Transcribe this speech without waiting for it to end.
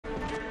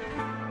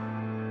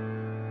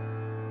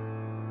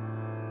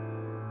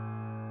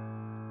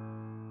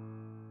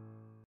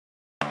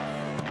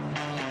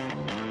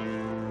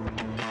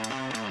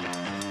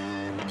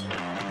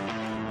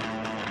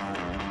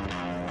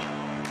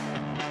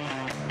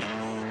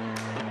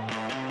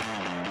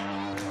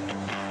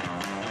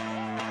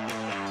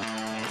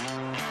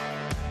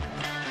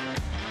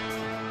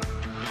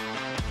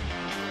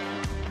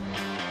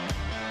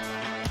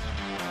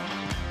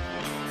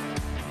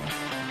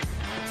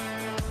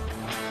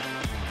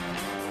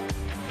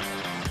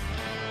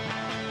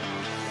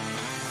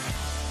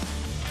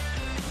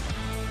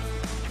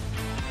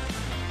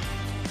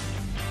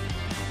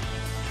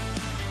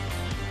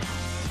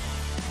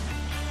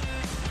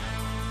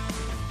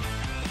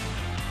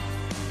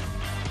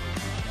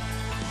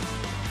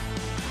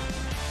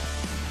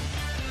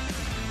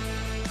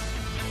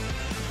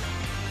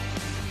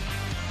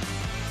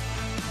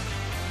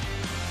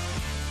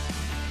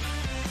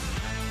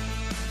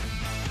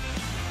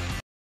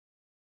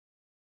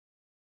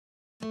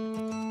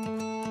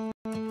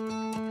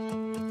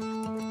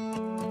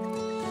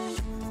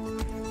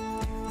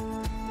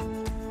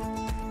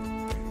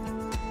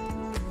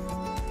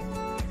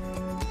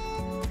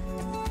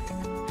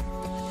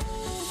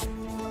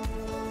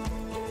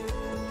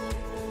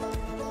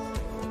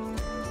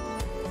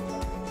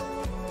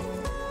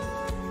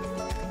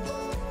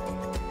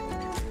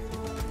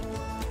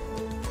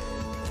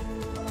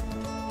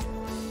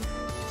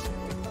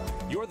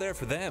there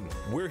for them.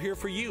 We're here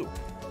for you.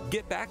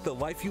 Get back the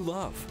life you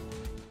love.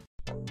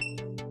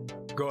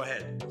 Go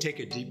ahead, take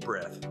a deep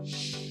breath.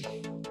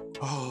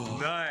 Oh,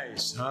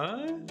 nice,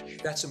 huh?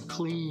 That's some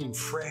clean,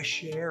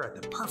 fresh air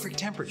at the perfect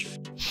temperature.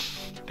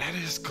 That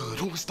is good.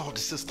 Who installed the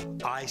system?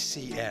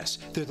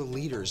 ICS. They're the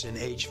leaders in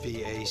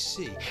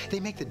HVAC. They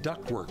make the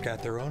ductwork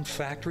at their own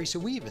factory, so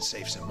we even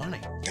save some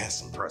money.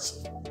 That's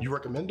impressive. You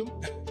recommend them?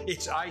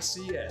 It's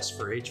ICS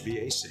for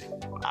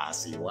HVAC. I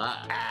see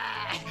why.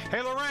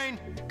 Hey, Lorraine,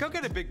 go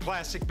get a big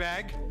plastic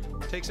bag.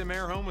 Take some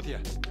air home with you.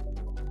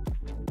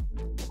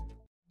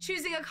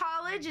 Choosing a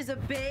college is a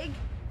big,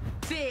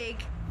 big,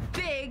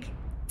 big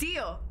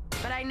deal.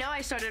 But I know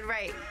I started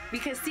right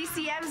because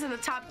CCM is in the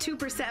top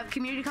 2% of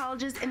community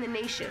colleges in the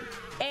nation.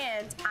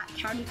 And at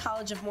County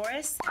College of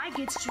Morris, I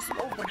get to choose from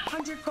over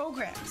 100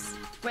 programs.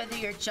 Whether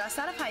you're just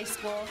out of high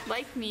school,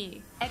 like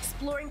me,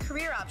 exploring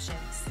career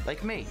options,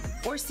 like me,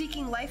 or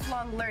seeking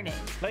lifelong learning,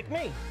 like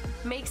me,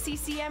 make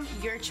CCM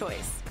your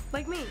choice,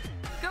 like me.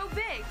 Go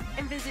big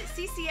and visit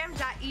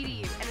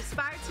ccm.edu and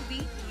aspire to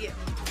be you.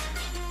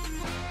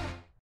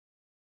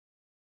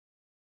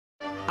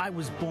 I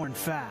was born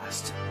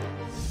fast.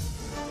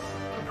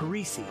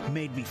 Parisi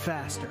made me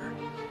faster.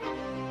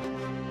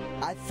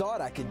 I thought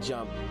I could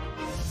jump.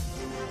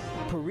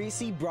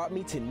 Parisi brought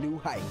me to new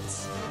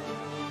heights.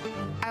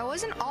 I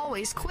wasn't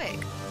always quick.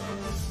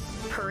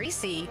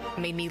 Parisi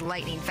made me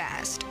lightning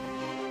fast.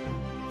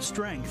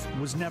 Strength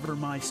was never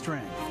my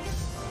strength.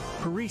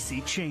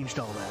 Parisi changed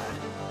all that.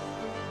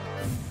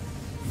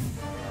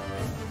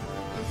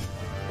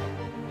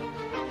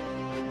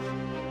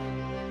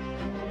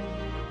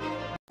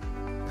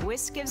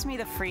 WIS gives me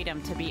the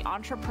freedom to be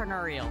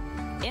entrepreneurial,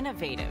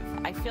 innovative.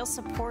 I feel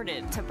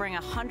supported to bring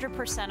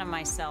 100% of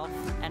myself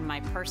and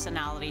my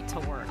personality to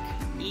work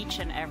each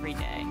and every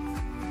day.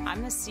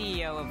 I'm the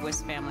CEO of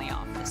WIS Family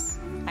Office.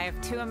 I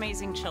have 2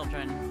 amazing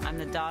children. I'm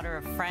the daughter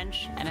of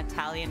French and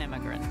Italian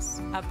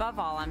immigrants. Above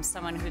all, I'm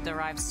someone who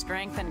derives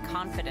strength and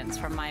confidence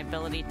from my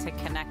ability to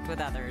connect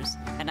with others,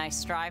 and I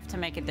strive to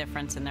make a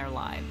difference in their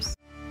lives.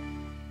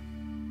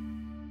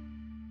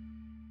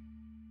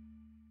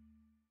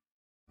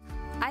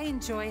 I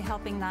enjoy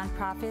helping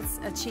nonprofits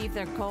achieve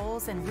their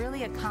goals and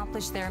really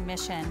accomplish their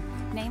mission,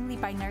 namely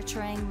by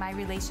nurturing my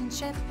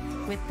relationship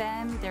with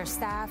them, their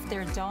staff,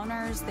 their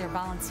donors, their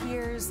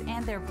volunteers,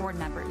 and their board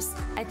members.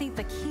 I think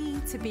the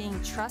key to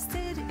being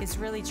trusted is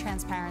really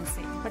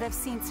transparency. What I've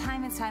seen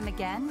time and time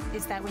again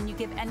is that when you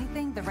give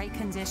anything the right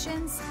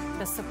conditions,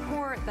 the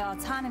support, the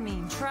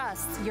autonomy,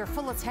 trust, your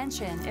full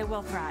attention, it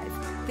will thrive.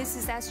 This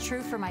is as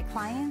true for my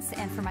clients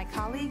and for my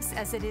colleagues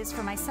as it is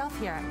for myself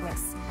here at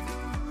WIS.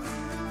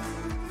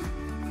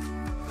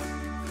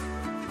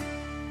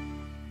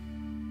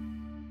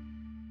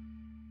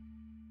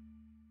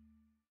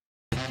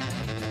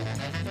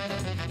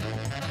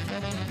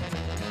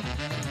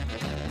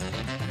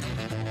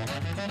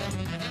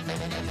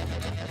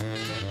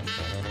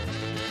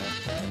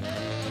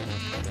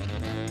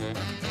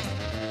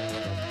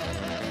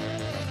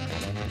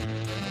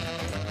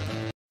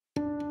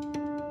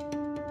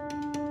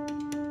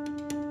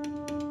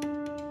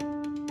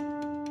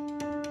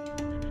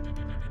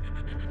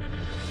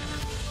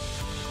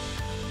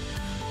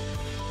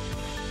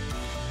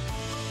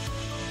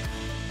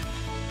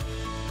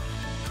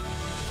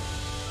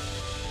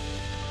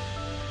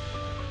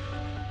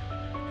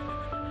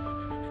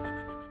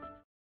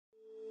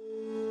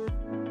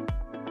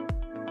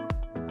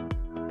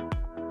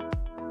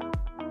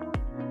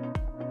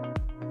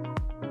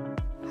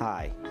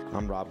 Hi,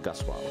 I'm Rob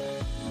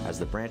Gusweiler. As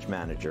the branch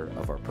manager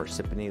of our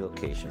Parsippany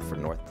location for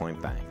North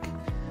Point Bank,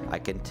 I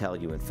can tell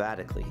you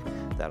emphatically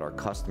that our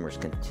customers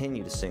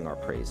continue to sing our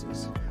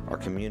praises. Our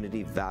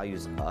community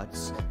values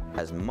us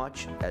as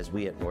much as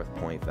we at North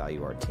Point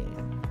value our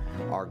team.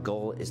 Our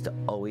goal is to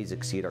always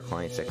exceed our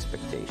clients'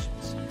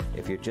 expectations.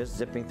 If you're just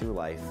zipping through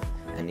life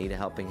and need a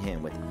helping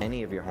hand with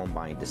any of your home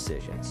buying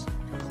decisions,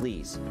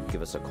 please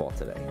give us a call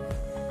today.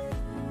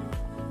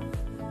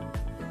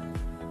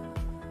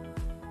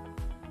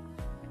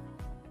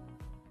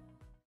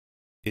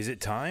 Is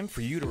it time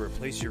for you to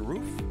replace your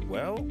roof?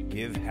 Well,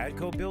 give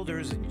Hadco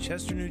Builders in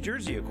Chester, New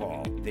Jersey a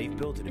call. They've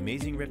built an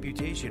amazing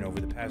reputation over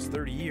the past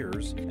 30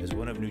 years as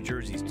one of New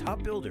Jersey's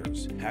top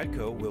builders.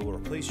 Hadco will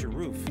replace your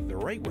roof the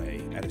right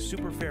way at a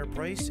super fair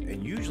price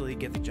and usually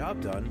get the job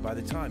done by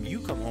the time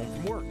you come home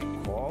from work.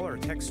 Call or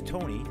text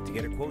Tony to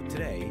get a quote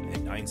today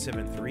at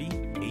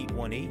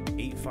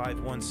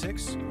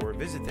 973-818-8516 or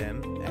visit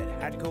them at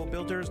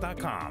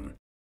hadcobuilders.com.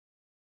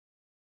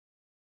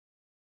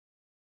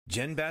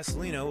 Jen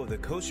Basilino of the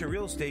Kosher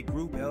Real Estate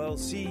Group,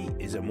 LLC,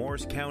 is a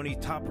Morris County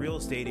top real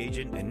estate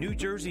agent and New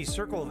Jersey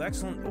Circle of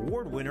Excellence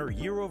Award winner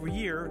year over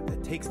year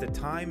that takes the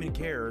time and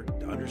care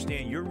to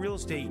understand your real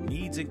estate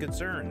needs and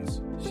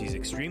concerns. She's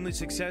extremely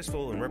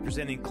successful in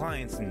representing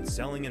clients in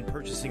selling and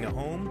purchasing a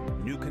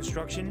home, new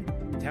construction,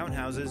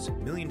 townhouses,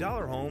 $1 million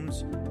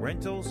homes,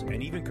 rentals,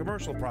 and even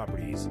commercial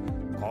properties.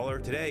 Call her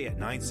today at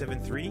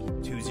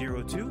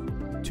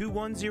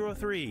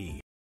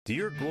 973-202-2103. Do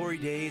your glory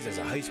days as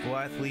a high school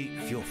athlete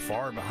feel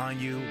far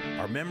behind you?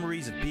 Are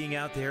memories of being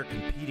out there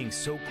competing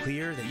so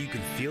clear that you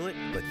can feel it?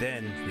 But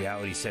then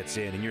reality sets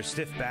in and your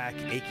stiff back,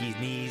 achy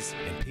knees,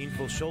 and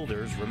painful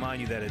shoulders remind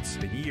you that it's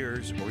been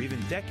years or even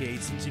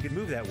decades since you could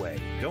move that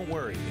way. Don't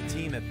worry, the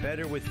team at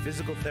Better with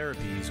Physical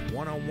Therapy's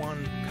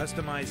one-on-one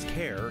customized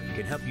care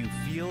can help you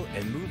feel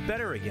and move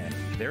better again.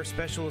 Their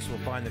specialists will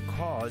find the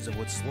cause of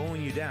what's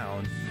slowing you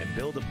down and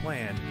build a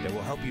plan that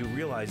will help you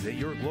realize that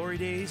your glory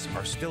days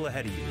are still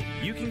ahead of you.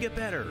 You can get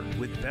better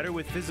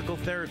with Physical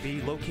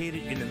Therapy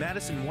located in the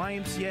Madison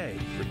YMCA.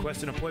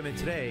 Request an appointment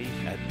today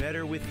at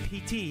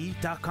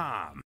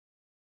betterwithpt.com.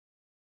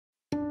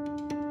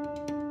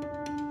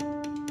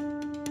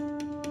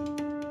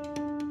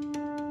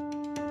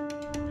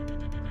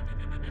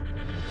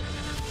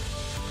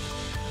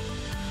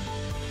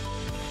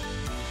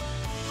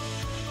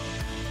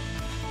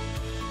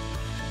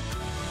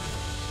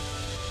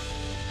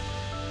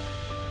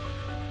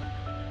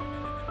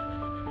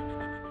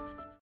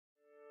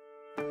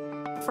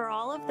 For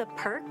all of the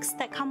perks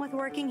that come with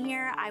working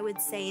here, I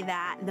would say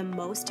that the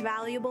most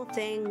valuable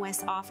thing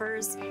WIS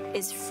offers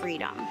is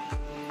freedom.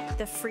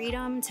 The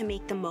freedom to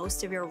make the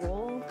most of your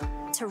role,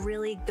 to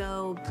really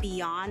go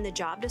beyond the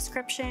job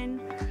description,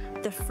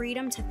 the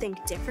freedom to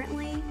think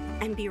differently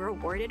and be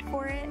rewarded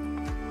for it,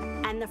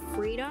 and the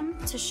freedom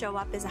to show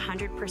up as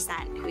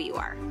 100% who you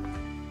are.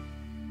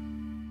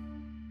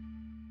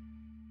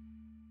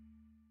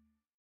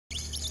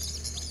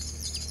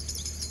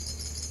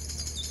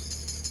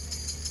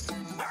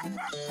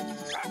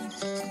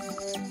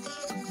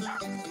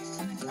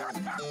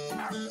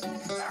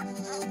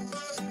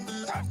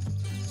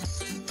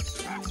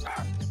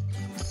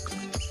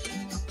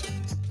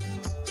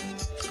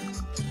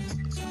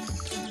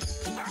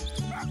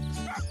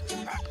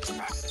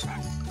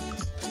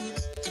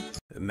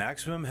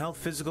 Maximum Health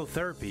Physical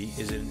Therapy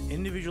is an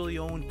individually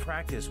owned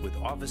practice with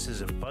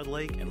offices in Bud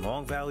Lake and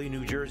Long Valley,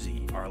 New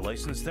Jersey. Our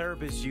licensed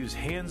therapists use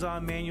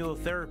hands-on manual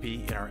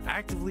therapy and are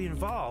actively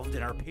involved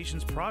in our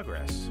patients'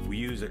 progress. We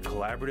use a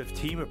collaborative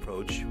team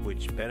approach,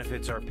 which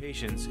benefits our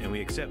patients, and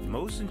we accept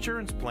most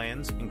insurance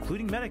plans,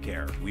 including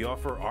Medicare. We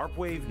offer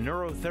ARPWave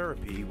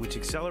neurotherapy, which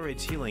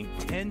accelerates healing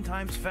 10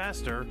 times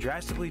faster,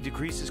 drastically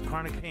decreases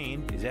chronic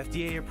pain, is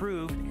FDA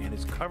approved, and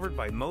is covered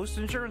by most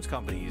insurance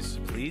companies.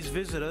 Please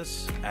visit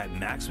us at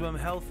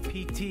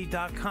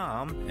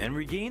MaximumHealthPT.com and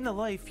regain the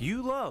life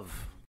you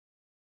love.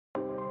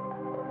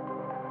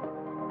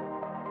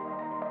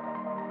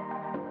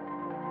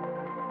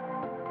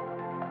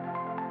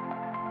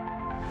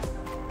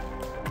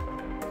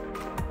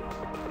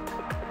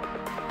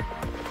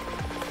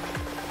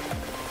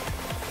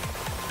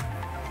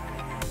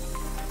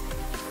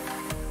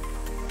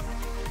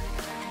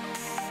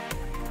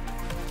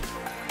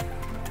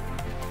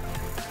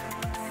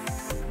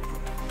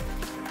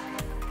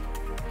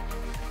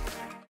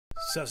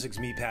 Sussex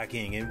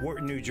Meatpacking in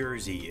Wharton, New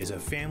Jersey is a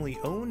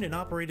family-owned and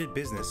operated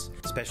business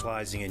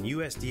specializing in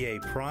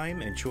USDA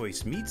prime and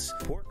choice meats,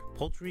 pork,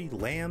 poultry,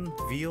 lamb,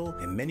 veal,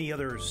 and many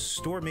other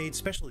store-made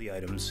specialty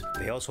items.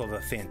 They also have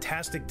a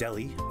fantastic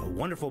deli, a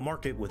wonderful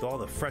market with all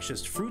the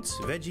freshest fruits,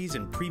 veggies,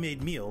 and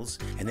pre-made meals,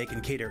 and they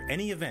can cater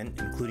any event,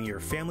 including your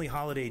family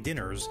holiday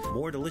dinners,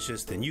 more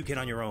delicious than you can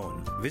on your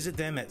own. Visit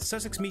them at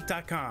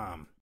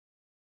SussexMeat.com.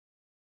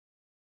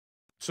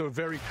 So a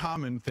very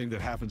common thing that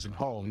happens in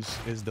homes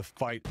is the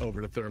fight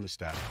over the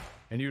thermostat.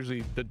 And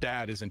usually the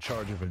dad is in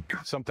charge of it.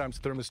 Sometimes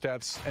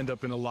thermostats end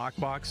up in a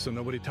lockbox so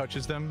nobody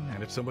touches them,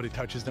 and if somebody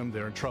touches them,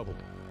 they're in trouble.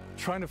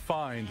 Trying to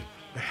find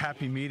a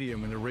happy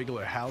medium in a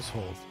regular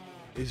household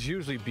is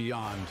usually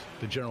beyond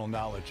the general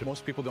knowledge.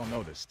 Most people don't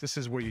know this. This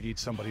is where you need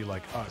somebody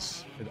like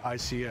us. At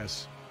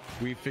ICS,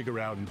 we figure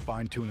out and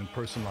fine-tune and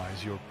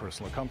personalize your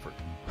personal comfort.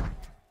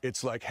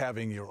 It's like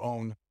having your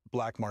own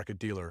black market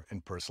dealer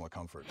in personal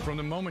comfort. From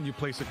the moment you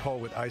place a call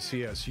with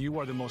ICS, you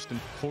are the most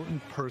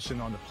important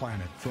person on the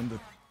planet. From the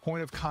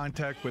point of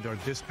contact with our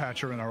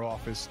dispatcher in our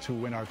office to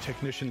when our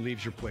technician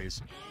leaves your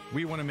place,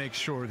 we want to make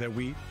sure that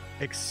we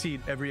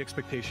exceed every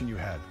expectation you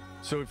had.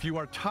 So if you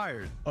are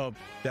tired of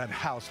that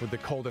house with the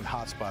cold and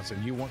hot spots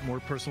and you want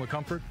more personal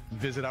comfort,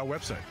 visit our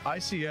website,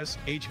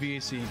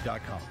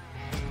 ICSHVAC.com.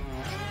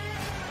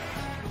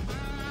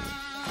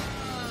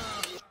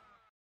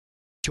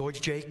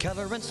 George J.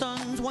 Keller &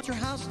 Sons want your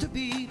house to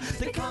be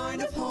the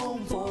kind of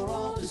home for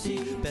all to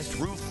see. Best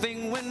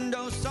roofing,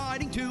 windows,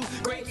 siding too.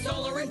 Great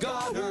solar and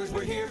gutters,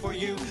 we're here for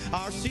you.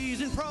 Our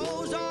seasoned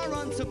pros are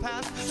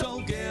unsurpassed,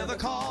 so give a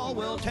call,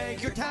 we'll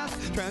take your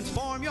task.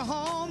 Transform your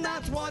home,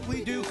 that's what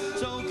we do.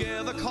 So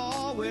give a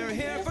call, we're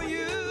here for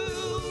you.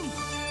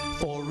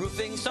 For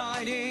roofing,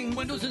 siding,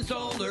 windows, and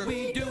solar,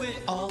 we do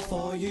it all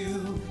for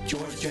you.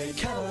 George J.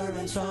 Keller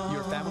 & Sons.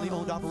 Your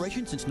family-owned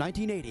operation since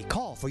 1980.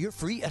 Call for your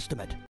free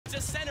estimate.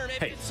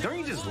 Hey, don't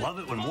you just love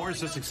it when Morris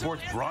Sussex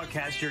Sports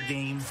broadcasts your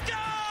game?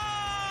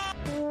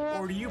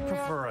 Or do you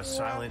prefer a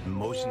silent,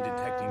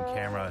 motion-detecting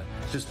camera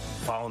just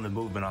following the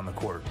movement on the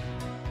court?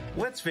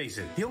 Let's face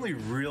it, the only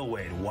real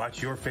way to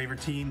watch your favorite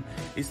team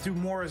is through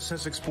Morris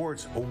Sussex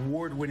Sports'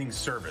 award-winning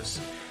service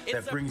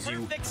that brings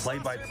you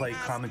play-by-play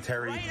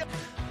commentary,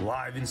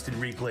 live instant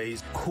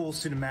replays, cool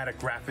cinematic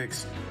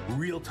graphics,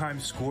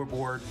 real-time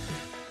scoreboard,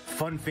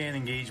 fun fan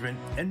engagement,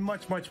 and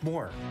much, much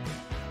more.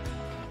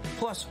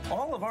 Plus,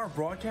 all of our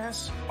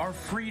broadcasts are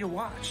free to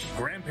watch.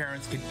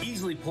 Grandparents can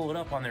easily pull it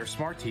up on their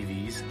smart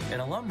TVs,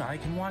 and alumni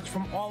can watch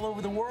from all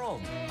over the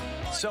world.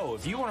 So,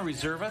 if you want to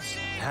reserve us,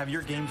 have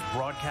your games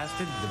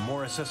broadcasted the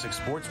Morris Sussex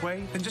Sports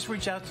way, then just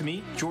reach out to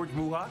me, George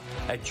Muha,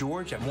 at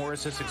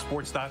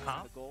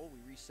george@morrissussexsports.com. The goal,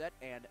 we reset,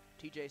 and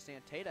TJ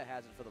Santata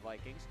has it for the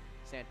Vikings.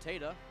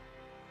 Santata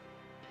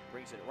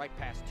brings it right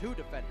past two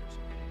defenders.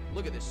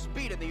 Look at the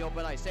speed in the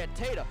open ice.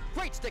 Santata,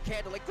 great stick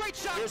handling, great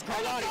shot. Here's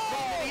Carlotti,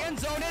 in the end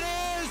zone. It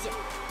is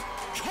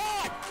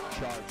caught.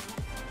 Charge.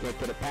 Good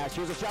for the pass.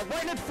 Here's a shot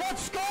right in front.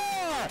 Score!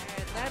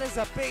 And that is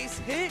a base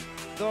hit.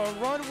 The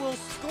run will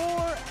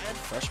score. And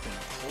freshman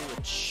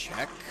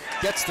Polachek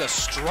gets the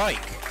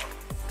strike.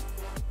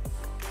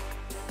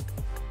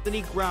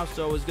 Anthony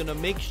Grosso is going to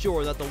make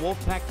sure that the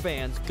Wolfpack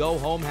fans go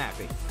home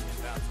happy.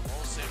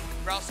 Olsen,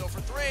 Grosso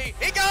for three.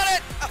 He got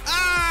it!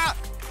 Ah!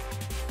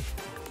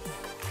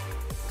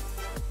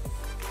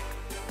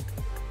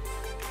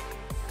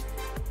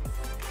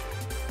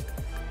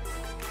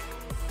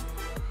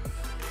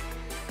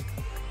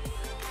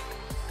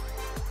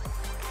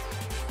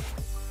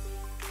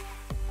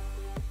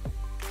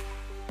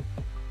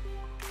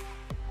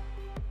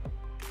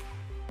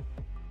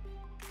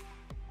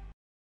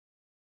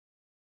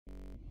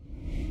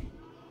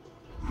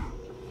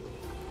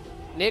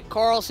 Nick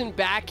Carlson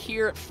back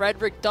here at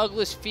Frederick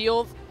Douglass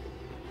Field.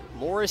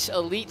 Morris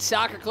Elite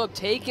Soccer Club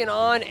taking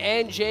on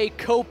NJ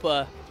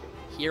Copa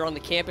here on the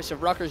campus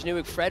of Rutgers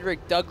Newark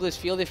Frederick Douglass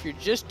Field. If you're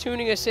just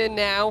tuning us in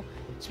now,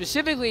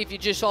 specifically if you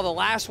just saw the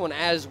last one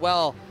as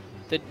well,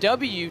 the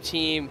W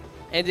team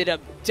ended up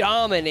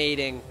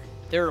dominating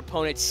their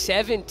opponent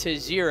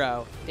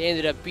 7-0. They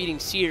ended up beating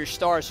Cedar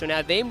Stars, so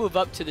now they move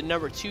up to the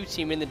number 2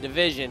 team in the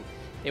division.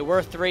 They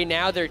were 3,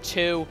 now they're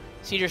 2.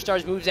 Cedar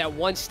Stars moves that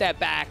one step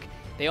back.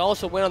 They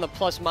also went on the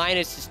plus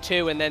minuses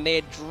too, and then they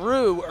had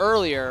drew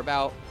earlier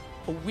about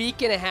a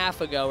week and a half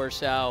ago or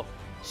so.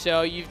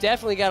 So you've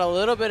definitely got a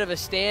little bit of a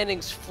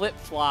standings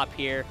flip-flop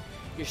here.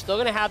 You're still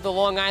going to have the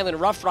Long Island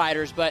Rough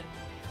Riders, but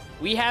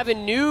we have a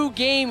new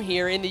game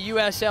here in the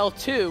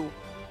USL2.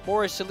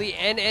 Morris Elite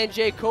and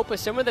NJ Copa.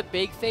 Some of the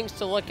big things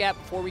to look at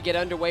before we get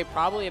underway,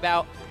 probably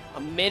about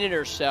a minute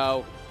or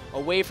so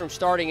away from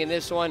starting in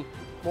this one.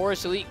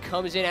 Morris Elite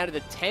comes in out of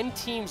the 10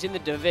 teams in the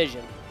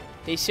division.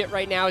 They sit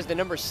right now as the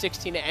number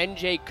 16.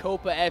 NJ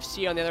Copa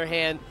FC, on the other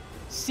hand,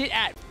 sit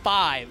at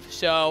 5.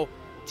 So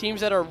teams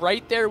that are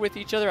right there with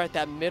each other at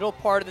that middle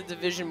part of the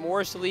division.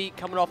 Morris Elite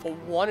coming off a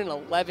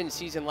 1-11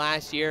 season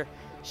last year.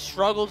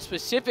 Struggled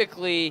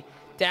specifically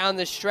down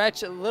the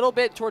stretch a little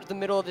bit towards the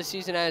middle of the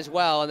season as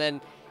well. And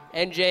then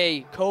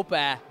NJ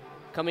Copa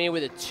coming in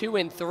with a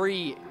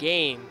 2-3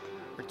 game,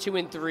 or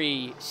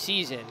 2-3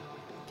 season.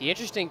 The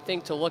interesting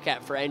thing to look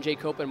at for NJ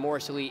Copa and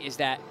Morris Elite is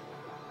that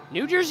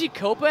New Jersey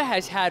Copa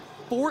has had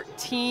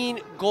 14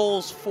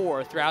 goals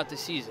for throughout the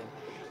season,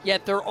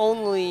 yet they're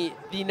only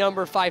the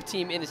number 5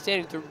 team in the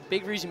standings. The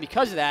big reason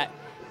because of that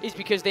is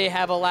because they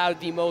have allowed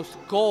the most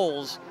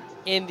goals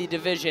in the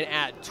division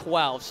at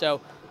 12. So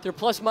their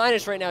plus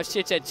minus right now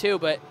sits at 2,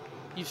 but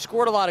you've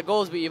scored a lot of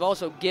goals, but you've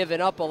also given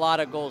up a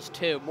lot of goals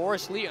too.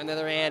 Morris Elite, on the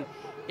other hand,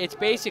 it's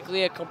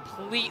basically a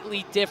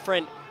completely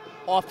different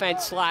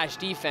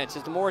offense/defense,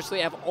 as the Morris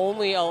Elite have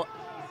only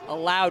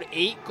allowed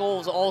 8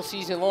 goals all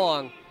season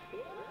long,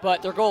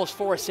 but their goals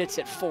for sits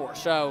at 4.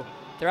 So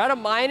they're at a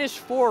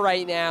 -4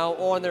 right now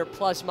on their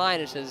plus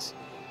minuses.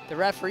 The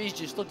referees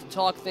just look to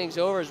talk things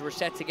over as we're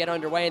set to get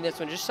underway in this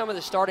one. Just some of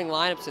the starting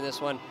lineups in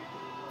this one.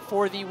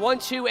 For the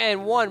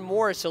 1-2-1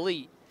 Morris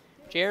Elite,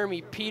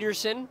 Jeremy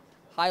Peterson,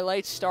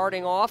 highlights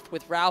starting off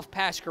with Ralph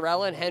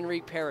Pascarella and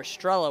Henry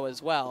Perestrello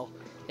as well.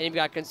 Then you've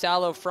got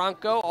Gonzalo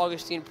Franco,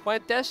 Augustin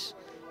Puentes,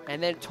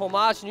 and then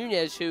Tomas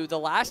Nunez, who the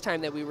last time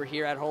that we were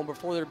here at home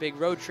before their big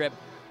road trip,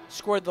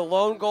 scored the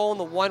lone goal in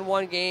the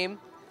 1-1 game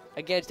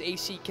against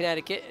AC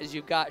Connecticut, as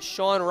you've got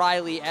Sean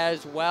Riley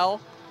as well,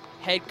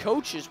 head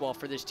coach as well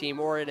for this team,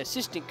 or an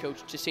assistant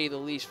coach to say the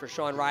least for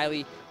Sean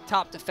Riley,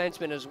 top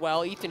defenseman as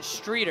well. Ethan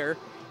Streeter,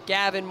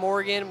 Gavin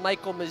Morgan,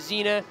 Michael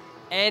Mazzina,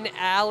 and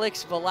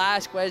Alex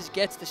Velasquez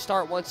gets the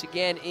start once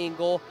again in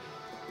goal.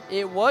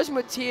 It was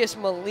Matias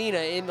Molina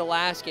in the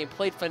last game,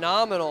 played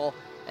phenomenal,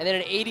 and then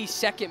an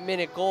 82nd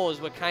minute goal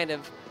is what kind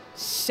of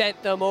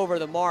sent them over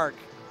the mark.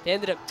 They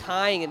ended up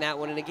tying in that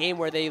one in a game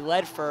where they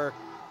led for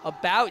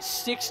about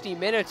 60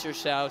 minutes or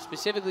so,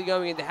 specifically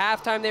going into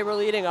halftime. They were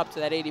leading up to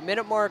that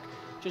 80-minute mark,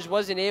 just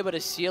wasn't able to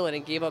seal it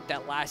and gave up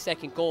that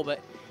last-second goal. But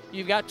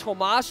you've got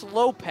Tomas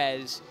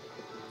Lopez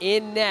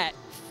in net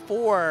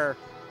for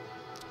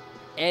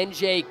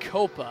NJ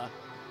Copa.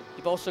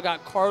 You've also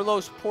got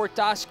Carlos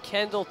Portas,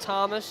 Kendall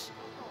Thomas,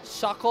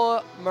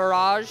 Sakala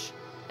Mirage,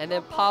 and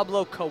then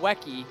Pablo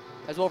Kawecki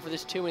as well for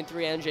this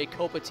 2-3 NJ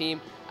Copa team.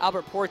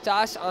 Albert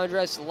Portas,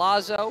 Andres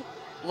Lazo,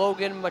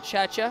 Logan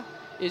Machecha,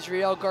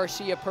 Israel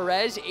Garcia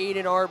Perez,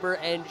 Aiden Arbor,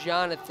 and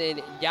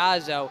Jonathan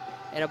Yazo,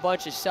 and a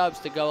bunch of subs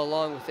to go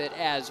along with it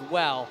as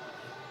well.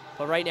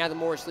 But right now the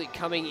Morris Elite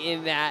coming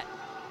in that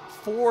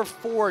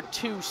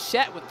 4-4-2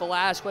 set with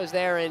Velasquez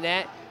there in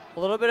net. A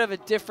little bit of a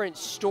different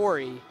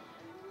story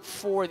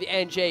for the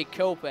NJ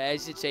Copa,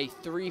 as it's a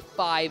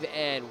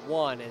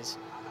 3-5-1, as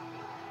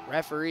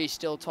referees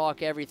still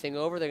talk everything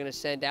over. They're going to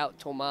send out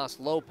Tomas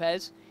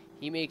Lopez.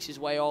 He makes his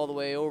way all the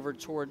way over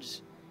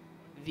towards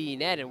the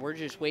net, and we're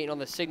just waiting on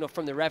the signal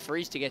from the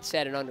referees to get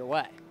set and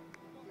underway.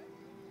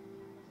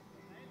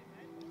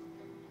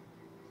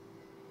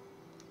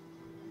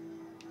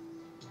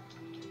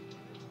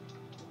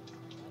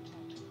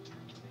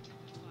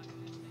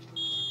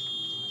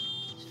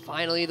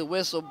 Finally, the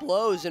whistle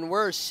blows, and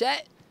we're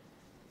set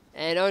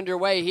and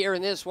underway here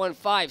in this one,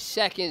 5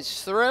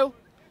 seconds through.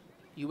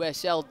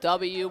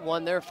 USLW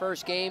won their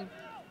first game.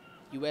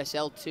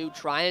 USL2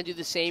 trying to do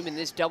the same in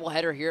this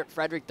doubleheader here at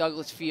Frederick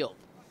Douglass Field.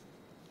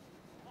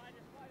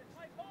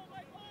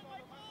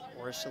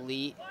 Morris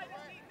Elite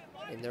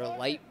in their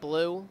light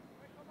blue.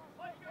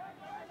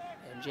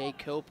 NJ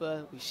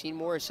Copa, we've seen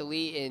Morris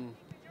Elite in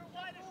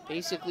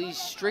basically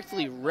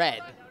strictly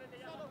red.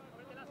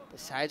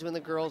 Besides when the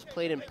girls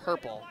played in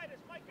purple.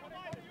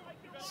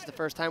 This is the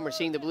first time we're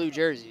seeing the blue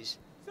jerseys.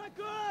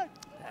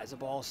 As the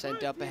ball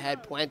sent up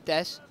ahead,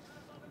 Puentes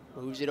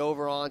moves it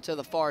over onto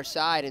the far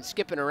side and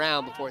skipping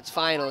around before it's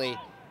finally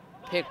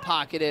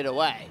pickpocketed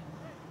away.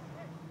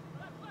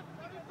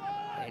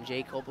 And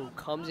NJ Copa, who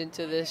comes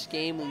into this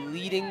game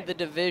leading the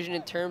division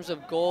in terms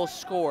of goals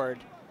scored.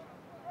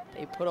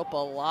 They put up a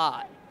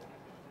lot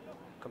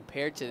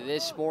compared to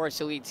this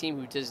Morris Elite team,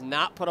 who does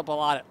not put up a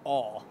lot at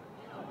all.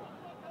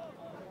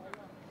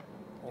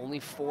 Only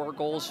 4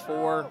 goals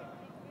for,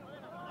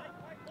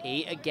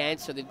 8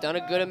 against, so they've done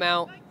a good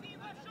amount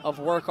of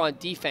work on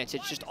defense.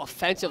 It's just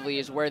offensively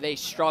is where they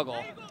struggle.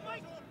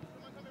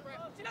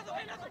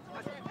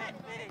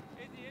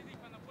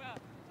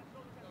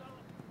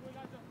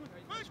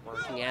 Just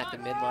working at the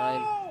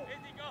midline.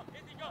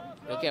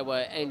 Look at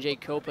what NJ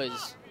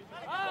Copa's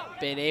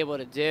been able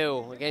to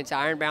do. Against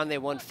Ironbound, they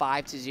won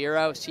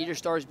 5-0. Cedar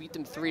Stars beat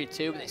them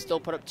 3-2, but they still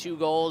put up 2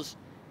 goals.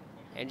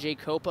 NJ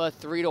Copa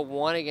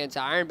 3-1 against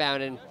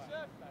Ironbound, and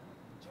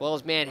as well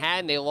as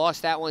Manhattan, they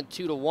lost that one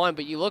 2-1.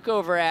 But you look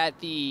over at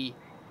the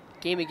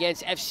game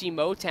against FC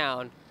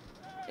Motown,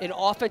 an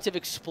offensive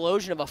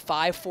explosion of a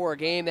 5-4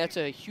 game. That's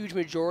a huge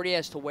majority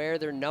as to where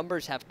their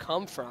numbers have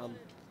come from.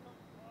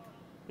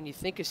 When you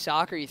think of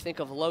soccer, you think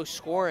of low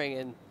scoring,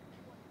 and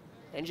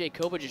NJ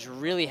Copa just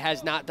really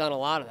has not done a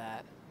lot of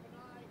that.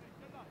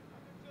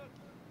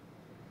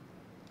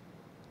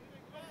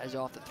 As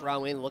off the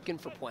throw in, looking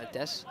for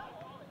Puentes.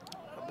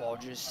 The ball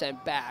just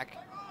sent back.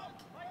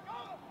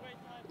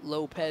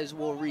 Lopez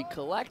will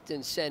recollect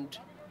and send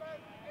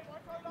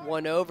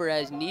one over,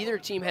 as neither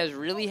team has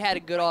really had a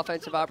good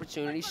offensive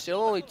opportunity.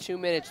 Still only 2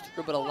 minutes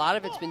through, but a lot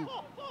of it's been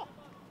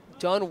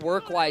done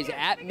work-wise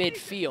at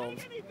midfield.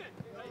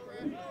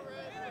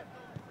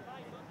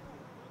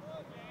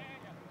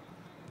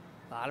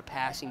 A lot of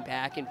passing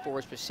back and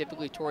forth,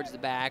 specifically towards the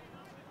back.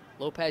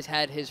 Lopez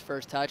had his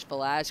first touch.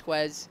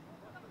 Velasquez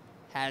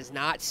has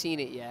not seen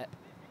it yet.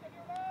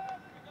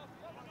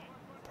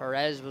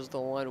 Perez was the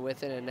one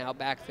with it, and now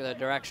back to the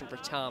direction for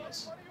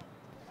Thomas.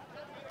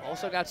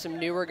 Also got some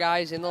newer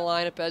guys in the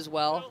lineup as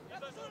well.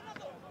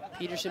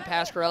 Peterson,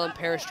 Pasquarello, and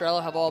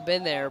Peristrello have all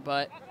been there,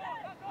 but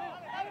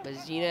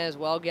Mazzina as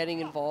well getting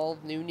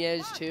involved.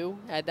 Nunez too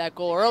had that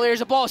goal earlier. There's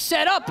a ball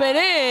set up and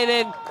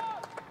in, and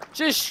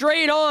just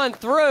straight on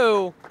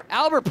through.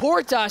 Albert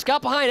Portas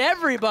got behind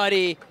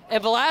everybody,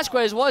 and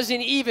Velasquez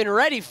wasn't even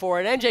ready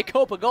for it. NJ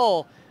Copa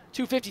goal,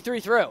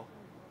 2:53 through.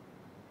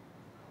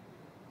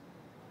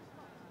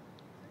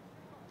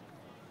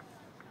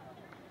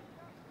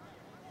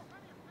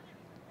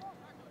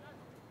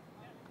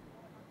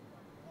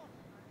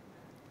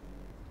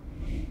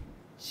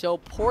 So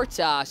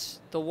Portas,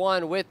 the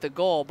one with the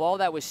goal. Ball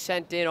that was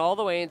sent in all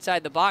the way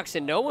inside the box,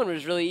 and no one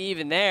was really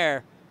even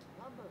there.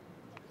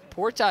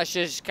 Portas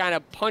just kind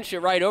of punched it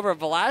right over.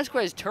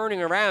 Velasquez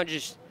turning around,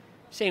 just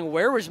saying,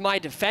 where was my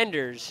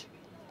defenders?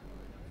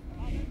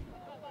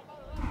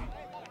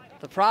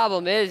 The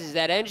problem is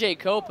that NJ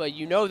Copa,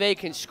 you know they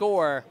can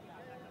score.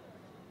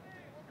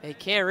 They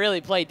can't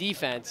really play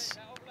defense.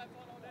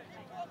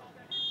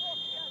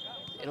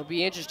 It'll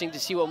be interesting to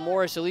see what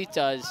Morris Elite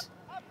does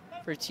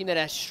for a team that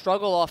has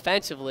struggled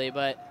offensively,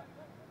 but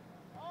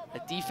a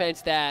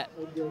defense that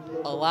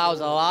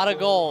allows a lot of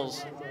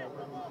goals.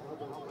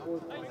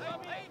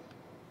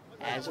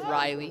 As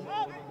Riley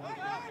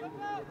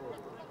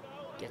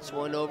gets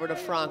one over to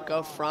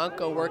Franco.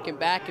 Franco working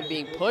back and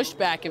being pushed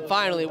back, and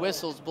finally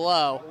whistles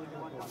blow.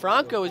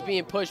 Franco is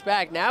being pushed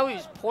back. Now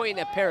he's pointing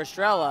at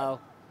Peristrello.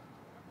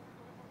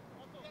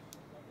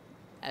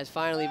 As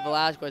finally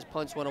Velasquez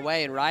punts one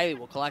away, and Riley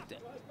will collect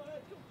it.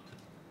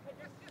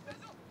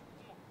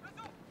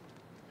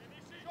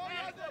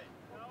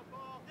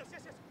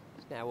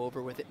 Now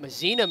over with it,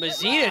 Mazzina.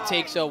 Mazzina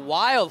takes a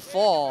wild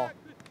fall.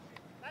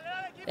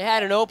 They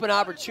had an open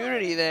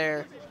opportunity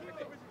there.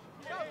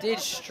 Did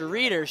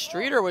Streeter.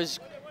 Streeter was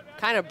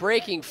kind of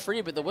breaking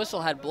free, but the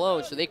whistle had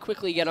blown, so they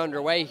quickly get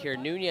underway here.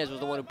 Nunez was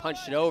the one who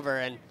punched it over,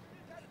 and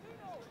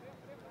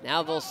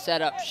now they'll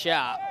set up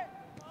shop.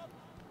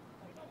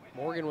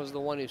 Morgan was the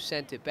one who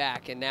sent it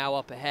back, and now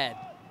up ahead.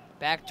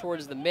 Back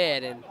towards the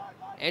mid, and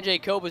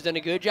NJ Copa's done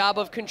a good job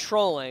of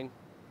controlling.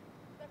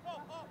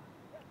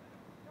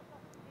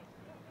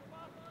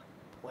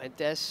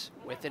 Puentes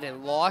with it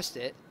and lost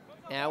it.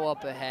 Now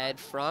up ahead,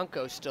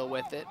 Franco still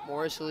with it.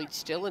 Morris Elite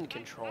still in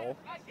control.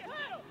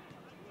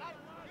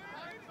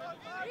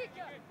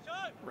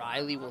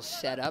 Riley will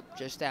set up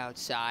just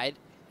outside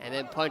and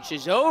then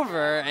punches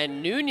over,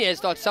 and Nunez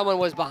thought someone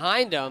was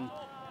behind him.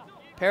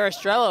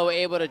 Perestrello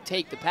able to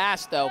take the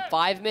pass though.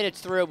 5 minutes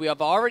through, we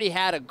have already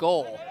had a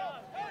goal.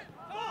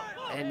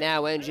 And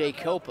now NJ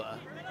Copa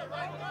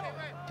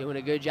doing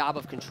a good job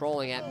of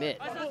controlling at mid.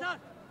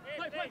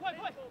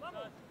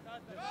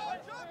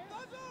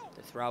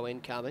 The throw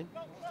in coming.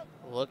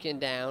 Looking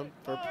down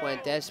for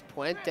Puentes.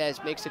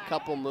 Puentes makes a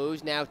couple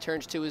moves, now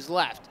turns to his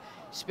left.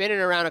 Spinning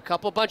around a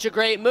couple, bunch of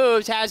great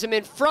moves, has him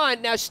in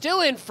front, now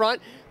still in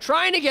front,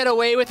 trying to get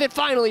away with it,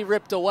 finally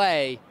ripped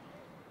away.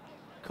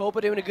 Copa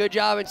doing a good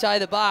job inside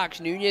the box.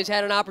 Nunez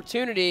had an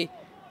opportunity,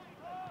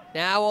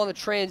 now on the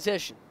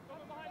transition.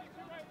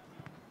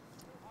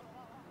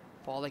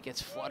 Ball that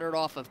gets fluttered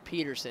off of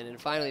Peterson, and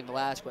finally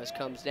Velasquez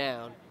comes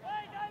down.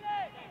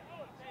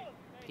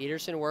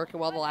 Peterson working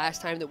well. The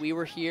last time that we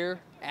were here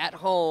at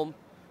home,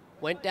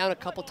 went down a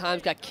couple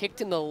times, got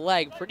kicked in the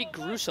leg pretty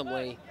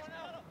gruesomely.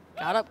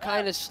 Got up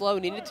kind of slow,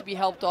 needed to be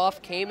helped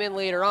off, came in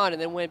later on,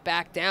 and then went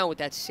back down with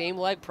that same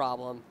leg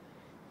problem.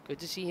 Good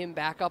to see him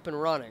back up and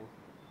running.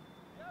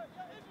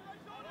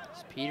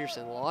 As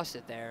Peterson lost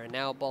it there, and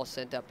now a ball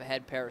sent up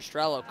ahead.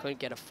 Perestrello couldn't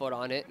get a foot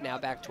on it, now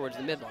back towards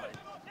the midline.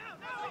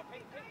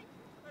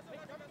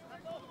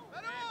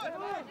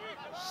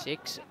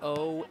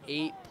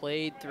 6:08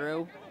 played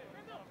through.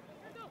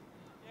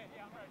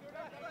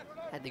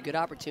 Had the good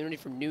opportunity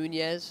from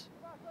Nunez.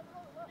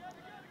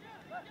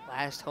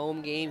 Last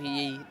home game,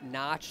 he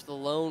notched the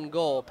lone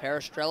goal.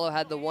 Perestrello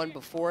had the one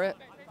before it.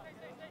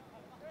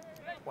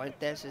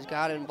 Puentes has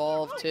got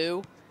involved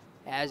too,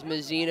 as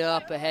Mazzina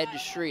up ahead to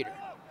Streeter.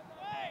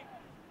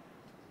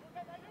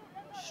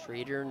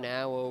 Streeter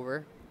now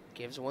over,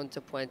 gives one to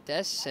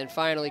Puentes, and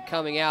finally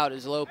coming out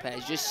is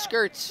Lopez. Just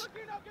skirts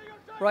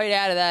right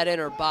out of that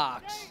inner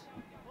box.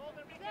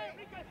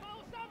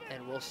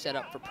 And we'll set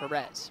up for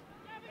Perez.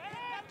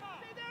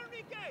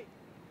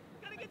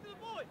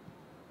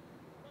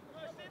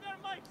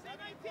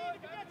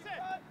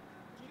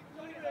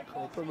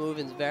 Copa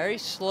moving very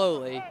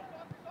slowly.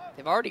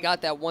 They've already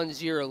got that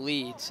 1-0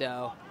 lead,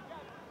 so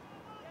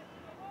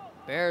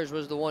Bears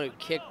was the one who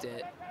kicked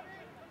it,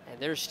 and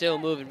they're still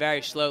moving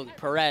very slowly.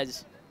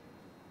 Perez.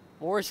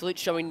 Morris Leach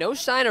showing no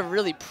sign of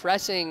really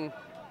pressing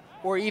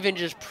or even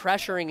just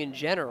pressuring in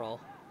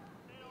general.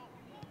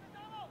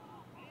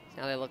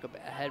 Now they look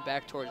ahead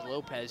back towards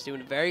Lopez,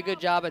 doing a very good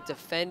job at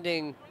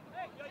defending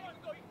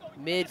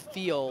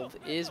midfield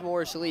is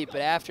Morris Elite,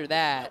 but after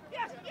that,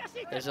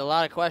 there's a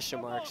lot of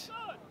question marks.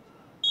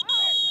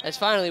 As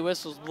finally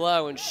whistles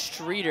blow, and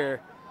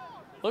Streeter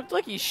looked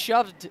like he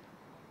shoved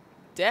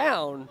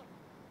down,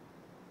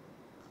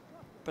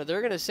 but they're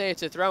going to say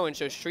it's a throw-in,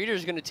 so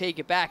Streeter's going to take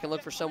it back and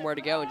look for somewhere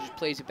to go and just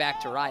plays it back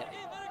to Riley.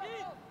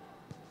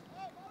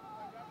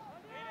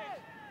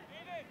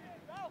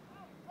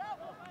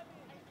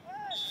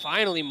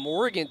 Finally,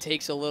 Morgan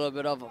takes a little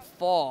bit of a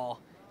fall.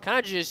 Kind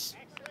of just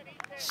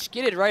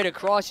skidded right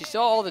across. You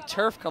saw all the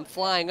turf come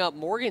flying up.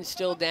 Morgan's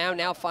still down,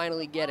 now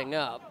finally getting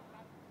up.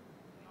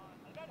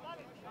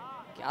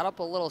 Got up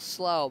a little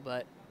slow,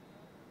 but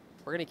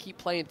we're going to keep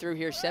playing through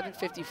here.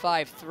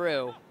 7:55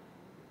 through.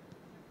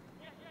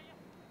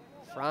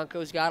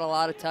 Franco's got a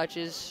lot of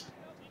touches.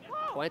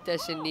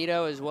 Puentes and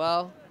Nito as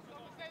well.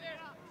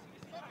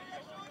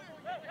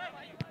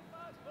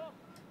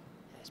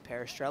 As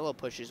Perestrello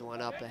pushes one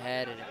up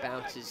ahead, and it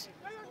bounces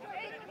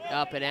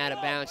up and out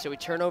of bounds. So we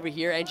turn over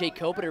here. NJ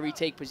Copa to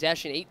retake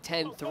possession.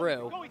 8:10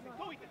 through.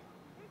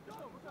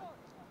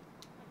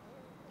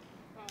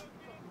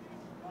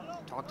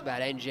 Talked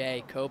about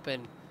NJ Copa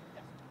and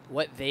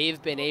what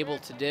they've been able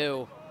to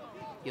do.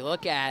 You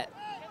look at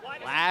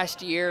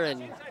last year,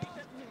 and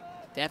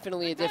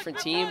definitely a different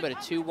team, but a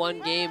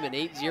 2-1 game, an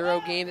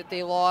 8-0 game that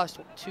they lost.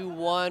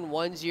 2-1,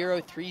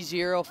 1-0,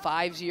 3-0,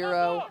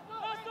 5-0,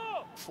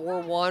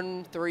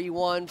 4-1,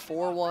 3-1,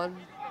 4-1.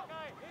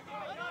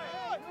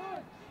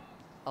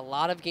 A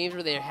lot of games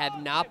where they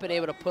have not been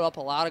able to put up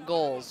a lot of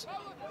goals.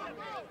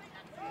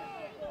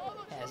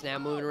 As now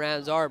moving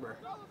around Zarber.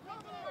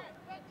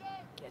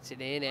 Gets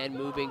it in and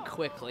moving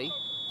quickly.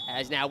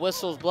 As now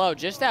whistles blow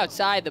just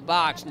outside the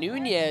box.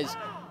 Nunez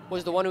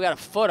was the one who got a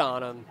foot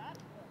on him.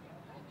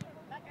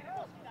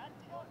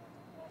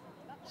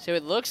 So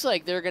it looks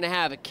like they're going to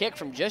have a kick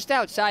from just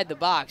outside the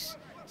box.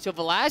 So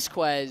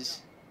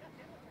Velasquez,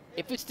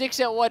 if it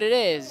sticks at what it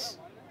is,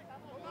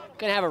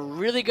 going to have a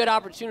really good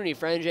opportunity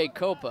for NJ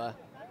Copa.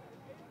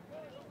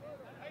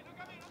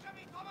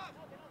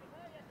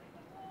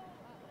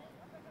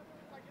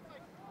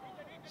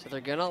 they're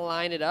going to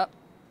line it up.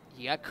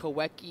 You got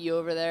Kowecki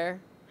over there.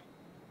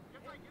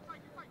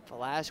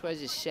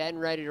 Velasquez is set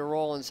and ready to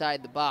roll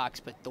inside the box,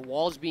 but the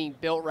wall's being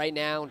built right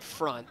now in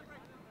front.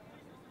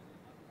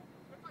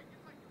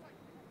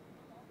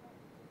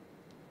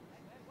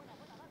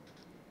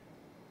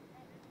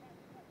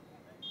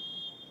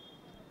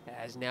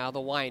 As now the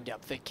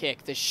windup, the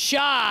kick, the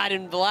shot,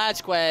 and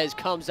Velasquez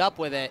comes up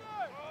with it.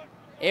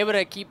 Able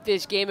to keep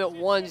this game at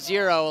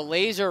 1-0. A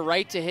laser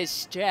right to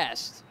his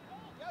chest.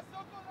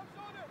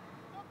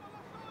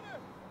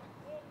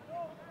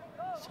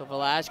 So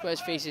Velasquez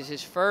faces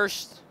his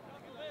first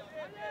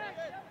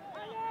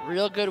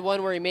real good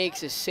one where he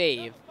makes a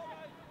save.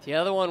 The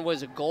other one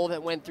was a goal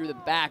that went through the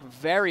back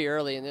very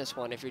early in this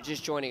one, if you're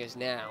just joining us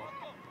now.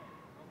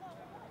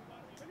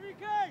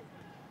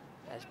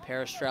 As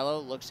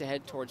Perestrello looks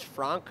ahead towards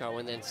Franco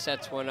and then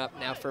sets one up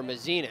now for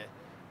Mazzina.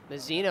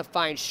 Mazzina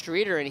finds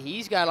Streeter, and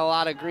he's got a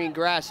lot of green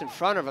grass in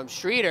front of him.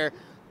 Streeter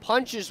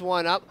punches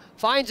one up,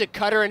 finds a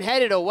cutter, and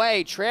headed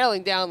away,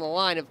 trailing down the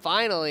line, and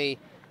finally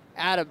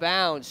out of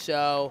bounds.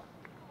 So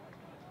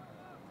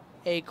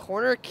a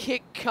corner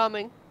kick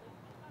coming.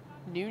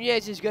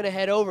 Nunez is going to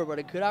head over, but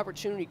a good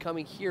opportunity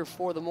coming here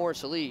for the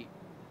Morris Elite.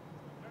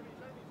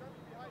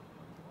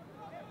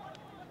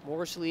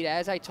 Morris Elite,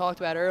 as I talked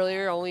about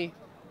earlier, only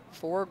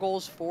 4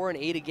 goals for and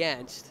 8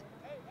 against.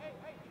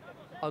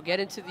 I'll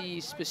get into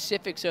the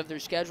specifics of their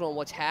schedule and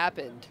what's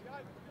happened.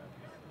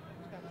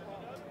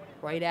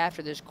 Right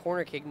after this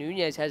corner kick,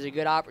 Nunez has a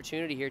good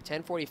opportunity here.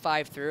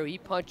 10:45 through. He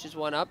punches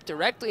one up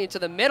directly into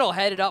the middle,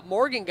 headed up.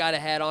 Morgan got a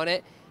head on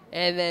it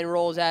and then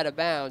rolls out of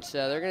bounds.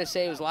 So they're going to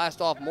say it was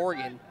last off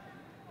Morgan.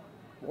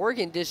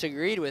 Morgan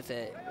disagreed with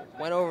it.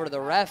 Went over to the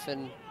ref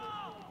and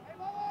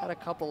had a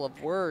couple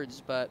of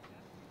words, but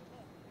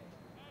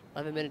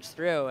 11 minutes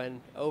through, and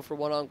 0 for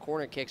 1 on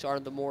corner kicks are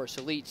the Morris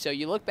Elite. So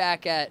you look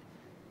back at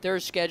their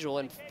schedule,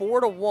 and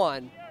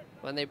 4-1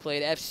 when they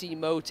played FC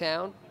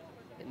Motown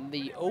in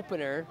the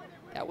opener.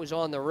 That was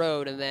on the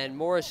road, and then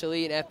Morris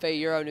Elite and FA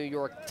Euro New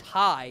York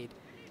tied.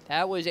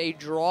 That was a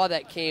draw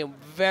that came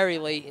very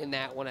late in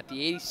that one at the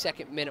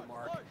 82nd minute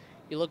mark.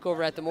 You look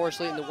over at the Morris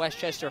Elite and the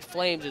Westchester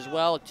Flames as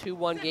well, a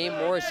 2-1 game.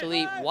 Morris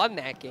Elite won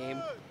that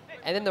game.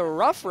 And then the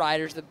Rough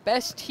Riders, the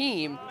best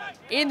team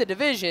in the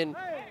division,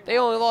 they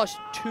only lost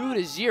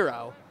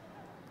 2-0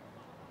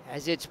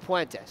 as it's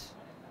Puentes.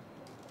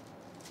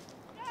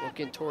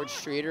 Looking towards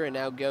Streeter and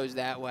now goes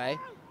that way.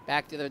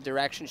 Back to the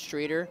direction.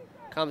 Streeter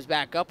comes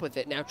back up with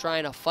it. Now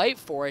trying to fight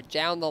for it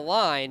down the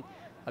line.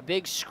 A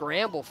big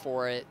scramble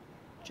for it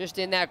just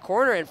in that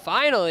corner. And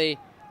finally,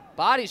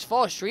 bodies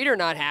fall. Streeter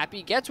not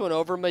happy. Gets one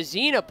over.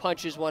 Mazzina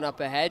punches one up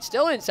ahead.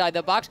 Still inside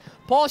the box.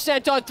 Ball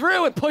sent on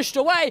through and pushed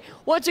away.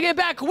 Once again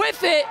back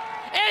with it.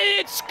 And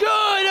it's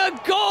good. A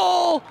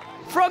goal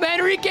from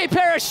Enrique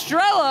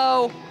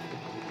Perestrello.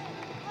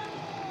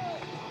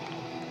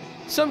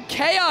 Some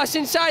chaos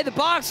inside the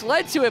box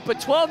led to it,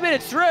 but 12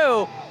 minutes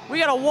through, we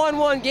got a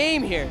 1-1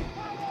 game here.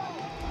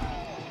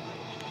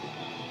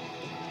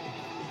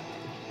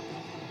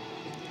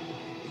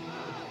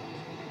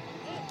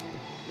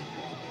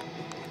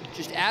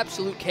 Just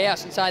absolute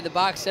chaos inside the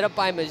box, set up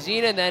by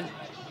Mazzina, and then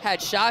had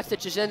shots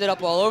that just ended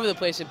up all over the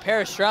place, and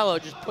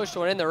Perestrello just pushed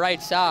one in the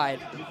right side.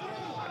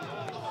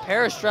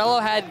 Perestrello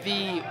had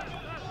the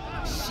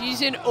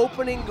season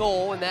opening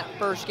goal in that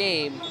first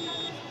game.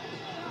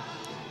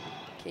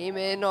 Came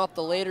in off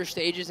the later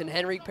stages, and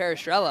Henrique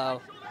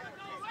Perestrello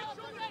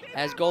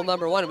has goal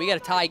number 1. We got a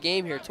tie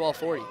game here,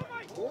 12:40.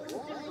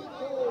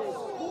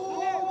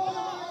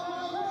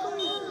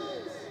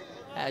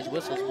 As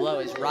whistles blow,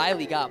 as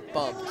Riley got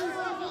bumped.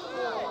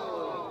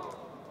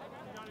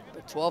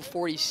 But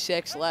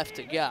 12:46 left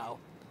to go.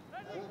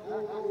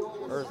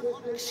 Or,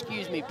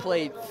 excuse me,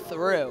 played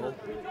through.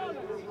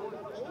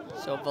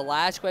 So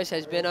Velasquez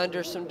has been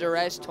under some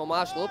duress.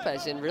 Tomas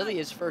Lopez, and really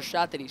his first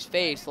shot that he's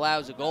faced,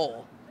 allows a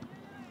goal.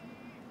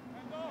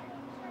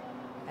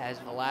 As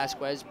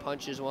Velasquez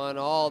punches one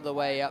all the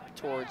way up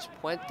towards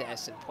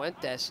Puentes, and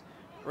Puentes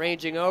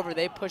ranging over,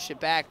 they push it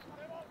back.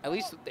 At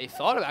least they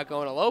thought about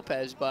going to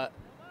Lopez, but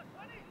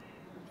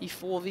he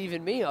fooled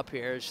even me up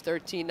here. It's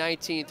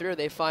 13-19 through,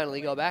 they finally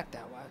go back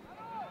that way.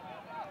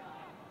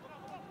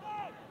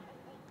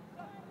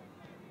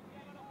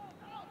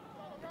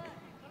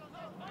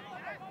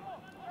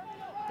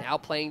 Now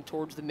playing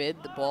towards the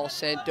mid, the ball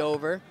sent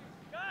over.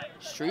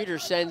 Streeter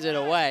sends it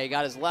away,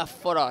 got his left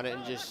foot on it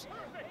and just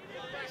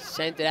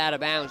sent it out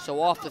of bounds.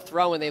 So off the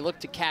throw, and they look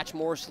to catch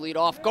Morris Elite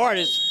off guard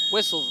as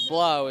whistles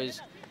blow.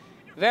 Is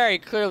very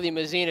clearly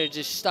Mazzina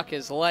just stuck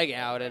his leg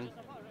out, and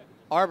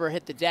Arbor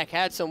hit the deck.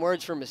 Had some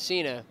words for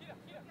Messina.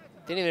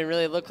 Didn't even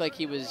really look like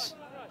he was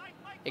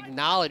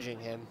acknowledging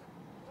him.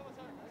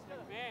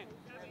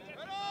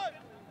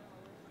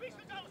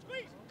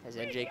 As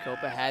NJ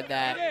Copa had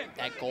that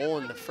goal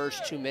in the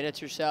first 2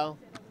 minutes or so.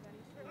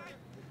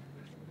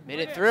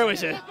 Minute through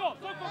is a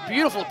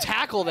beautiful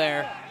tackle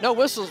there. No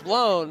whistles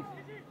blown.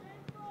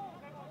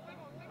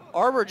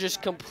 Arbor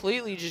just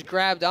completely just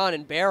grabbed on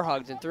and bear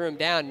hugged and threw him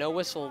down. No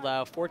whistle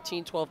though.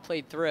 14-12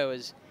 played through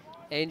as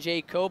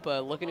NJ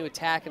Copa looking to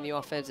attack in the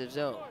offensive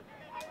zone.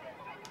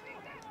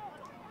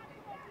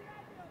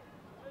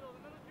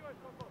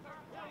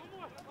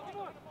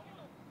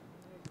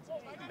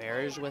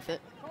 Mares with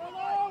it.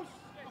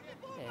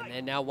 And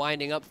then now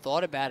winding up,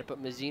 thought about it,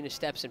 but Mazzina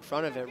steps in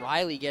front of it.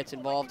 Riley gets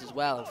involved as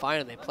well, and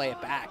finally they play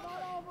it back.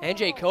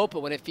 NJ Copa,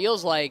 when it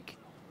feels like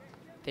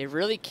they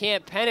really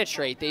can't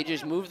penetrate, they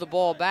just move the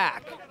ball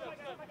back.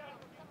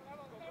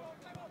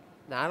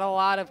 Not a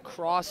lot of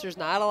crossers,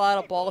 not a lot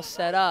of balls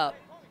set up.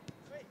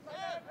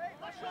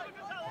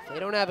 If they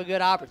don't have a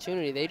good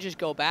opportunity, they just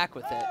go back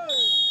with it.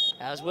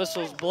 As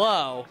whistles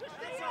blow.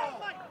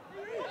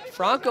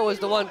 Franco is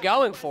the one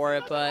going for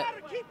it, but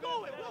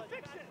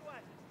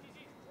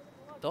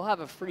they'll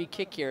have a free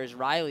kick here as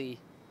Riley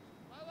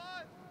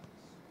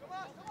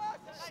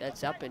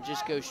sets up and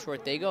just goes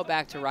short. They go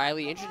back to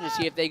Riley. Interested to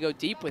see if they go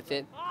deep with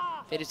it.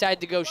 They decide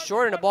to go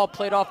short, and the ball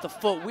played off the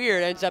foot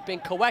weird. Ends up in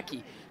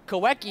Kowecki.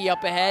 Kowecki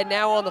up ahead.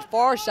 Now on the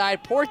far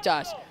side,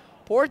 Portas.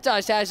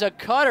 Portas has a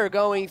cutter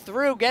going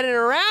through, getting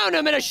around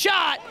him, and a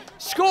shot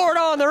scored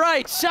on the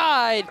right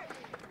side.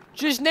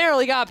 Just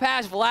narrowly got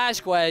past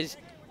Velasquez.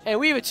 And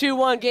we have a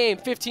 2-1 game,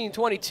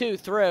 15-22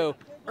 through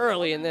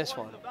early in this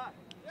one.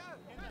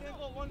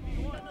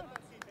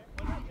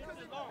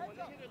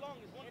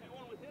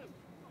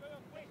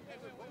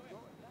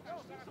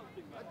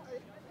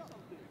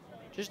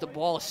 Just the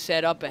ball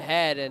set up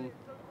ahead, and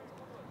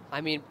I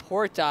mean,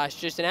 Portas,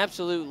 just an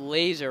absolute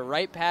laser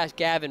right past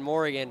Gavin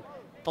Morgan.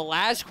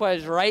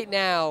 Velasquez right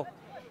now,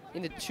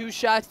 in the 2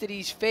 shots that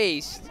he's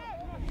faced,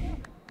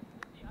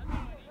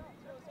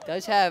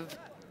 does have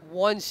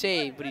 1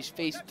 save, but he's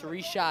faced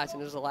 3 shots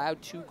and has allowed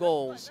 2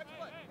 goals.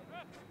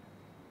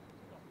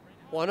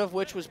 One of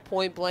which was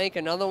point blank,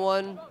 another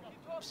one,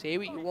 say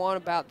what you want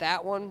about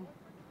that one.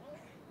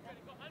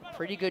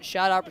 Pretty good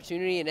shot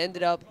opportunity and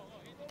ended up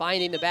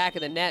finding the back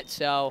of the net,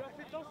 so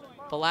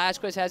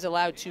Velasquez has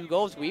allowed 2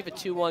 goals. We have a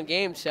 2-1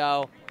 game,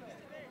 so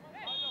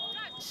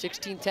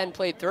 16-10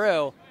 played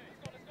through.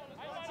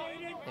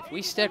 If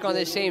we stick on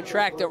this same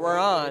track that we're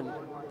on,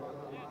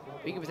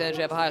 we could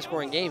potentially have a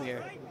high-scoring game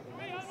here.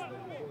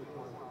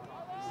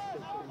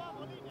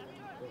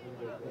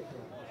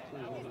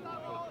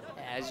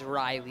 As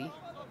Riley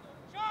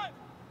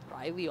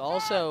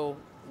also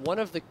one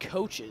of the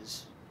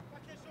coaches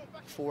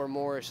for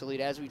Morris Elite,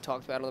 as we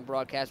talked about on the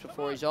broadcast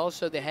before. He's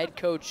also the head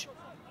coach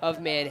of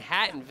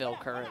Manhattanville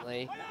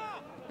currently.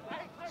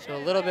 So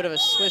a little bit of a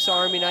Swiss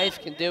Army knife,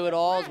 can do it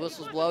all as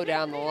whistles blow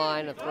down the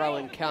line, a throw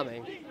in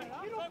coming.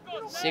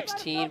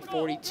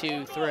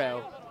 16-42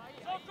 through.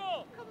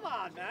 Come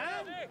on,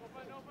 man.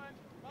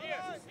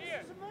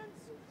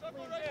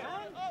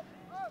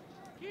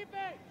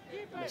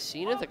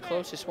 Messina, the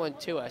closest one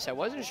to us. I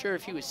wasn't sure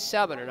if he was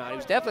subbing or not. He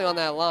was definitely on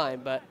that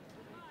line, but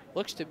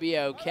looks to be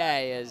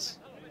okay as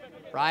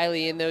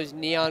Riley in those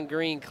neon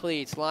green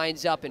cleats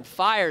lines up and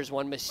fires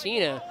one.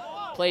 Messina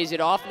plays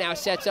it off, now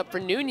sets up for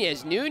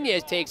Nunez.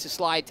 Nunez takes a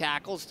slide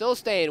tackle, still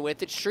staying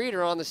with it.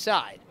 Streeter on the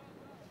side.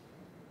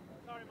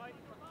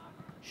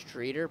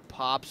 Streeter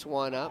pops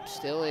one up,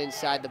 still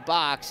inside the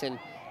box, and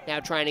now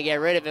trying to get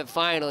rid of it.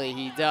 Finally,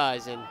 he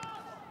does, and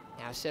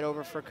now set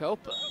over for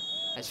Copa.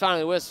 As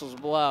finally whistles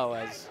blow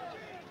as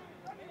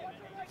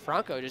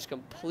Franco just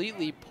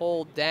completely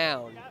pulled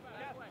down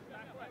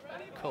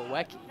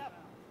Kowecki.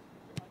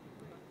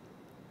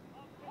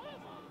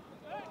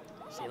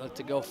 So they look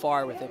to go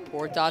far with it.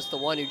 Portas, the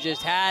one who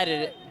just had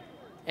it,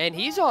 and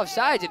he's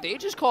offsides. If they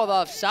just called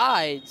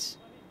offsides,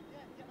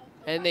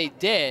 and they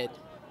did,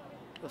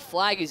 the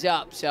flag is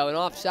up, so an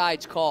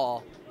offsides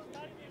call.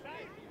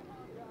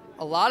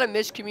 A lot of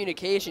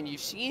miscommunication.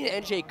 You've seen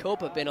NJ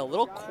Copa been a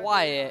little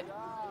quiet.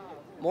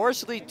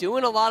 Morris Elite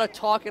doing a lot of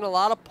talking, a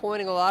lot of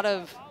pointing, a lot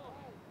of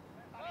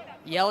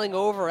yelling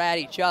over at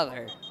each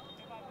other.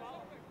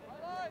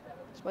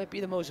 This might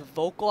be the most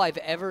vocal I've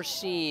ever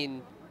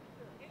seen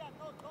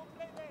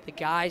the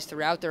guys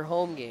throughout their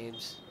home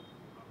games.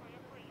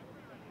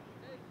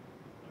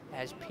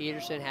 As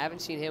Peterson, haven't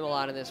seen him a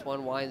lot in this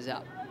one, winds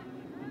up.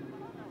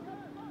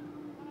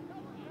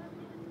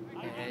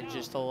 And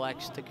just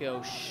elects to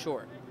go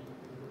short.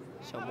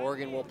 So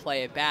Morgan will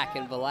play it back,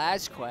 and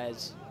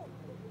Velasquez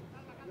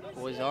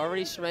was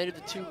already surrendered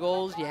the 2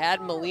 goals. You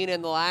had Molina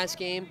in the last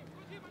game,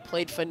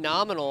 played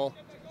phenomenal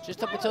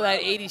just up until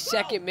that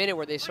 82nd minute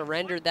where they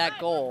surrendered that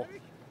goal.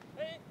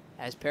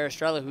 As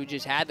Perestrella, who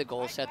just had the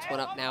goal, sets one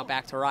up now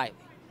back to Riley.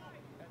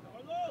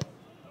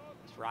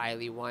 As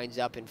Riley winds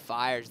up and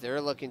fires. They're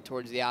looking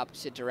towards the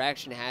opposite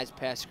direction. Has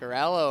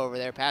Pasquarella over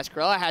there.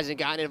 Pasquarella hasn't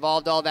gotten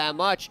involved all that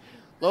much.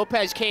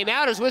 Lopez came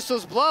out as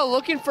whistles blow,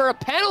 looking for a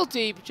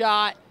penalty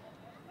shot.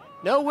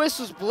 No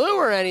whistles blew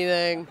or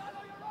anything.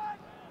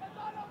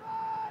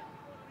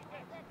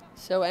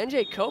 So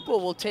NJ Copa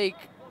will take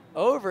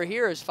over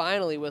here as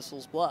finally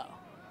whistles blow.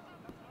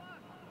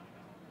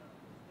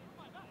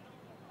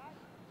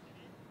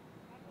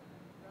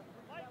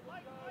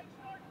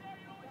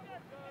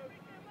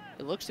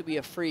 It looks to be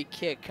a free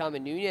kick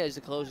coming. Nunez is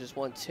the closest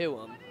one to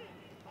him.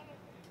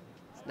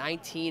 It's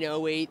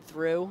 19:08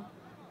 through.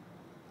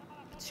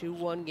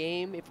 2-1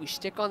 game. If we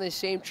stick on this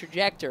same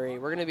trajectory,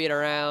 we're going to be at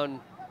around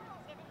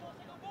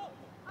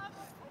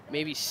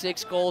maybe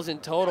 6 goals in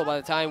total by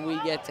the time we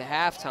get to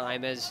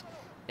halftime, as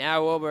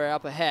now we're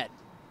up ahead.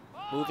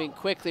 Moving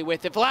quickly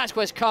with it.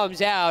 Velasquez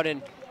comes out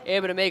and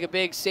able to make a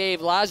big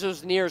save.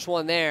 Lazo's the nearest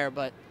one there,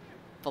 but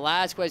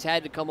Velasquez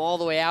had to come all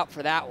the way out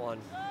for that one.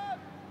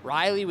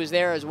 Riley was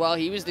there as well.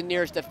 He was the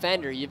nearest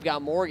defender. You've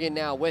got Morgan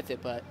now with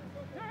it, but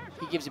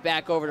he gives it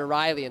back over to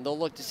Riley, and they'll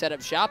look to set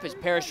up shop as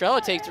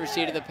Perestrello takes the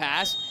receipt of the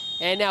pass.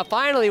 And now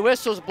finally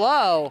whistles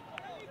blow.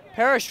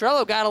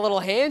 Perestrello got a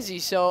little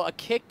handsy, so a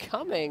kick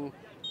coming.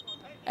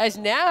 As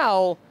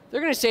now,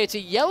 they're going to say it's a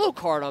yellow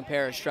card on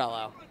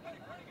Perestrello.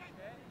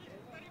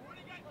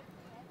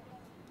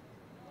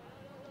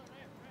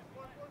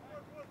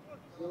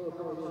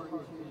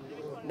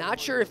 Not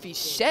sure if he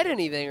said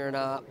anything or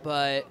not,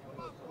 but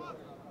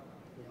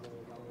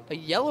a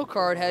yellow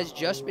card has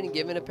just been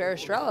given to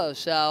Perestrello.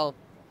 So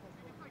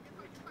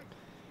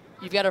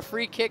you've got a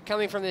free kick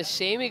coming from the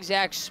same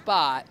exact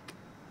spot.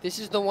 This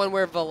is the one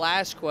where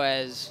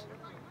Velasquez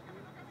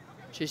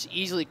just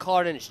easily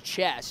caught in his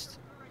chest.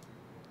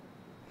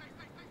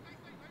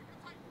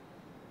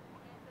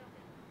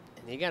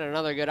 And they got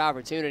another good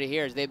opportunity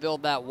here as they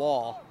build that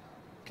wall.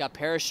 Got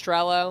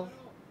Perestrello,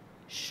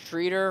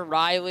 Streeter,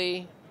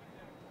 Riley,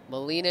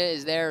 Molina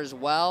is there as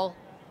well.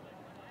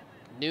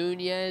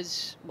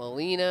 Nunez,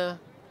 Molina.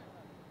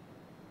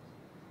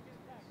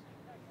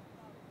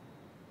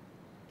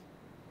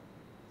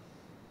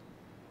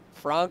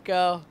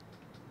 Franco.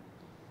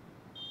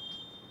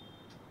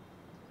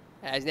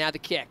 Has now the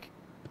kick.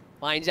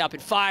 Lines up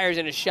and fires,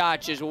 and a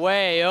shot just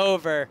way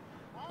over,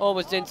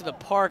 almost into the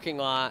parking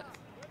lot.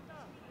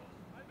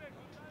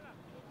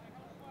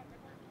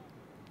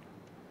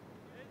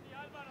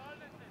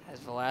 As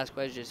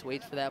Velasquez just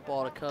waits for that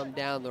ball to come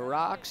down the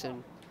rocks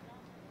and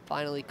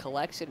finally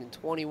collects it in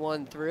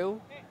 21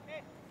 through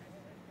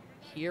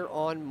here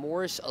on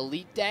Morris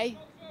Elite Day.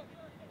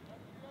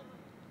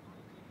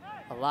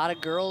 A lot of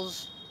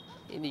girls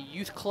in the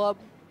youth club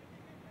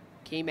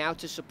came out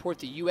to support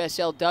the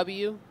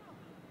USLW.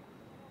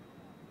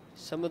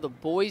 Some of the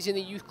boys in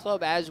the youth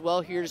club as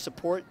well here to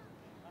support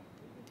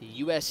the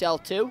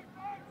USL2.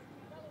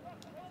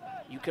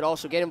 You could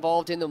also get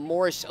involved in the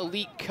Morris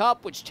Elite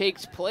Cup, which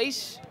takes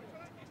place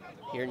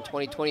here in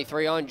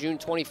 2023 on June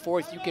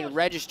 24th. You can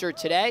register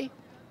today,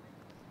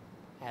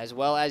 as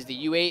well as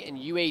the U8 and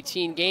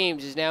U18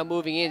 games is now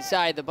moving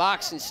inside the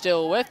box and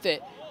still with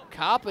it.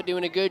 Copa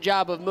doing a good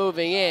job of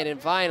moving in,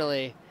 and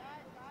finally,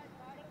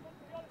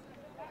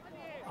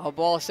 a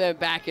ball sent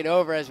back and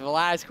over as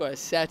Velasquez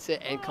sets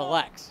it and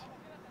collects.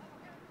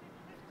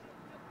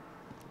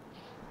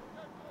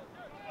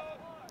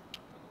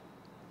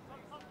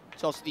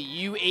 It's also the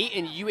U8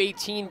 and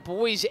U18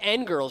 boys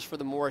and girls for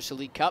the Morris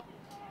Elite Cup.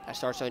 That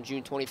starts on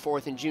June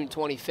 24th and June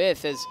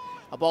 25th as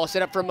a ball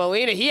set up for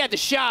Molina. He had the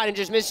shot and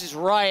just misses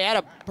right. Had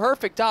a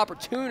perfect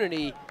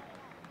opportunity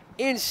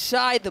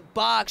inside the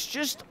box,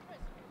 just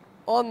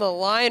on the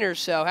line or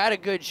so. Had a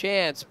good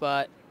chance,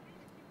 but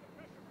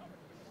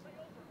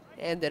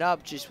ended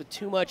up just with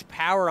too much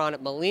power on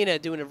it. Molina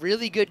doing a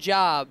really good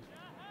job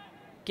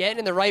getting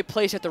in the right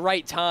place at the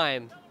right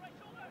time.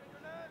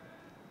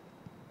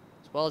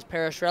 As well as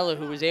Perestrello,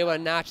 who was able to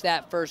notch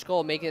that first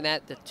goal, making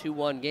that the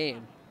 2-1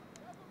 game.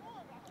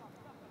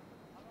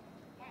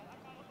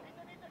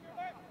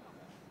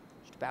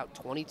 Just about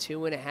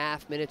 22 and a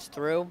half minutes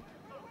through.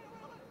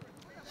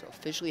 So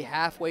officially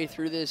halfway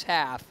through this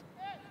half.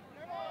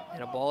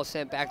 And a ball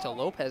sent back to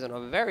Lopez on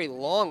a very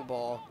long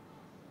ball.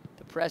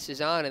 The press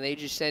is on, and they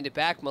just send it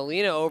back.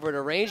 Molina over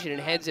to range it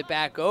and heads it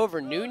back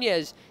over.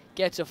 Nunez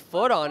gets a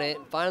foot on it,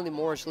 and finally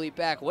Morris Elite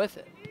back with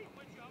it.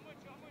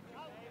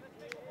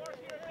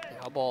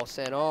 Now ball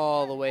sent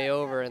all the way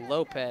over, and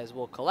Lopez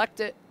will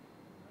collect it.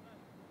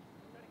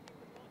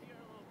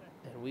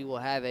 And we will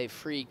have a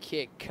free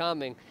kick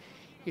coming.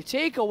 You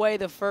take away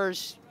the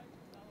first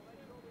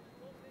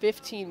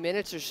 15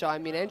 minutes or so. I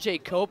mean,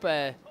 NJ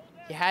Copa,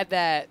 you had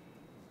that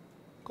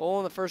goal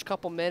in the first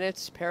couple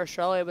minutes.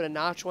 Perestrello able to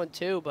notch one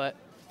too, but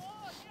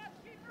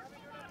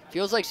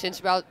feels like since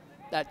about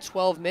that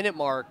 12-minute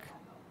mark,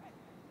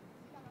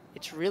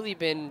 it's really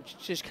been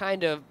just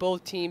kind of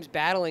both teams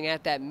battling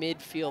at that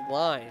midfield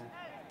line.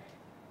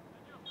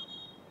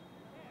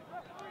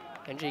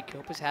 NJ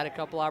Copa's had a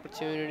couple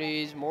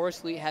opportunities.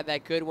 Morris Elite had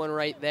that good one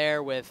right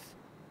there with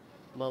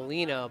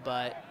Molina,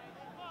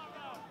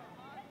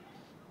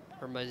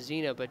 or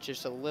Mazzina, but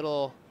just a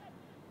little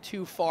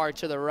too far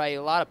to the right.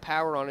 A lot of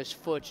power on his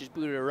foot, just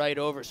booted it right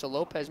over. So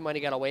Lopez might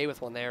have got away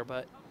with one there,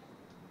 but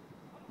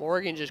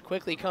Morgan just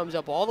quickly comes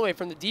up all the way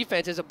from the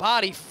defense as a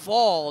body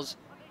falls.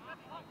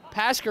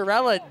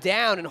 Pascarella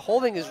down and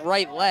holding his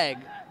right leg.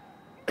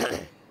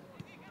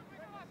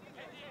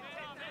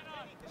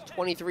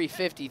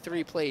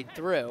 23:53 played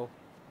through.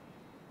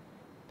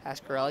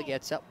 Pascarella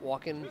gets up,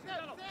 walking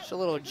just a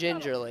little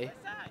gingerly.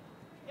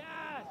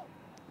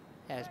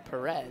 As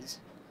Perez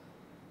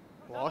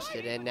lost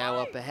it and now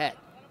up ahead.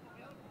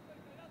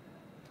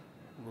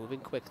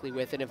 Moving quickly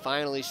with it and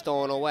finally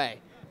stolen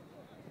away.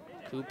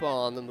 Copa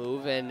on the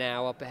move and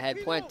now up ahead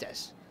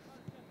Puentes.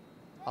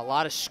 A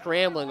lot of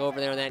scrambling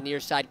over there in that near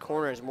side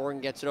corner as Morgan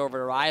gets it over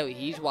to Riley.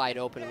 He's wide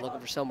open and looking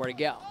for somewhere to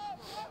go.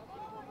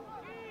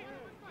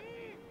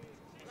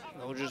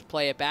 They'll just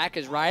play it back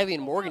as Riley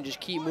and Morgan just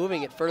keep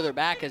moving it further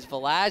back as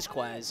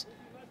Velazquez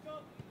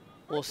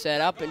will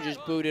set up and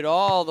just boot it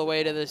all the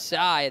way to the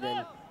side.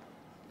 And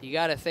you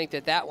got to think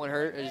that that one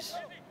hurt as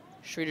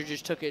Streeter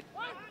just took it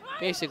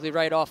basically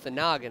right off the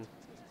noggin.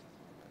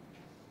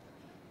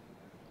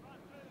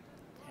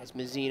 As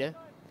Mazzina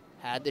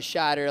had the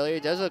shot earlier,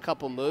 does a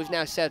couple moves,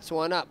 now sets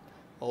one up.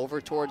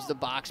 Over towards the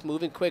box,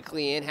 moving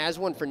quickly in, has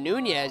one for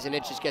Nunez, and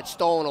it just gets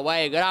stolen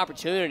away. A good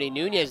opportunity.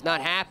 Nunez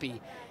not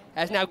happy.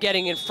 As now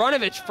getting in front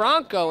of it,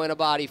 Franco, and a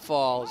body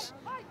falls.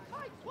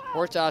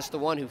 Hortas the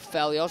one who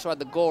fell. He also had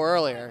the goal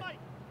earlier,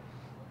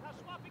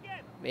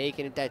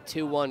 making it that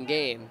 2-1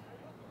 game.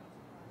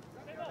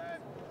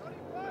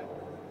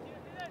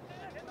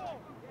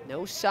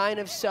 No sign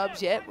of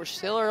subs yet. We're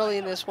still early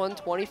in this one.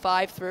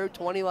 25 through,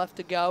 20 left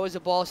to go as the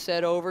ball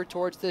set over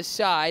towards this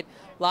side.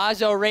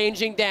 Lazo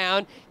ranging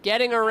down,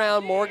 getting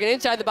around Morgan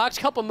inside the box.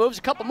 Couple moves,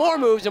 a couple more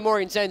moves, and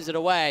Morgan sends it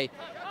away.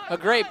 A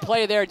great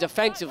play there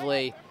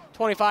defensively.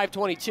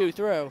 25-22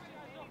 through.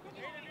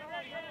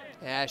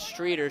 As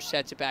Streeter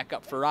sets it back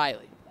up for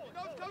Riley.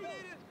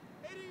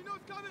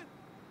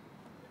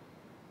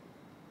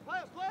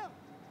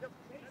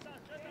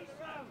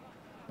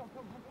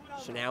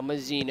 So now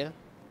Mazzina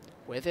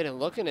with it and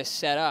looking to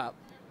set up.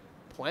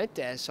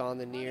 Puentes on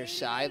the near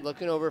side,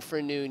 looking over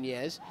for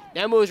Nunez.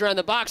 Now moves around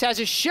the box, has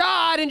a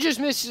shot, and just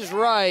misses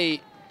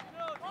right.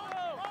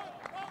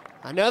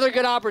 Another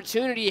good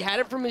opportunity.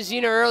 Had it from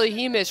Mazzina early,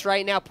 he missed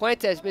right. Now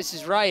Puentes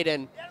misses right,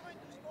 and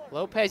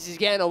Lopez is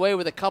getting away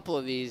with a couple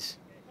of these.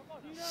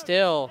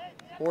 Still,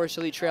 Morris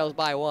Elite trails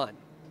by 1.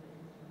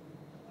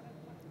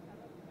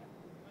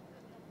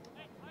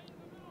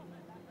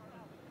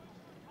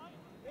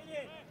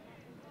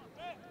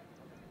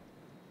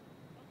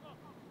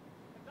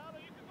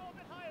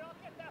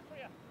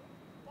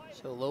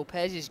 So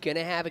Lopez is going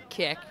to have a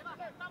kick.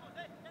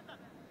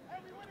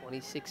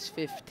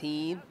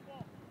 26-15.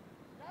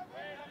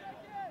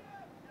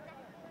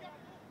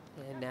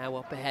 And now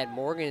up ahead,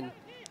 Morgan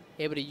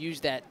able to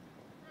use that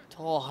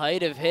tall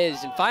height of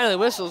his. And finally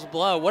whistles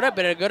blow. Would have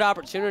been a good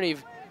opportunity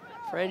for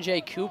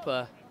NJ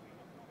Copa.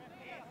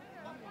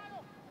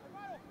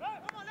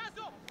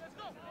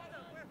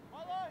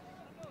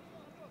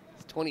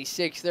 It's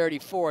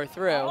 26-34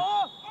 through.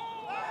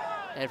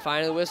 And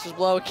finally whistles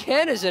blow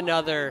again is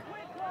another.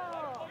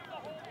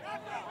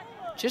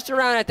 Just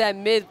around at that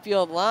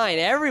midfield line.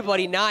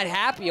 Everybody not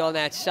happy on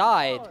that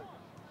side.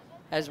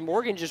 As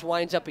Morgan just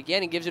winds up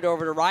again and gives it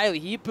over to Riley.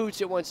 He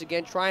boots it once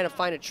again, trying to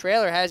find a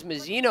trailer. Has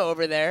Mazzina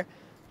over there.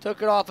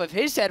 Took it off of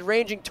his head,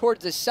 ranging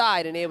towards the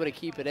side and able to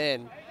keep it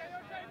in.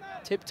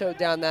 Tiptoed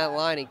down that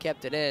line and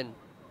kept it in.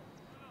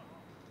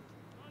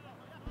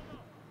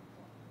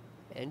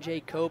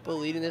 NJ Copa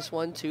leading this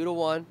one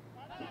 2-1.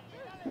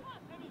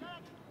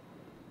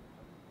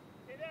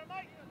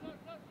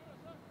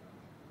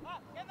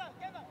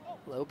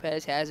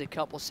 Lopez has a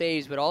couple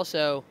saves, but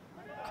also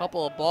a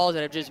couple of balls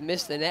that have just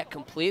missed the net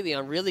completely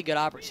on really good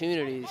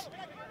opportunities.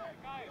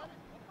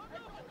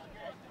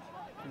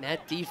 And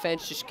that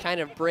defense just kind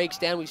of breaks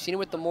down. We've seen it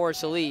with the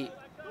Morris Elite.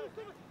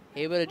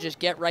 Able to just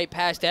get right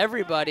past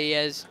everybody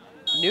as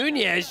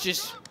Nunez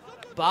just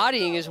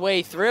bodying his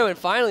way through, and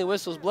finally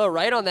whistles blow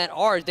right on that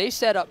R. They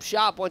set up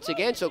shop once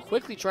again, so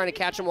quickly trying to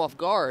catch him off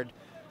guard.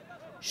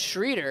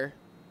 Streeter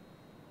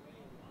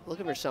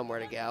looking for somewhere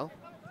to go.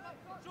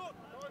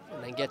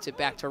 And then gets it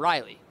back to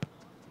Riley.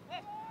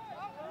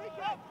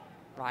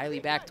 Riley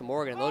back to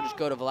Morgan. They'll just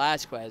go to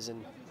Velazquez.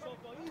 And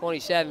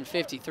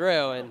 27-50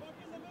 through. And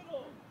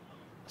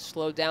a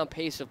slowed down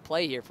pace of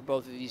play here for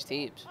both of these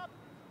teams.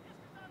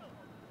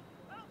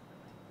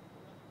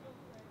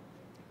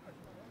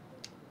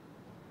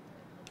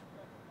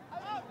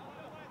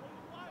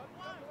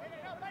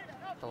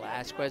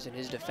 Velazquez and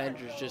his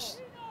defenders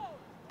just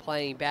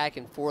playing back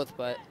and forth,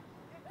 but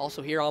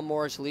also here on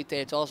Morris Elite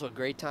Day, it's also a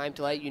great time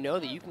to let you know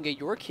that you can get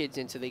your kids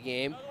into the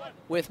game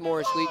with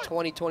Morris Elite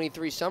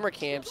 2023 summer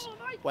camps,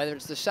 whether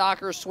it's the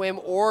soccer,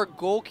 swim, or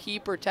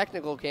goalkeeper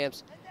technical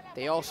camps.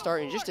 They all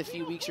start in just a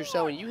few weeks or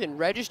so, and you can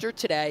register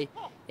today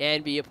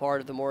and be a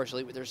part of the Morris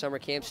Elite with their summer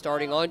camp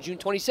starting on June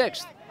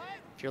 26th.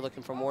 If you're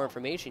looking for more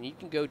information, you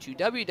can go to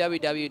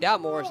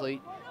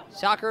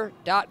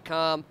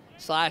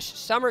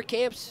www.morriselitesoccer.com/summer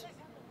camps.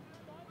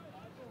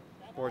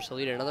 Morris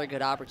Elite, another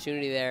good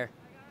opportunity there.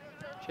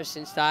 Just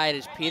inside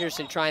is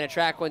Peterson trying to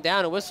track one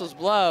down, and whistles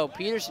blow.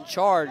 Peterson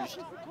charged.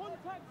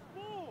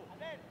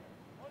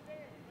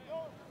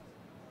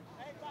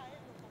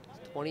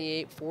 It's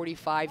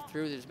 28-45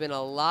 through. There's been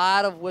a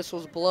lot of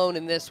whistles blown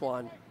in this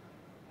one.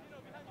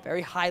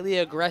 Very highly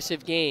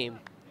aggressive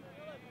game.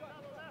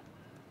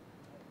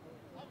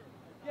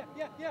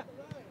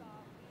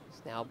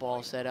 It's now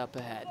ball set up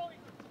ahead.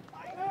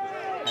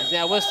 As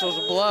now whistles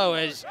blow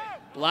as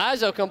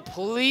Lazo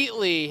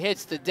completely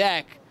hits the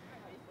deck.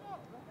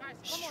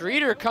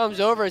 Streeter comes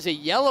over as a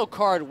yellow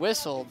card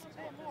whistled.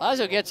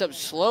 Lazo gets up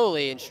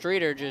slowly, and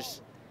Streeter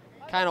just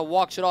kind of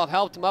walks it off,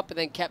 helped him up, and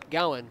then kept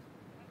going.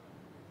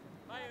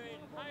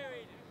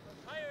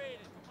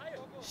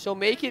 So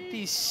make it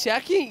the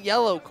second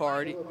yellow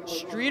card.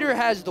 Streeter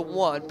has the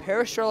one,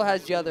 Peristrello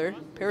has the other.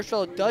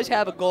 Peristrello does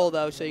have a goal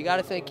though, so you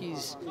gotta think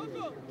he's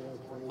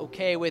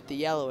okay with the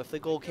yellow if the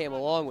goal came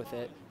along with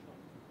it.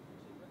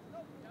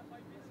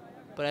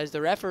 But as the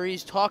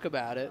referees talk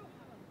about it,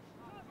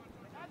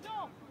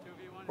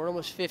 we're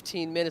almost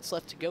 15 minutes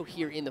left to go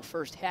here in the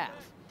first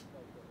half.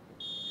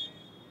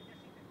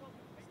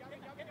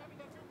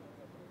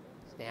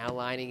 Now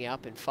lining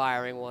up and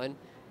firing one.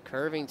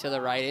 Curving to the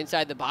right,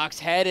 inside the box,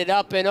 headed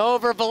up and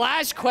over.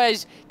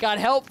 Velasquez got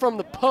help from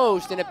the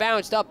post, and it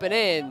bounced up and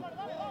in.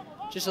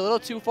 Just a little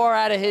too far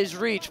out of his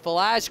reach.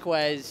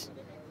 Velasquez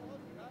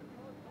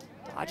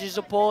dodges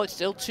a bullet,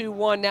 still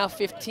 2-1, now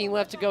 15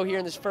 left to go here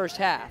in this first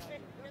half.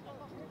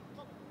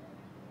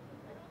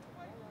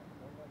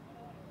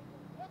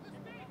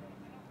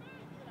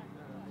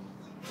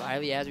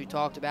 Riley, as we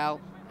talked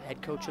about,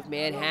 head coach of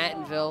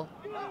Manhattanville.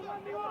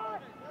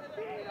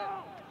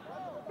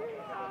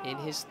 In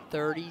his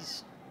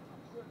 30s.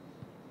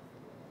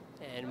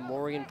 And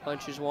Morgan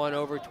punches one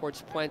over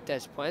towards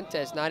Puentes.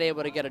 Puentes not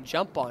able to get a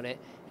jump on it,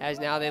 as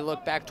now they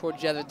look back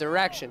towards the other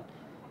direction.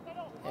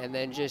 And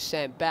then just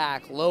sent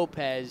back.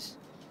 Lopez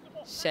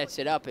sets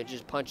it up and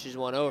just punches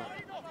one over.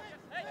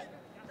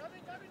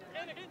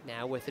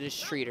 Now with it is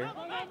Streeter.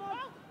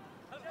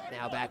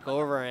 Now back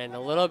over, and a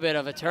little bit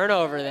of a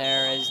turnover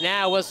there, as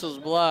now whistles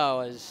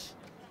blow as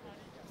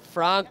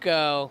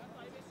Franco.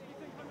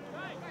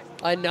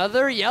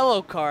 Another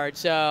yellow card,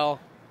 so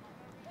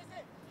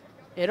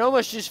it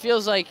almost just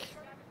feels like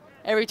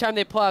every time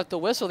they pull out the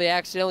whistle, they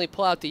accidentally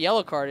pull out the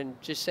yellow card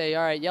and just say,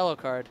 all right, yellow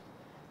card.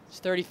 It's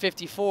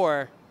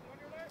 30-54.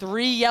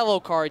 3 yellow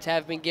cards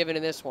have been given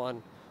in this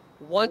one.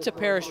 One to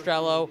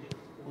Peristrello,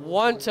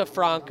 one to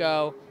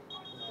Franco,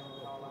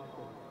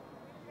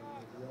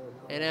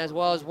 and as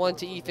well as one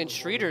to Ethan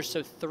Streeter.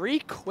 So 3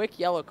 quick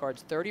yellow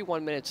cards,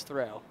 31 minutes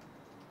through.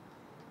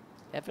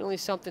 Definitely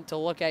something to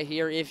look at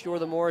here if you're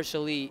the Morris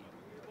Elite,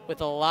 with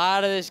a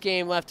lot of this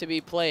game left to be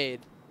played.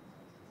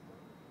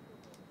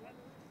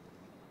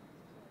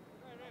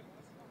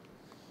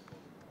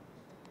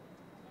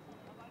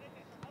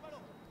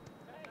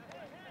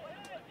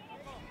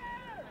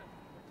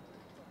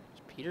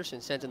 Peterson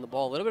sent in the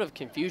ball. A little bit of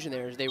confusion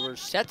there as they were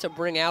set to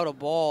bring out a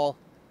ball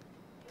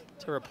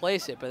to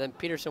replace it, but then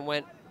Peterson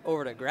went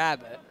over to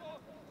grab it.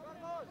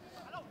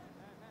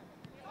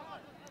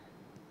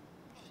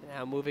 So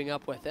now moving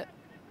up with it.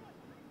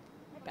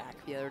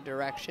 Back the other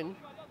direction.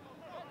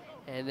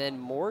 And then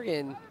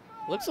Morgan,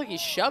 looks like he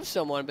shoved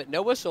someone, but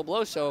no whistle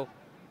blows, so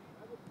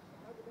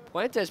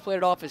Puentes played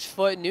it off his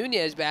foot.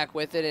 Nunez back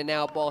with it, and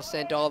now ball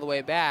sent all the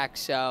way back,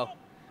 so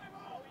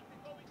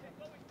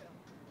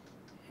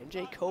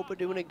MJ Copa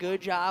doing a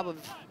good job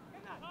of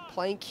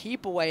playing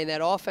keep away in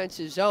that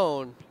offensive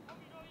zone.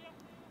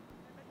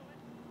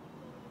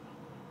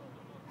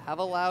 Have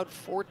allowed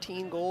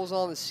 14 goals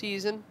on the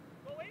season.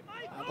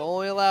 I've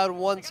only allowed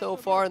 1 so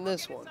far in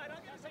this one.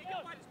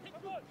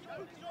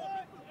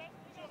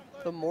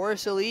 The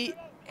Morris Elite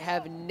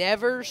have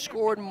never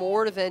scored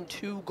more than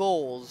 2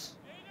 goals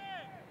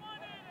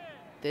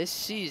this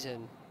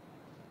season.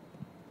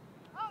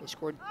 They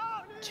scored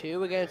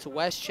 2 against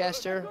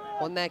Westchester,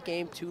 won that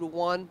game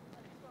 2-1.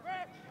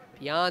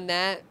 Beyond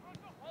that,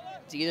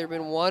 it's either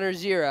been 1 or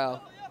 0.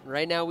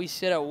 Right now we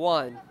sit at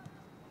 1.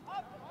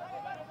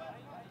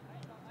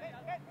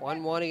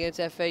 1-1 against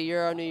FA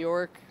Euro New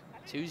York,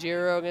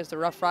 2-0 against the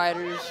Rough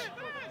Riders.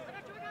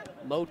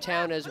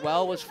 Motown as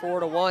well was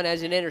 4-1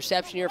 as an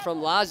interception here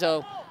from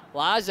Lazo.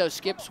 Lazo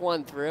skips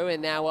one through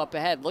and now up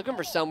ahead, looking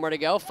for somewhere to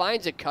go.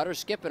 Finds a cutter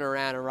skipping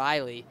around, and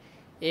Riley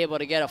able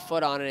to get a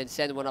foot on it and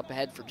send one up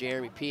ahead for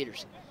Jeremy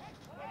Peterson.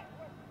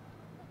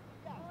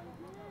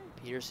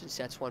 Peterson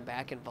sets one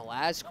back, and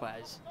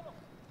Velasquez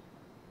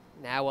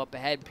now up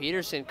ahead.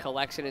 Peterson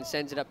collects it and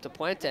sends it up to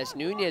Puentes.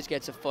 Nunez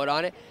gets a foot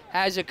on it,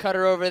 has a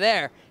cutter over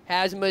there,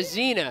 has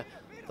Mazzina,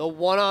 the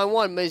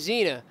one-on-one.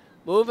 Mazzina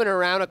moving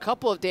around, a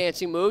couple of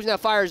dancing moves, now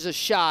fires a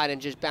shot and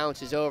just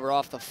bounces over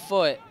off the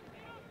foot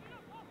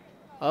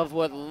of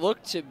what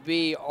looked to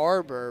be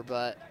Arbor,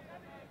 but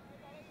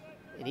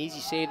an easy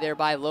save there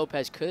by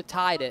Lopez. Could have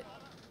tied it.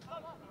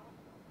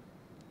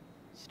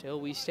 Still,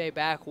 we stay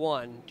back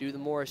 1. Do the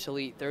Morris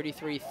Elite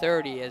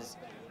 33-30 as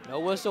no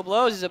whistle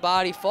blows as a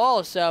body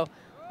falls. So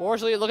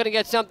Morris Elite looking to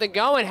get something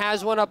going,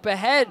 has one up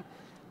ahead.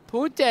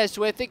 Puentes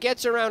with it,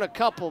 gets around a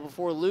couple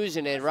before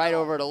losing it right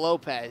over to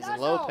Lopez.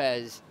 And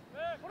Lopez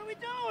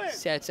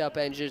sets up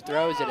and just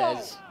throws it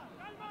as,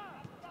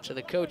 to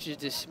the coach's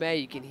dismay,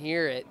 you can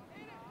hear it.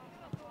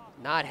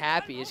 Not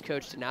happy is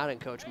Coach Donato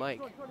and Coach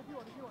Mike.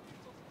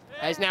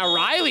 As now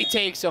Riley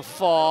takes a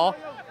fall.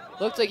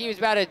 Looked like he was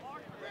about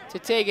to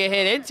take a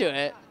hit into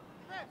it.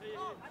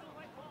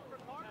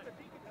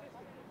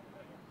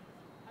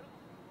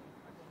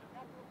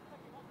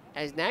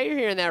 As now you're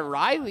hearing that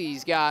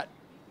Riley's got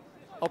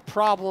a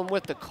problem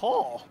with the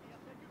call.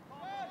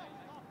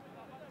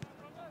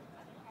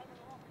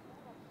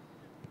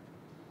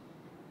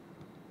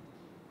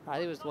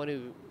 Riley was the one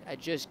who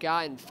had just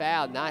gotten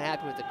fouled. Not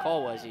happy with the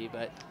call, was he?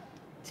 But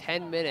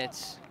 10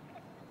 minutes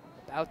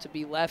about to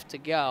be left to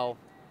go.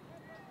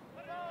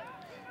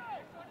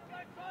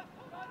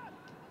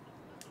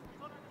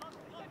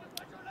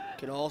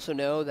 You can also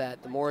know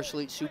that the Morris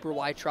Elite Super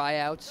Y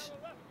tryouts,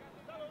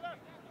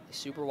 the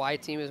Super Y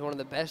team is one of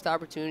the best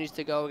opportunities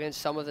to go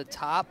against some of the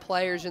top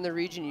players in the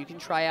region. You can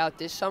try out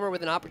this summer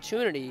with an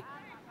opportunity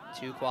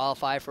to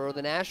qualify for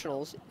the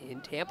Nationals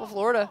in Tampa,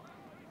 Florida,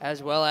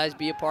 as well as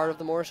be a part of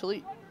the Morris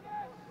Elite.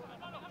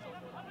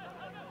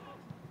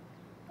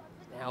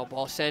 Now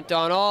ball sent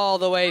on all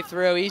the way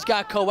through. He's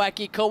got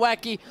Kowecki.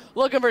 Kowecki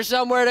looking for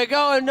somewhere to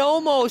go and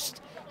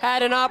almost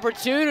had an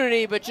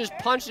opportunity, but just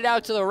punched it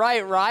out to the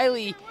right.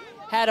 Riley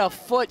had a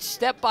foot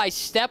step by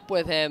step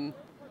with him.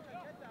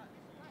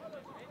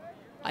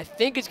 I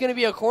think it's going to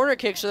be a corner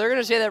kick, so they're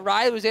going to say that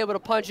Riley was able to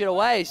punch it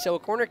away. So a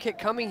corner kick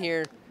coming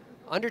here.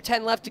 Under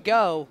 10 left to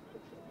go.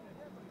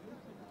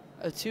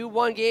 A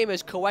 2-1 game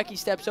as Kowecki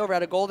steps over.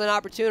 Had a golden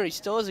opportunity.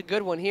 Still is a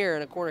good one here,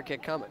 and a corner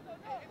kick coming.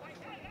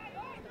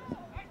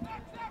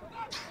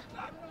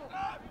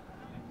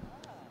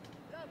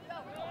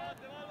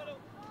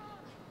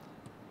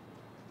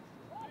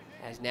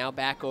 As now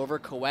back over,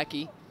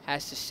 Kowecki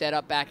has to set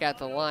up back at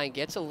the line.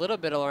 Gets a little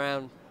bit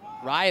around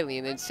Riley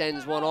and then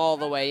sends one all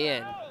the way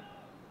in.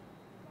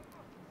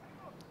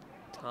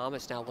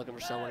 Thomas now looking for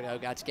someone to go.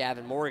 Got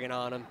Gavin Morgan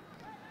on him.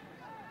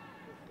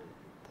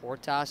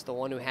 Portas, the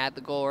one who had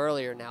the goal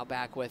earlier, now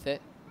back with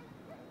it.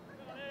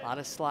 A lot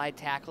of slide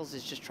tackles,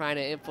 is just trying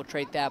to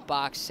infiltrate that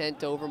box.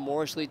 Sent over.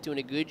 Morris Elite doing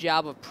a good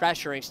job of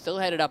pressuring. Still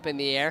headed up in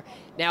the air.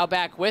 Now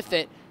back with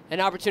it. An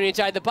opportunity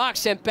inside the box,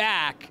 sent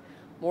back.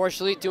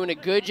 Morris Elite doing a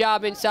good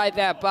job inside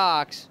that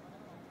box.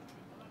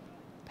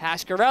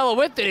 Pascarella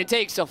with it and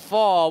takes a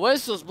fall.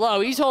 Whistles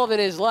blow. He's holding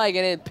his leg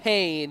and in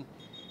pain.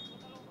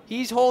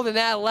 He's holding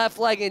that left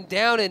leg and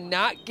down and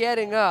not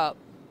getting up.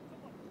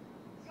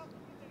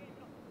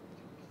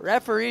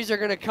 Referees are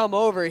going to come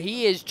over.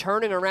 He is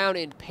turning around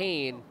in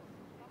pain.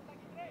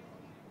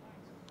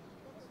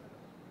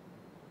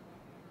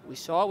 We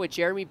saw it with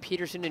Jeremy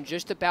Peterson in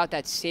just about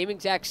that same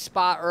exact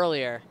spot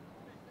earlier.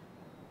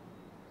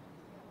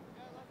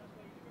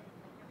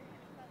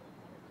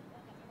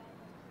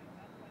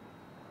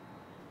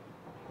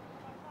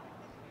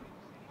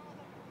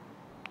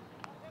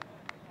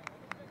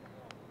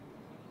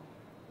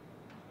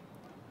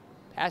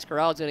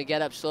 Pascarella's going to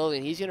get up slowly,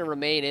 and he's going to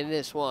remain in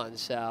this one,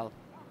 so.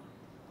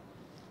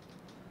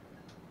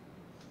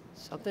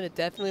 Something to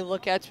definitely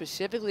look at,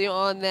 specifically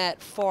on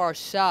that far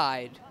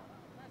side.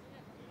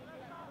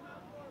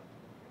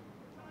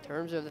 In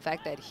terms of the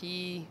fact that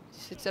he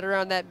sits at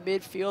around that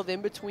midfield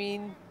in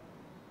between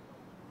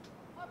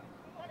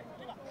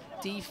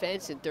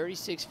defense and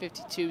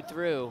 36-52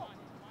 through.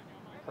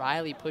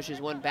 Riley pushes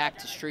one back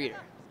to Streeter.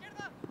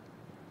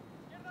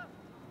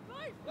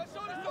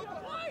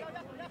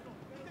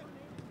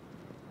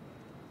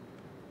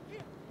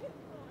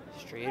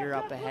 Streeter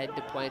up ahead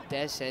to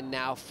Puentes, and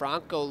now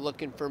Franco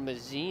looking for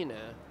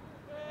Mazzina,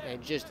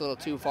 and just a little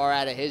too far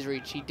out of his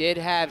reach. He did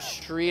have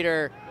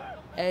Streeter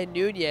and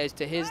Nunez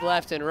to his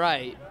left and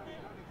right.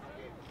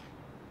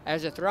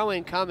 As a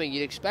throw-in coming,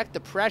 you'd expect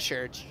the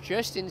pressure. It's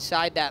just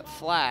inside that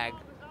flag.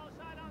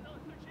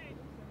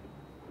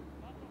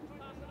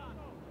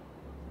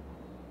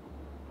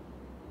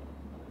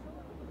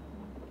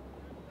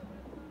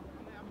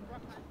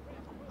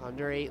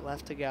 Under 8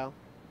 left to go.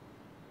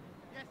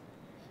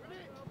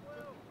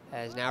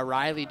 As now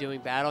Riley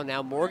doing battle.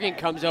 Now Morgan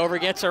comes over,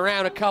 gets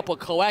around a couple.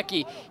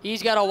 Kowecki,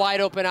 he's got a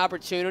wide open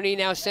opportunity,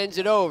 now sends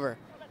it over.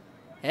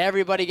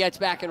 Everybody gets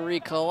back and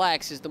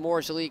recollects as the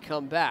Morris Elite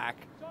come back.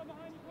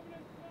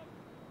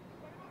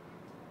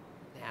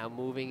 Now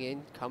moving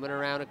in, coming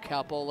around a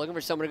couple, looking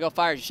for someone to go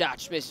fire.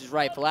 Shot, misses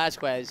right.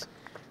 Velasquez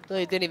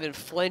really didn't even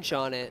flinch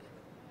on it.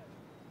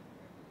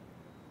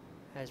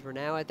 As we're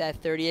now at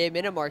that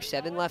 38-minute mark,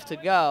 7 left to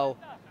go.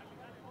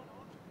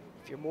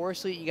 If you're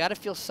Morris Elite, you got to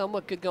feel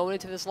somewhat good going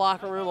into this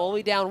locker room.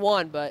 Only down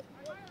 1, but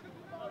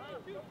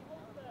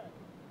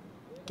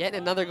getting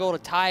another goal to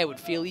tie it would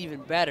feel even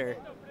better.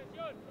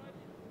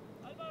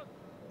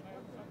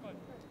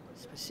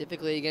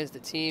 Specifically against a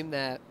team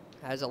that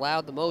has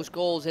allowed the most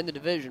goals in the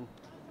division.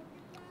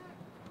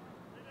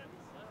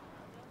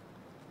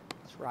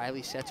 As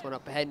Riley sets one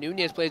up ahead.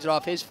 Nunez plays it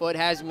off his foot,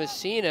 has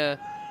Messina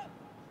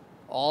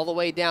all the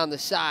way down the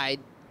side,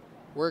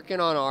 working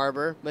on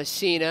Arbor.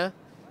 Messina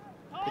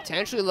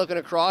potentially looking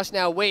across,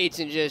 now waits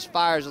and just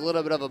fires a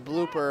little bit of a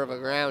blooper of a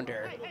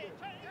grounder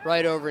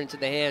right over into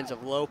the hands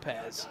of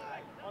Lopez.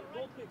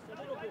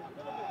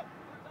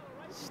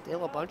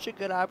 Still a bunch of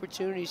good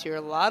opportunities here.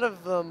 A lot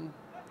of them,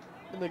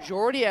 the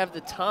majority of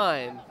the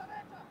time,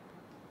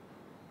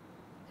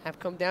 have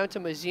come down to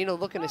Mazzino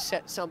looking to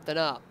set something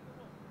up.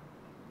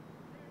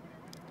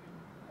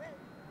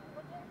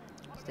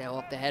 Now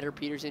off the header,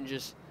 Peterson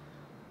just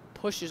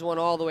pushes one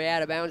all the way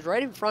out of bounds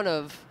right in front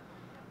of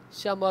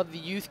some of the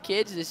youth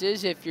kids. This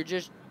is, if you're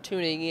just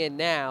tuning in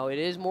now, it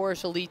is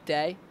Morris Elite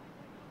Day.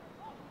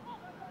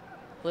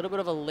 A little bit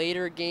of a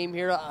later game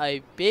here,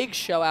 a big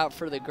show out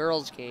for the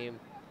girls game.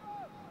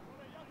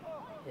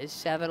 It is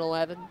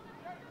 7-11. A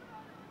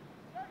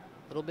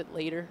little bit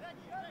later.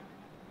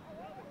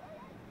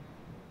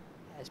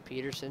 As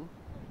Peterson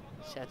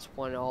sets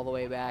one all the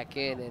way back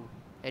in, and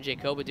NJ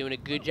Copa doing a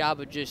good job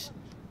of just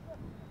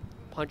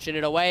punching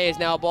it away. Is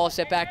now a ball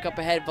set back up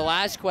ahead.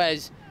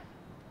 Velasquez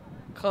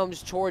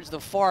comes towards the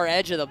far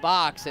edge of the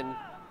box and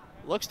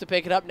looks to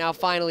pick it up now,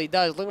 finally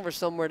does. Looking for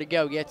somewhere to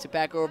go, gets it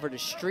back over to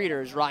Streeter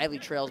as Riley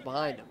trails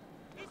behind him.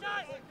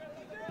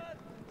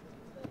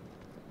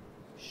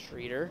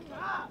 Streeter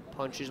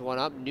punches one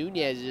up.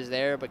 Nunez is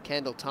there, but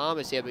Kendall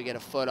Thomas able to get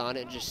a foot on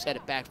it and just set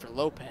it back for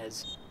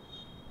Lopez.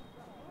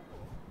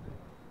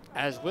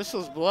 As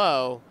whistles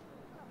blow,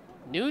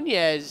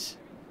 Nunez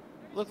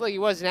looked like he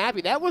wasn't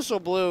happy. That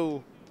whistle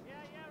blew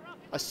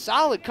a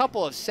solid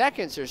couple of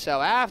seconds or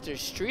so after.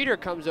 Streeter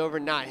comes over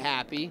not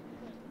happy.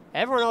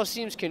 Everyone else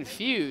seems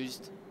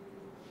confused.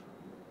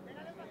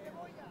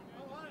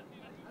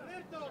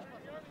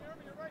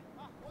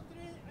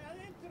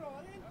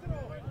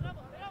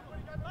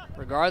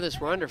 Regardless,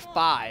 we're under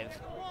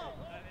 5.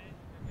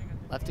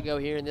 Left to go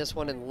here in this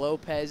one, and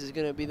Lopez is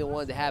going to be the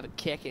one to have a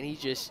kick, and he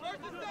just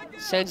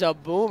sends a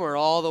boomer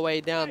all the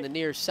way down the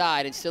near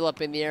side, and still up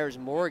in the air is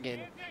Morgan.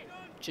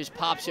 Just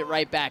pops it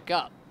right back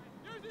up.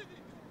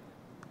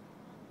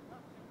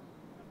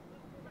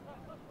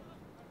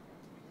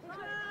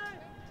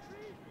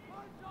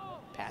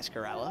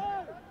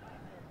 Pascarella.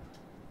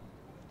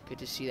 Good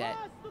to see that.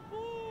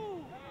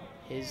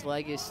 His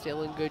leg is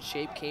still in good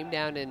shape. Came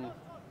down and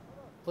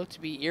looked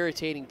to be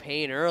irritating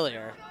pain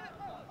earlier.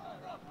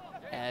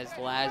 As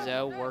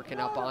Lazo working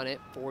up on it.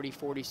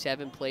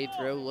 40-47 played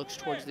through. Looks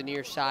towards the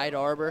near side.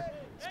 Arbor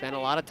spent a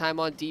lot of time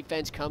on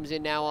defense. Comes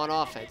in now on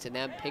offense. And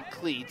then pink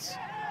cleats.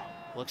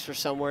 Looks for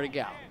somewhere to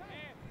go.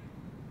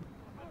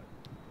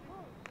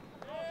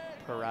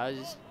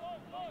 Perez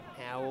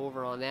now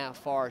over on that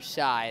far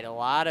side. A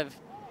lot of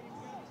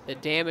the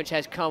damage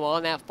has come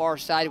on that far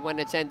side when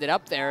it's ended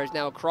up there. Is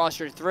now a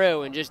crosser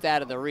through and just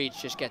out of the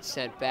reach. Just gets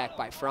sent back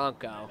by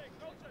Franco.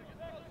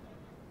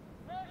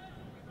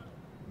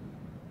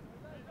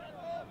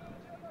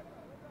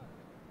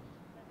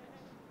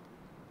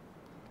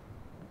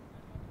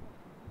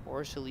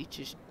 Morris Elite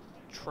just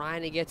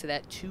trying to get to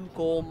that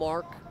 2-goal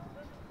mark.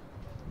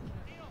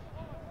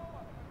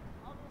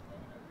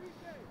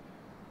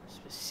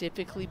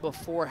 Specifically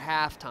before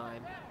halftime.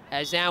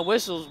 As now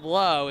whistles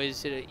blow,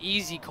 is it an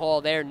easy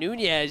call there?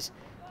 Nunez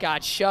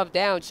got shoved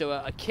down, so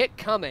a kick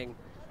coming.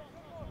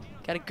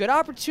 Got a good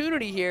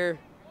opportunity here.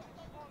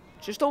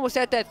 Just almost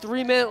at that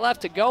 3-minute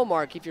left to go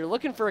mark. If you're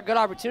looking for a good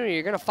opportunity,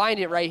 you're gonna find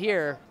it right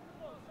here.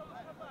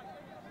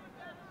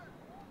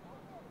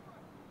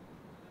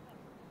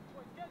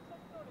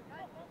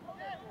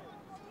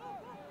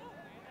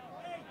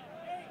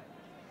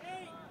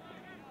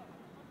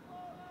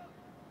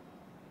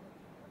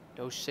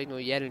 No signal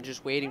yet, and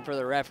just waiting for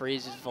the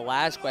referees as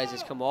Velasquez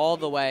has come all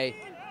the way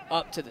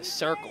up to the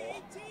circle.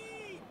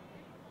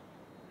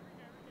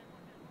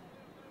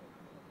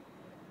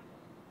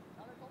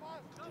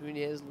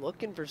 Nunez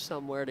looking for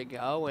somewhere to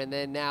go, and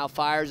then now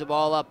fires the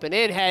ball up and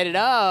in, headed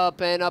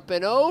up and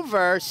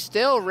over,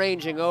 still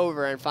ranging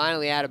over and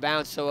finally out of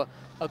bounds. So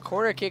a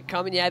corner kick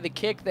coming. You had the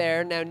kick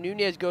there. Now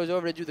Nunez goes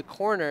over to do the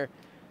corner,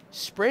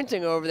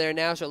 sprinting over there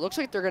now, so it looks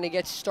like they're going to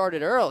get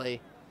started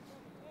early.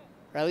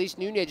 Or at least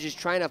Nunez is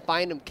trying to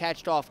find him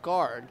catched off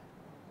guard.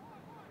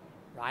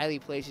 Riley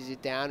places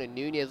it down, and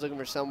Nunez looking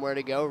for somewhere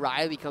to go.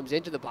 Riley comes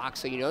into the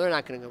box, so you know they're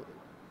not going to go.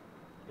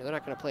 They're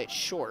not going to play it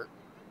short.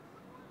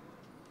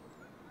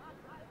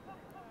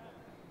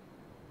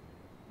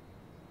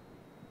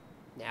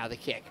 Now the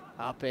kick,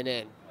 up and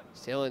in.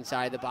 Still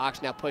inside the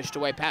box, now pushed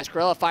away.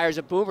 Pascarella fires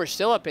a boomer,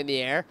 still up in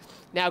the air.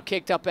 Now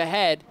kicked up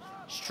ahead.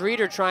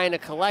 Streeter trying to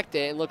collect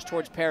it and looks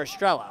towards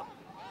Peristrello.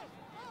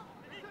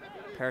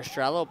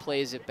 Peristrello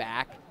plays it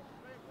back.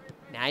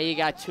 Now you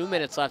got 2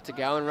 minutes left to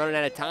go and running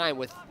out of time.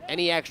 With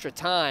any extra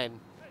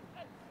time,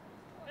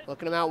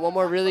 looking about one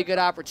more really good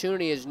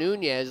opportunity as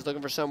Nunez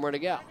looking for somewhere to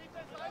go.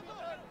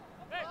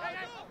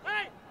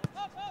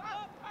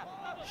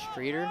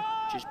 Streeter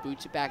just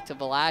boots it back to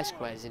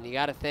Velasquez, and you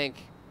got to think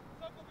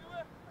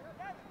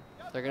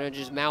if they're going to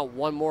just mount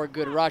one more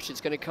good rush,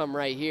 it's going to come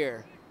right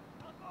here.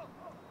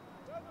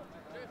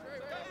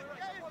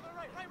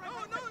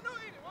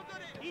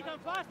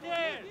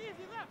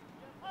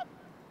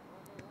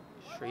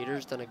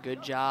 Streeter's done a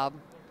good job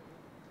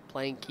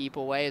playing keep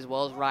away, as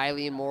well as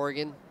Riley and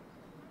Morgan.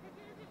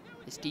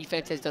 His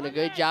defense has done a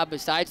good job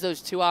besides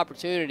those 2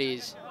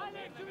 opportunities.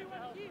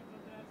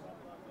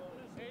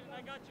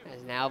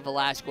 As now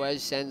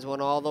Velasquez sends one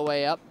all the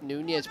way up.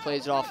 Nunez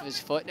plays it off of his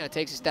foot. Now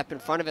takes a step in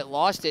front of it,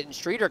 lost it, and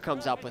Streeter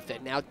comes up with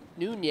it. Now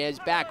Nunez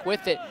back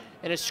with it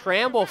and a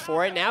scramble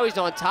for it. Now he's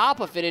on top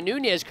of it, and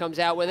Nunez comes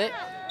out with it.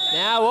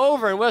 Now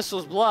over, and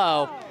whistles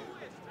blow.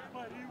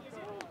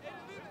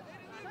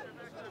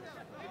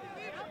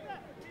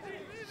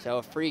 So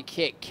a free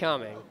kick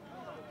coming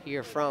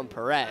here from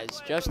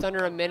Perez. Just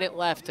under a minute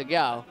left to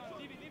go.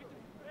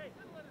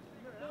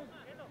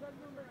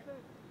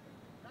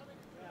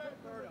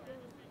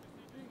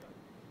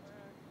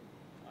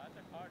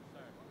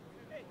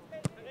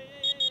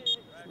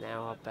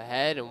 Now up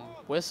ahead, and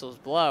whistles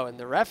blow, and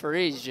the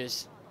referees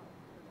just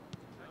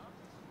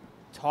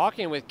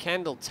talking with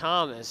Kendall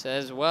Thomas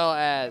as well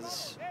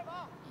as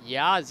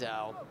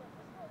Yazzo.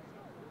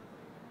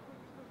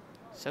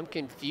 Some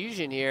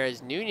confusion here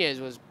as Nunez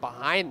was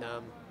behind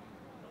them.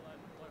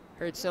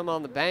 Heard some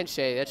on the bench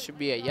say that should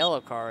be a yellow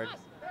card.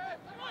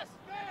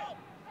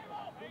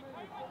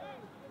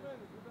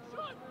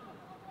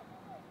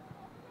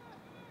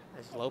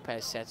 As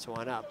Lopez sets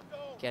one up,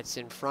 gets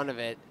in front of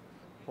it.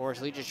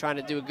 Morris Lee just trying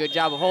to do a good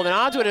job of holding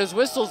on to it as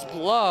whistles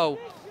blow.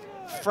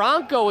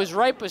 Franco is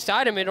right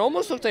beside him. It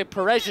almost looked like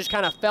Perez just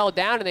kind of fell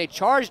down and they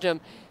charged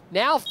him.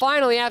 Now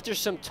finally, after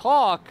some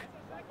talk,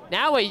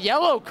 now a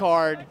yellow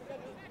card.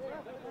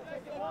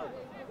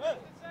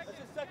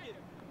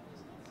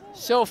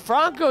 So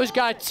Franco's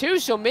got 2,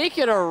 so make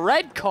it a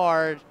red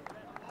card.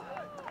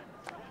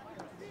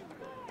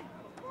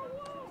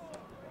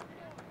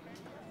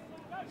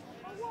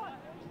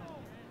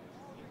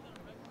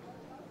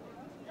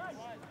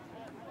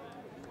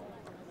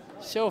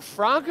 So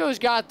Franco's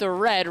got the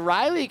red.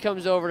 Riley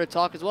comes over to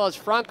talk as well as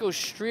Franco,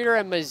 Streeter,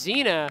 and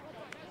Mazzina.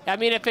 I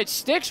mean, if it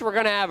sticks, we're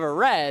going to have a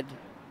red.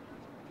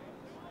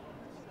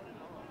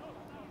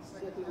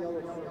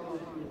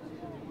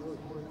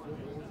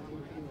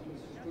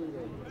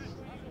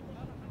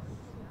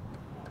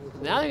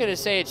 Now they're going to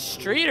say it's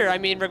Streeter. I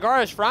mean,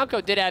 regardless,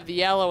 Franco did have the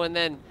yellow and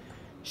then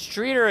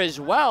Streeter as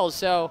well.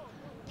 So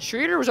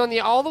Streeter was on the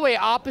all the way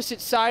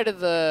opposite side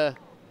of the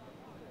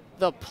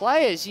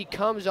play as he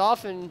comes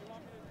off and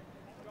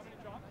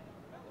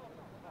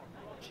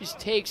just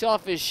takes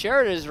off his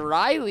shirt as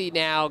Riley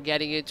now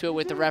getting into it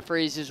with the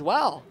referees as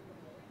well.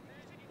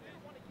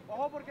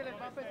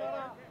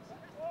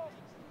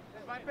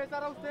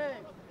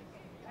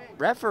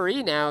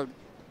 Referee now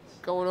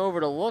going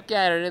over to look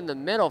at it in the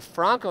middle.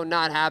 Franco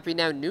not happy.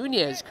 Now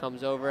Nunez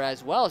comes over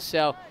as well.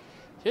 So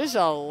there's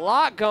a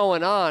lot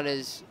going on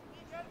as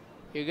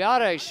you got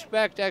to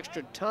expect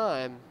extra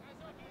time.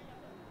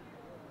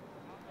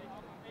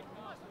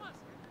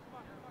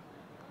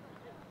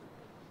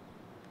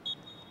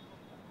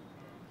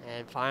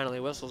 And finally,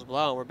 whistles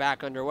blow. We're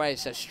back underway.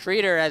 So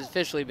Streeter has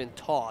officially been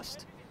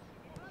tossed.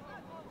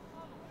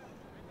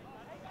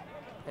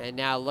 And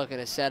now looking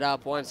to set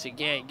up once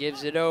again.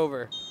 Gives it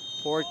over.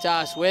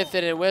 Portas with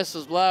it and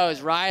whistles blow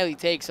as Riley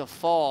takes a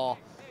fall.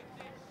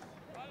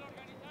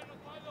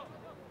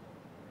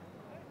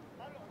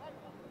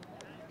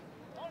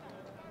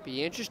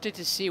 Be interested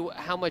to see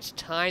how much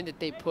time that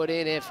they put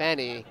in, if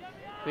any.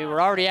 I mean,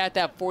 we're already at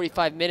that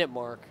 45-minute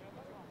mark.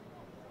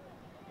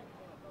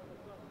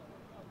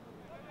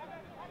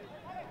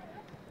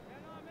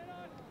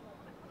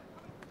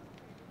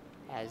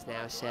 Has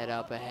now set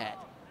up ahead.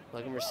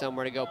 Looking for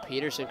somewhere to go.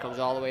 Peterson comes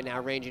all the way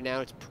now, ranging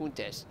down. It's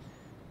Puntes.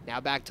 Now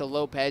back to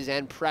Lopez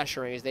and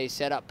pressuring as they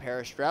set up.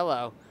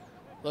 Perestrello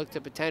look to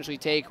potentially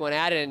take one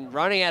at it and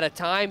running out of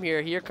time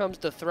here. Here comes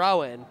the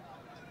throw-in.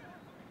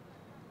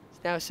 It's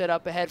now set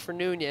up ahead for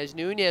Nunez.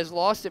 Nunez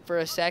lost it for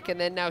a second,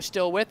 then now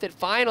still with it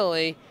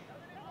finally.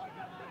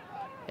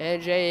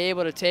 NJ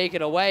able to take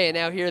it away, and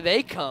now here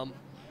they come.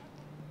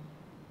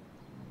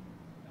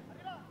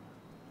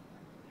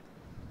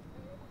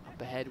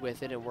 Ahead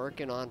with it and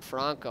working on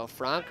Franco.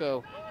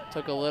 Franco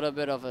took a little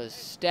bit of a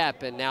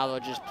step and now they'll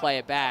just play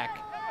it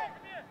back.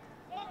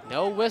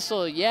 No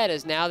whistle yet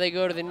as now they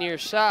go to the near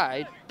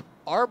side.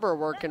 Arbor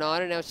working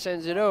on it, now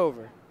sends it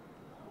over.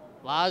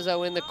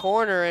 Lazo in the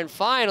corner and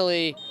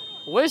finally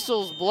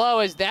whistles blow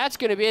as that's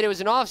going to be it. It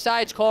was an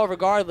offsides call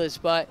regardless,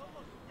 but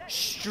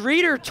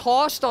Streeter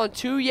tossed on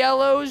 2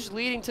 yellows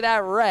leading to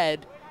that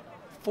red.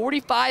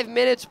 45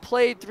 minutes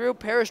played through.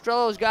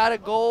 Perestrello's got a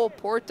goal.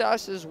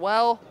 Portas as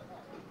well.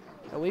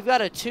 And we've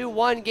got a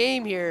 2-1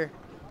 game here.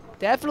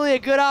 Definitely a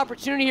good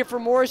opportunity here for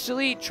Morris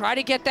Elite. Try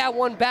to get that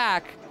one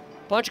back.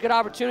 Bunch of good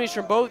opportunities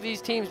from both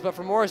these teams, but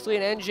for Morris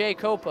Elite and NJ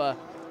Copa,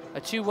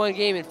 a 2-1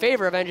 game in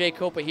favor of NJ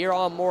Copa here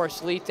on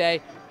Morris Elite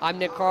Day. I'm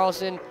Nick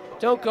Carlson.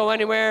 Don't go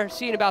anywhere.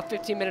 See you in about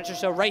 15 minutes or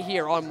so right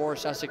here on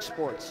Morris Essex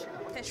Sports.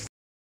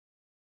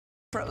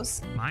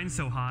 Froze. Mine's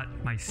so hot,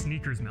 my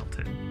sneakers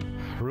melted.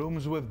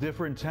 Rooms with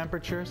different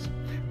temperatures?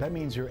 That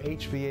means your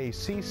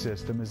HVAC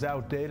system is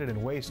outdated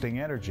and wasting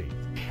energy.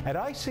 At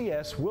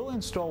ICS, we'll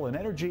install an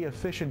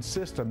energy-efficient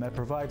system that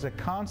provides a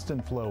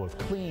constant flow of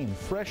clean,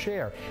 fresh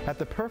air at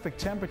the perfect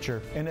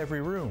temperature in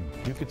every room.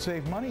 You could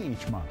save money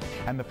each month,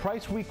 and the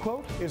price we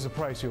quote is the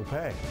price you'll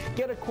pay.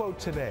 Get a quote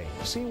today.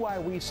 See why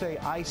we say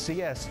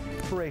ICS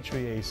for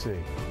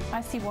HVAC.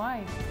 I see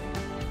why.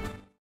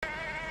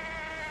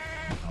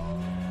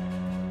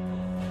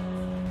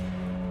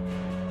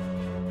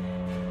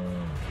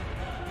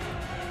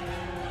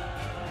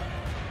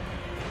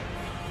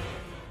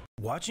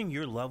 Watching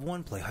your loved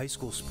one play high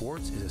school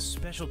sports is a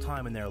special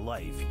time in their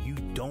life you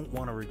don't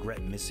want to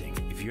regret missing.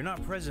 If you're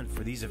not present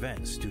for these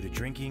events due to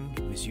drinking,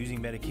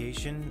 misusing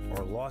medication,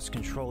 or lost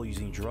control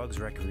using drugs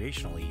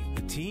recreationally,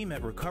 the team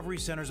at Recovery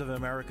Centers of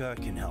America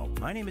can help.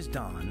 My name is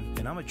Don,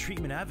 and I'm a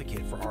treatment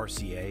advocate for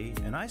RCA,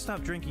 and I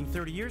stopped drinking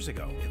 30 years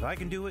ago. If I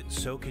can do it,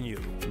 so can you.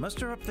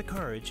 Muster up the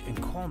courage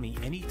and call me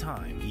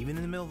anytime, even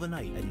in the middle of the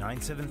night, at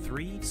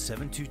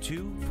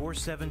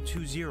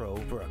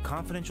 973-722-4720 for a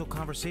confidential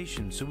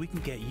conversation so we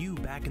can get you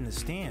you back in the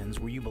stands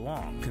where you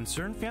belong.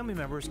 Concerned family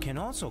members can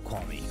also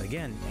call me.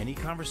 Again, any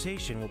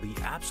conversation will be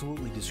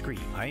absolutely discreet.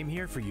 I am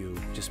here for you.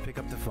 Just pick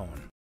up the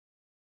phone.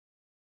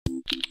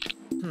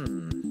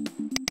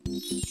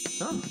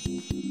 Oh.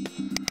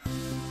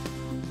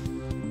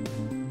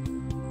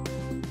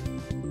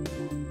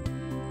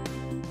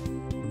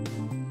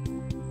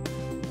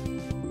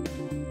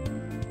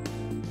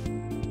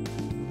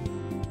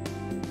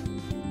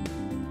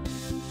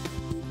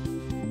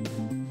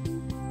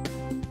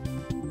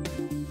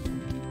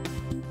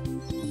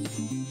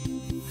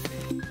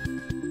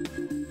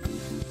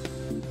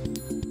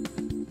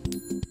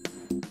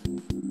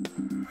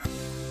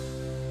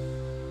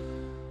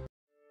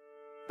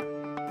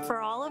 For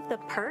all of the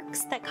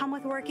perks that come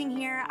with working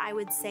here, I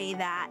would say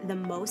that the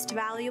most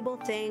valuable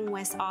thing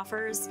WIS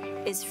offers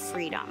is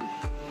freedom.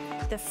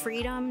 The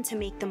freedom to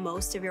make the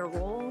most of your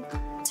role,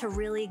 to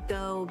really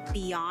go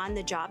beyond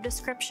the job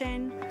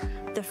description,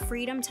 the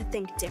freedom to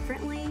think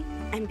differently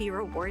and be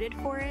rewarded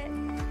for it,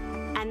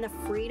 and the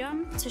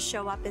freedom to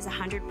show up as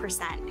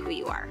 100% who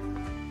you are.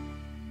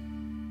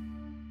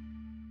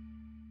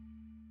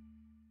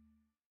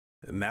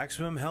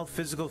 Maximum Health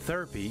Physical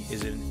Therapy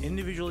is an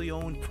individually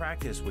owned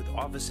practice with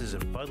offices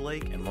in Bud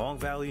Lake and Long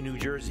Valley, New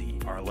Jersey.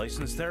 Our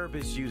licensed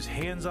therapists use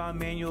hands-on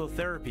manual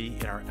therapy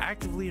and are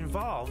actively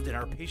involved in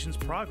our patients'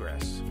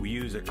 progress. We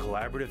use a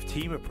collaborative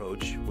team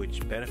approach,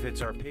 which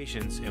benefits our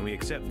patients, and we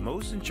accept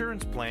most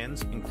insurance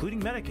plans,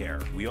 including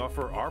Medicare. We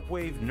offer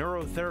ARPWave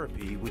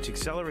neurotherapy, which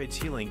accelerates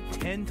healing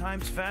 10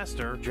 times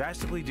faster,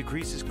 drastically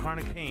decreases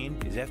chronic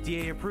pain, is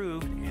FDA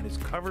approved, and is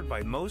covered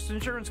by most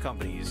insurance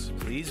companies.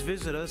 Please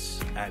visit us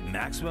at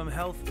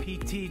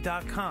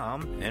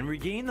MaximumHealthPT.com and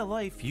regain the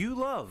life you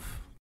love.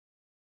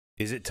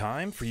 Is it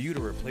time for you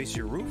to replace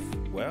your roof?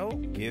 Well,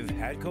 give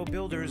Hadco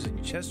Builders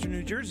in Chester,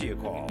 New Jersey a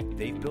call.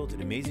 They've built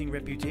an amazing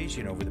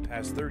reputation over the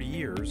past 30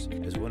 years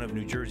as one of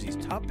New Jersey's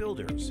top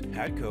builders.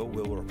 Hadco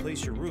will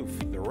replace your roof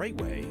the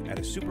right way at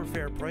a super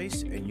fair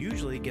price and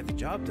usually get the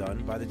job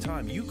done by the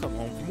time you come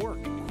home from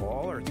work.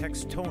 Call or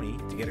text Tony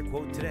to get a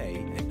quote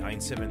today at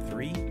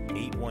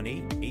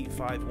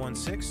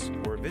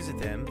 973-818-8516 or visit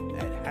them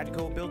at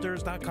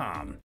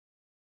hadcobuilders.com.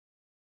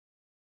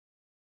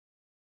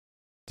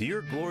 Do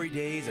your glory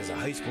days as a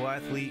high school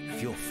athlete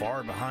feel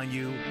far behind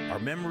you? Are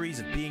memories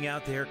of being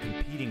out there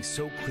competing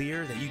so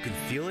clear that you can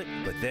feel it?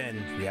 But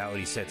then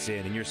reality sets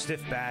in and your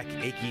stiff back,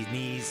 achy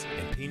knees,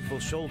 and painful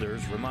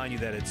shoulders remind you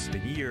that it's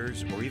been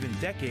years or even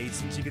decades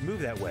since you could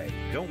move that way.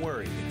 Don't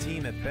worry, the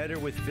team at Better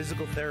with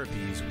Physical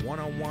Therapy's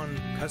one-on-one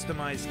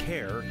customized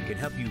care can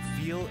help you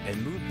feel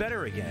and move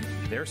better again.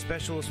 Their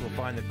specialists will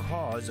find the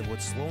cause of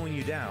what's slowing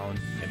you down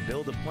and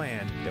build a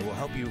plan that will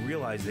help you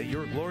realize that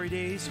your glory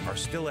days are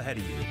still ahead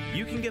of you.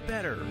 You can get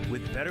better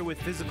with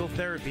Physical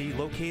Therapy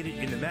located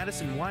in the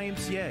Madison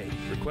YMCA.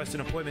 Request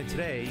an appointment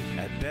today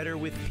at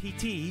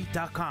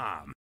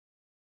betterwithpt.com.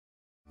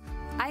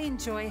 I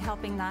enjoy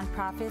helping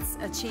nonprofits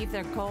achieve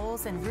their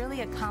goals and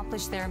really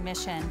accomplish their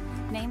mission,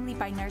 namely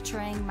by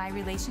nurturing my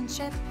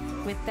relationship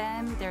with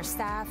them, their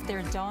staff,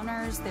 their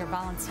donors, their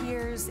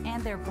volunteers,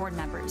 and their board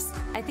members.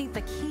 I think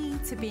the key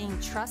to being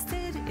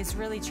trusted is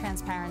really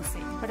transparency.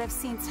 What I've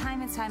seen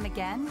time and time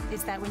again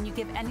is that when you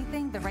give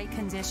anything the right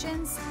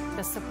conditions,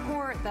 the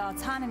support, the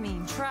autonomy,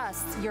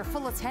 trust, your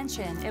full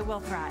attention, it will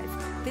thrive.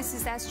 This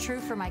is as true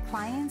for my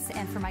clients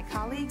and for my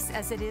colleagues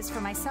as it is for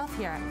myself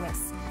here at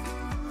WIS.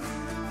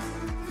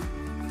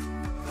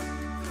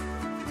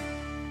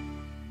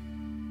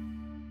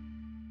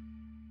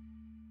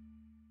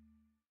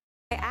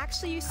 I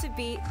actually used to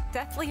be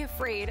deathly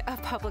afraid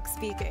of public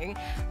speaking.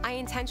 I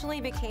intentionally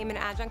became an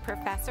adjunct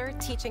professor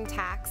teaching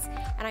tax,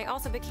 and I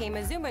also became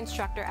a Zumba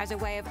instructor as a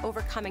way of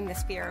overcoming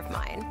this fear of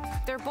mine.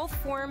 They're both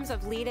forms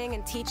of leading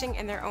and teaching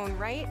in their own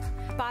right.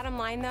 Bottom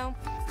line though,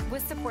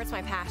 WIS supports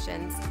my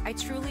passions. I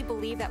truly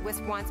believe that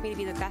WIS wants me to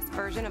be the best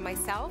version of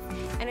myself,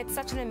 and it's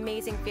such an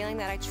amazing feeling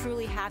that I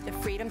truly have the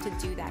freedom to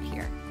do that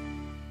here.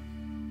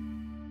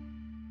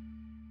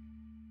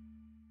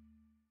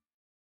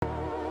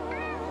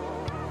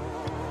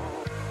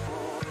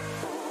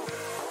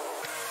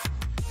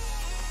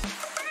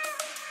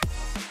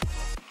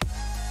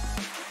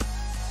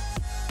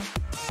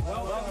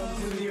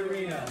 Welcome to the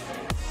arena.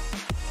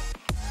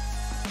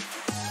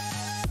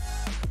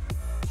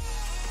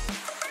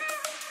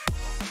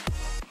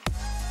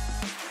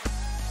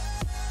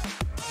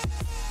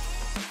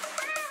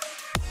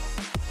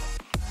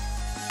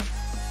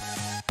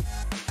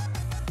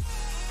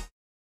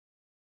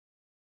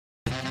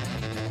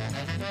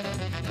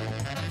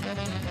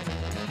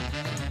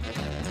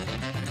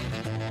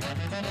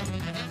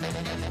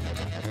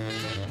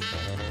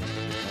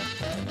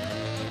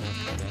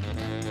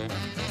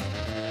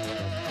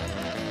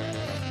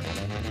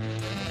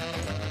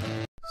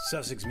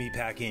 Sussex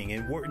Meatpacking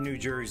in Wharton, New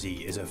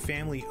Jersey is a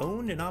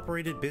family-owned and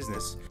operated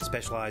business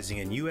specializing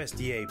in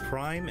USDA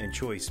prime and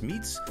choice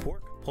meats,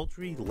 pork,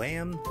 poultry,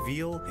 lamb,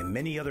 veal, and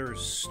many other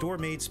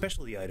store-made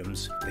specialty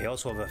items. They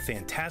also have a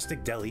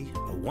fantastic deli,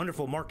 a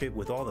wonderful market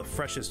with all the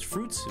freshest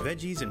fruits,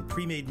 veggies, and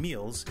pre-made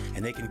meals,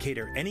 and they can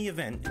cater any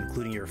event,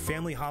 including your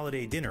family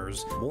holiday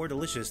dinners, more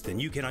delicious than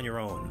you can on your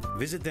own.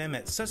 Visit them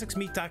at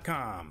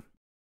sussexmeat.com.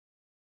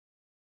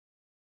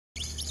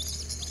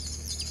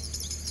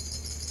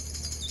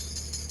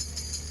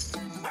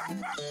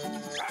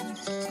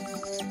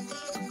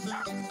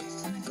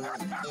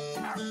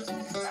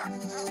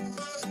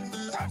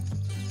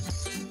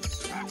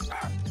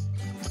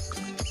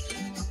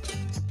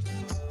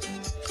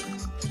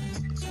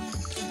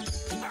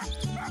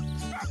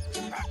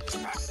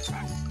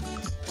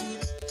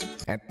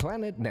 At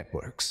Planet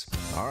Networks,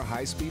 our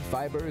high-speed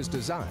fiber is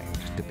designed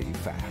to be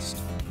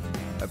fast.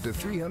 Up to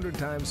 300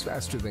 times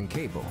faster than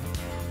cable,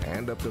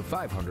 and up to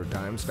 500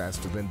 times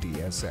faster than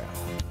DSL.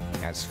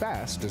 As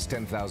fast as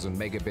 10,000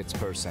 megabits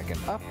per second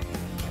up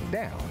and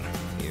down,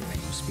 if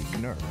you speak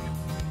nerd.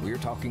 We're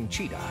talking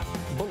cheetah,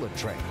 bullet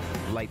train,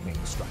 lightning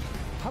strike,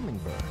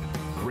 hummingbird,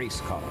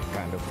 race car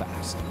kind of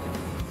fast.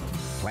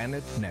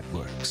 Planet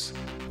Networks.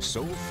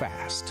 So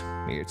fast,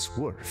 it's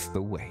worth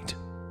the wait.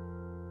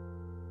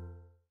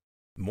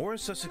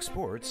 Morris Sussex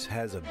Sports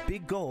has a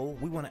big goal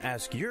we want to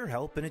ask your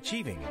help in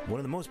achieving.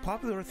 One of the most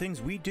popular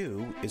things we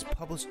do is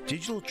publish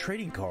digital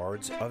trading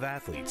cards of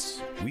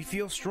athletes. We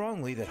feel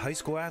strongly that high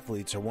school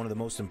athletes are one of the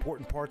most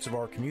important parts of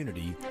our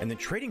community, and the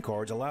trading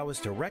cards allow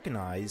us to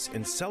recognize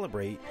and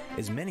celebrate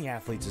as many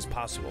athletes as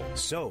possible.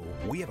 So,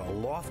 we have a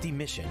lofty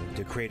mission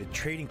to create a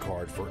trading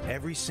card for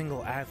every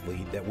single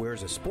athlete that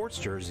wears a sports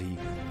jersey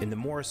in the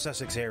Morris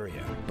Sussex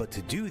area. But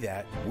to do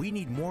that, we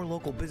need more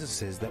local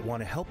businesses that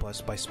want to help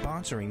us by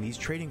sponsoring these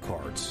trading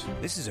cards.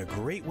 This is a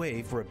great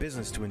way for a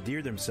business to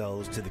endear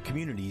themselves to the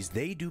communities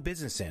they do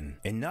business in.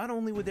 And not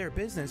only would their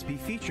business be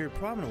featured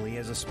prominently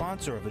as a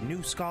sponsor of a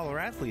new scholar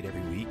athlete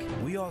every week,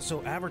 we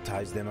also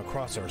advertise them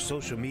across our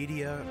social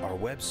media, our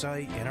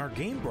website, and our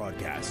game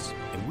broadcasts.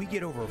 And we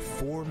get over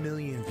 4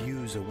 million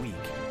views a week,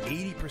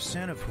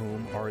 80% of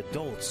whom are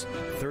adults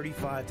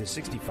 35 to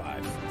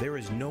 65. There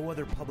is no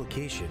other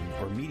publication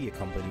or media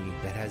company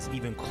that has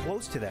even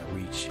close to that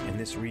reach in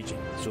this region.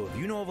 So if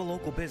you know of a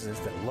local business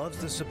that loves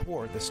to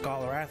support the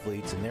scholar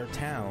athletes in their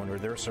town or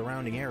their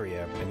surrounding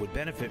area and would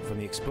benefit from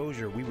the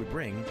exposure we would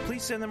bring,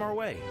 please send them our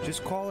way.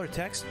 Just call or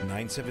text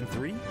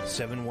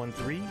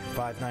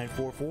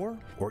 973-713-5944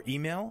 or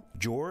email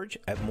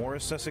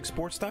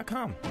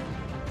george@morrissussexsports.com.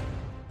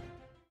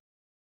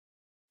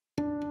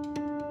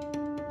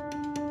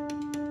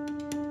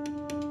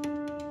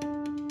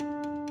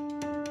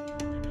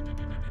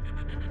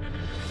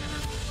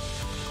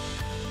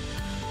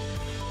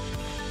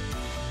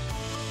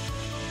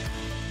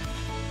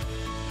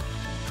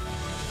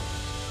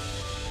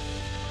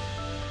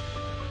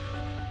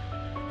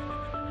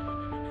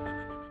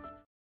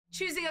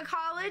 Choosing a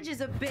college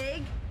is a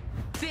big,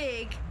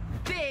 big,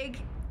 big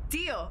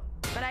deal.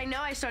 But I know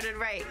I started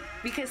right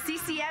because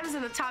CCM is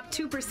in the top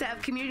 2%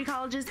 of community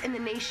colleges in the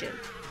nation.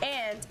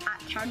 And at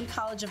County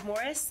College of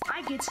Morris,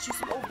 I get to choose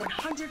from over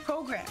 100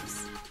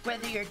 programs.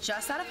 Whether you're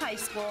just out of high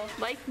school,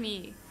 like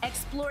me,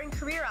 exploring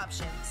career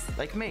options,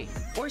 like me,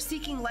 or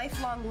seeking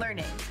lifelong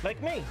learning, like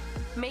me,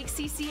 make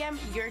CCM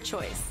your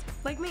choice,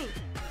 like me.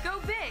 Go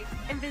big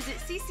and visit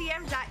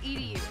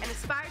ccm.edu and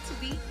aspire to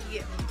be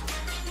you.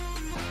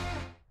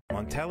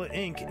 Montella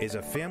Inc. is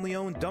a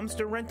family-owned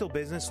dumpster rental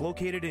business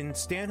located in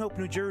Stanhope,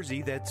 New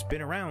Jersey that's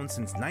been around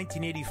since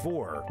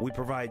 1984. We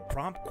provide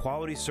prompt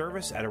quality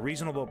service at a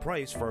reasonable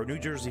price for our New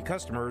Jersey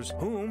customers,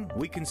 whom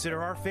we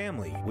consider our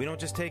family. We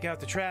don't just take out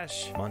the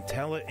trash.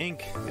 Montella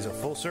Inc. is a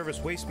full-service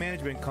waste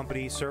management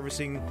company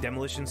servicing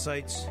demolition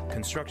sites,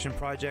 construction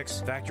projects,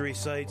 factory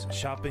sites,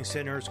 shopping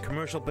centers,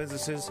 commercial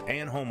businesses,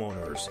 and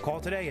homeowners. Call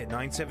today at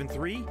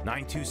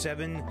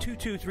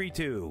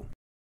 973-927-2232.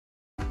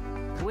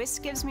 WIS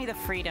gives me the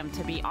freedom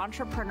to be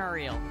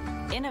entrepreneurial,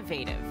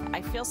 innovative.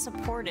 I feel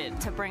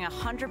supported to bring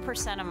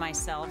 100% of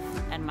myself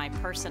and my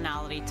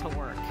personality to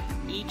work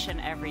each and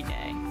every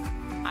day.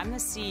 I'm the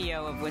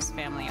CEO of WIS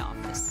Family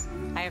Office.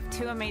 I have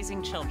 2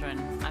 amazing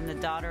children. I'm the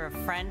daughter of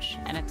French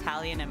and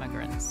Italian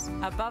immigrants.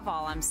 Above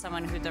all, I'm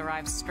someone who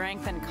derives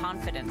strength and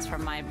confidence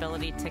from my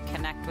ability to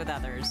connect with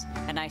others,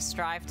 and I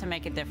strive to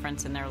make a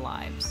difference in their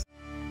lives.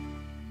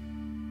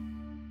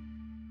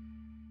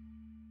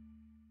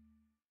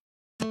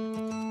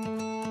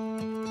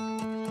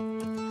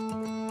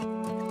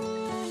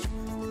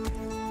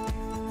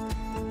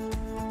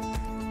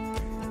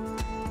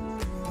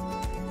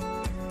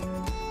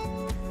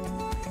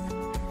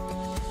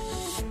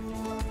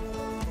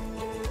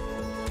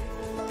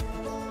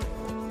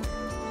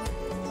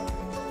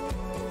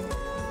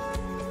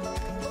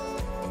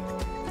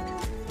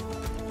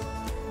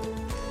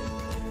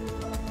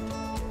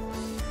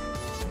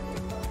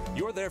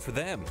 You're there for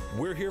them.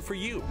 We're here for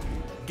you.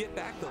 Get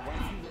back the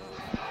life you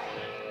love.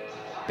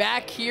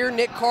 Back here,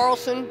 Nick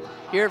Carlson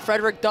here at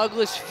Frederick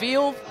Douglass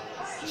Field.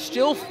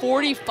 Still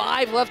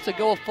 45 left to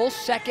go, a full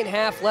second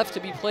half left to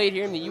be played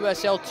here in the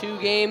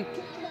USL2 game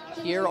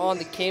here on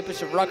the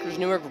campus of Rutgers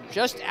Newark,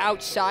 just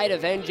outside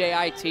of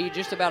NJIT,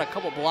 just about a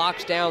couple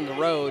blocks down the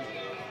road.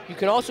 You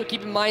can also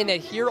keep in mind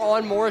that here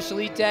on Morris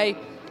Elite Day,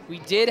 we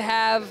did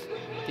have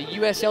the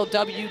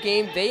USLW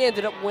game. They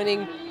ended up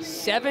winning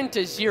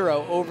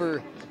 7-0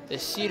 over the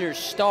Cedar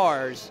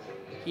Stars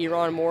here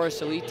on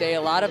Morris Elite Day.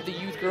 A lot of the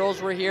youth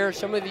girls were here.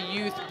 Some of the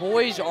youth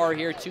boys are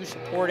here too,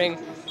 supporting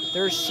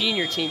their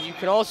senior teams. You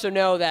can also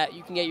know that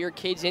you can get your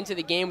kids into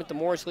the game with the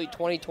Morris Elite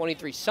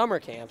 2023 summer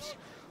camps,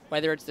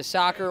 whether it's the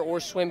soccer or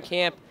swim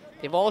camp.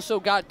 They've also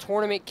got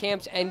tournament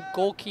camps and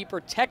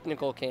goalkeeper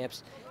technical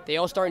camps. They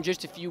all start in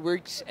just a few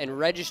weeks, and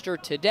register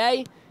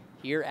today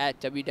here at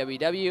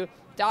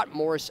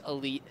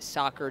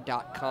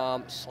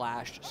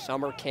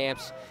www.morriselitesoccer.com/summer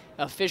camps.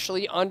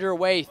 Officially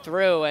underway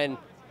through, and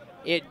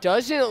it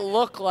doesn't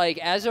look like,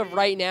 as of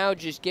right now,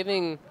 just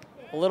giving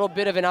a little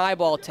bit of an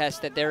eyeball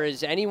test, that there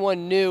is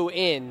anyone new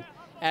in,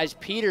 as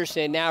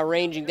Peterson now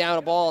ranging down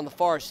a ball on the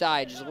far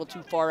side, just a little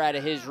too far out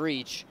of his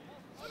reach.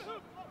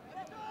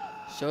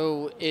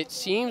 So it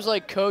seems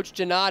like Coach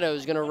Donato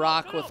is going to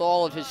rock with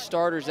all of his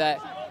starters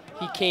that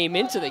he came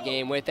into the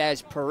game with,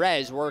 as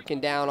Perez working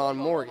down on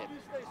Morgan.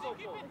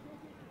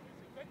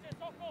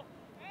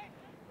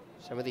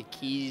 Some of the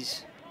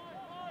keys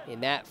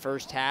in that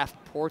first half,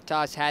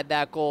 Portas had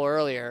that goal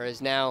earlier,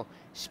 is now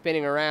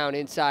spinning around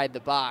inside the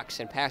box,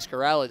 and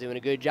Pasquarella doing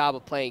a good job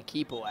of playing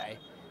keep away.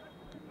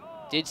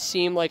 Did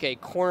seem like a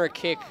corner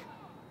kick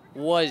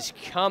was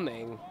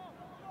coming,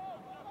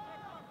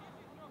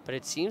 but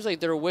it seems like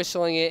they're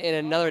whistling it in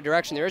another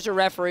direction. There is a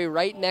referee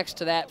right next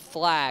to that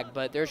flag,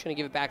 but they're just going to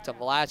give it back to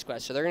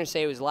Velasquez. So they're going to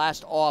say it was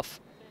last off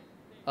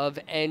of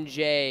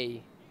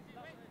NJ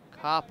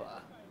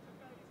Copa.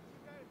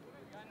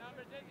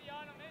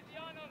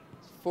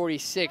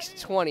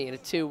 46-20 in a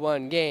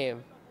 2-1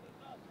 game.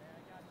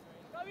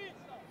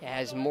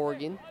 As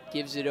Morgan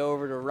gives it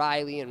over to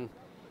Riley, and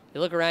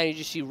you look around, you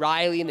just see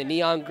Riley in the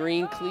neon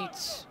green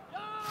cleats,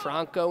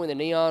 Franco in the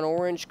neon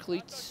orange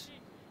cleats.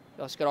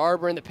 You also got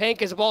Arbor in the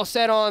pink as the ball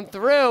set on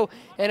through,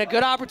 and a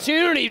good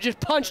opportunity, just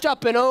punched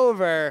up and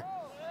over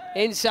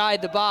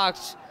inside the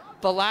box.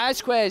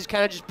 Velasquez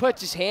kind of just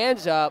puts his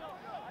hands up.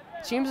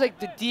 Seems like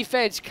the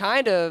defense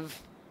kind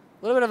of,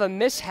 a little bit of a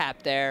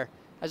mishap there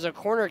as a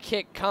corner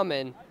kick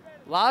coming.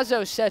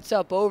 Lazo sets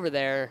up over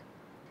there.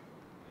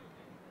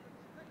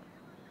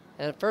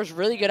 And the first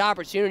really good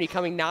opportunity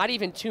coming not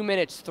even 2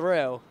 minutes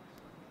through.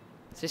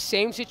 It's the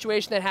same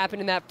situation that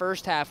happened in that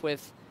first half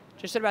with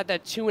just at about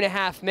that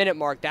 2.5 minute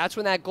mark. That's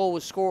when that goal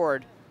was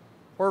scored.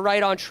 We're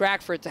right on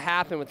track for it to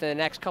happen within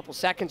the next couple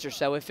seconds or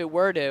so, if it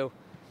were to.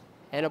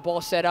 And a ball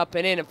set up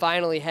and in and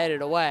finally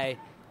headed away.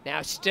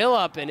 Now still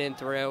up and in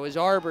through is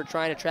Arbor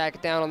trying to track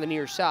it down on the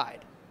near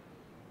side.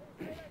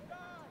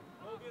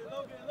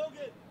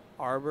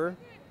 Arbor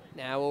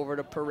now over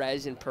to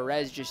Perez, and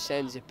Perez just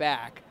sends it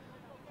back.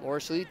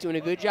 Morris Elite doing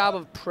a good job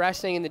of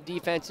pressing in the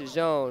defensive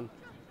zone.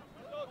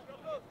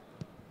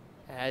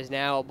 As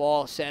now a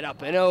ball set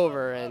up and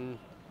over, and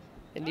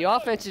in the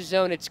offensive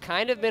zone, it's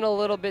kind of been a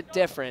little bit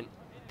different.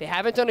 They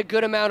haven't done a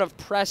good amount of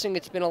pressing.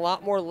 It's been a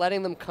lot more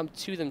letting them come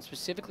to them,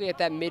 specifically at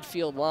that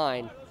midfield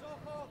line.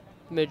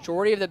 The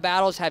majority of the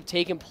battles have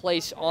taken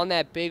place on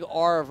that big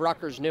R of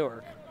Rutgers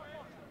Newark.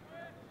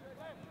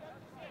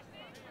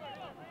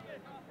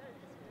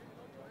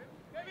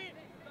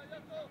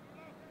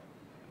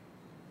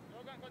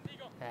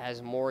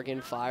 As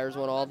Morgan fires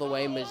one all the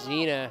way,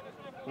 Mazzina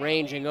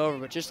ranging over,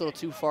 but just a little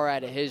too far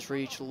out of his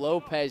reach.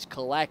 Lopez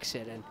collects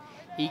it, and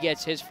he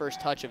gets his first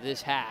touch of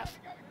this half.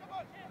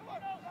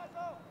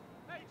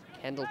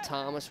 Kendall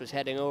Thomas was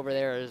heading over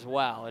there as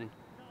well, and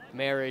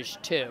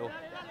Marriage too.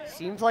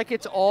 Seems like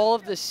it's all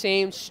of the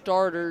same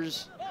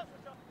starters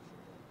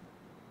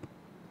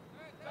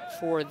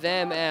for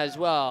them as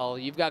well.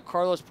 You've got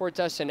Carlos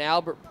Portas and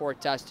Albert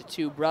Portas, the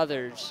two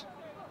brothers,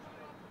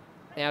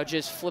 now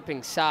just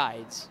flipping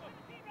sides.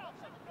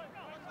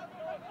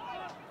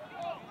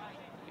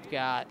 You've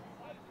got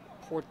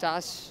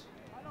Portas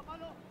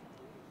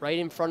right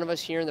in front of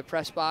us here in the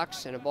press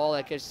box, and a ball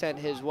that gets sent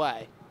his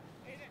way.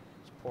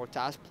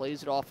 Portas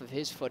plays it off of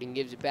his foot and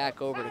gives it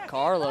back over to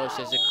Carlos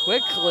as it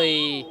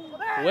quickly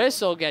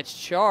whistle gets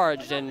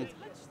charged, and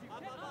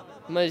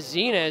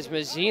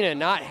Mazzina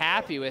not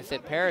happy with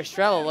it.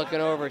 Peristrella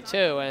looking over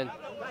too, and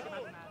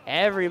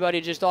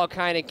everybody just all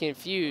kind of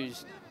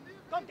confused.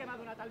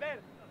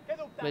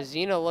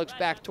 Mazzina looks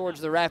back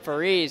towards the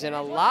referees, and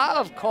a lot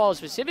of calls,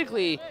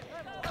 specifically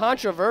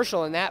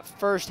controversial in that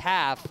first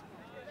half.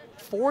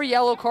 4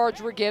 yellow cards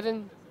were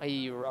given,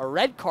 a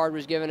red card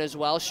was given as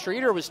well.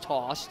 Streeter was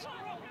tossed.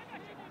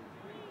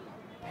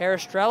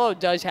 Peristrello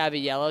does have a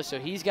yellow, so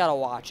he's got to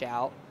watch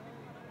out.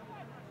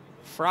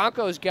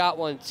 Franco's got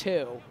one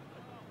too.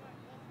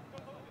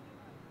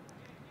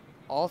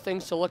 All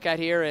things to look at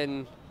here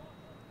in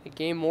the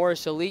game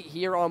Morris Elite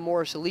here on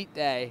Morris Elite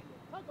Day.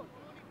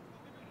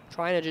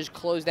 Trying to just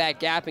close that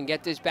gap and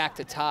get this back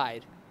to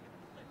tied.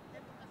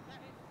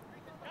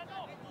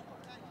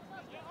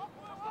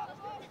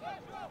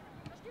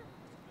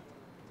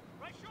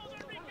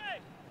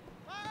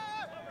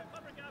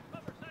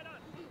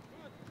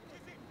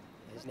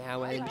 Is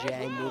now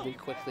NJ moving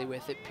quickly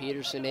with it.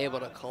 Peterson able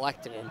to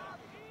collect it and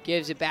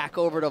gives it back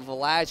over to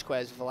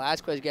Velazquez.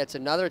 Velazquez gets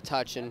another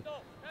touch and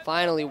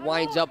finally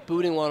winds up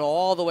booting one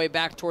all the way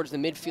back towards the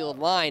midfield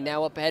line.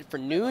 Now up ahead for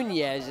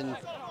Nunez and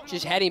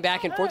just heading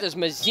back and forth as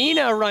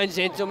Mazzina runs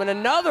into him, and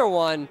another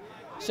one.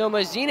 So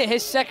Mazzina,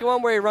 his second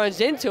one where he runs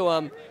into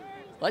him.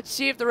 Let's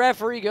see if the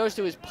referee goes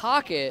to his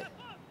pocket.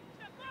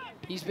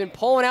 He's been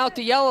pulling out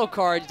the yellow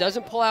cards,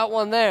 doesn't pull out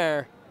one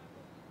there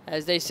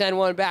as they send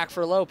one back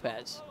for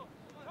Lopez.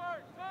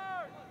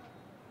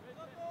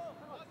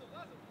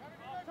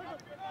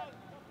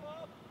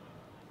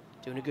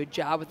 Doing a good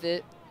job with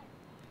it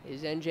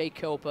is NJ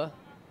Copa.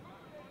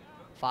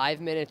 5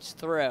 minutes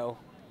through.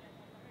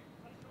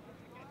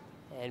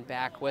 And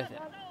back with it.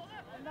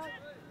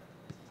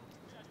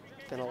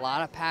 Been a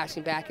lot of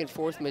passing back and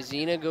forth.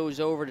 Mazzina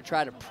goes over to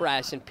try to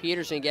press, and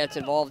Peterson gets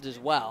involved as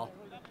well.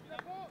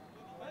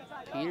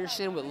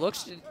 Peterson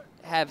looks to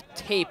have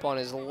tape on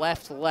his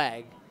left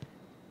leg.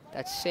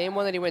 That same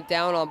one that he went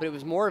down on, but it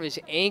was more of his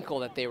ankle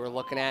that they were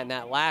looking at in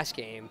that last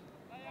game.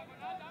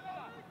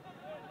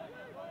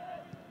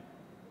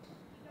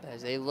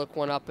 As they look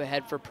one up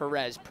ahead for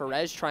Perez.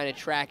 Perez trying to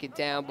track it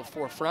down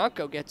before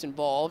Franco gets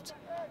involved.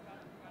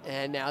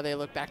 And now they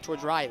look back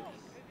towards Riley.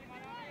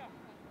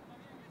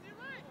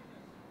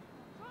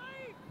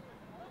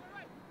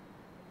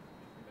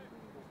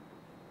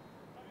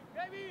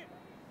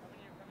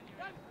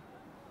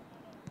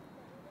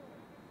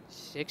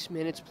 Six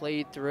minutes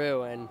played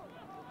through, and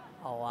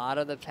a lot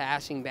of the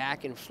passing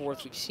back and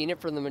forth. We've seen it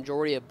from the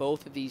majority of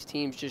both of these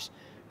teams, just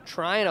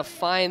trying to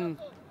find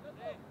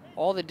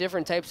all the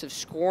different types of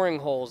scoring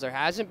holes. There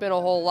hasn't been a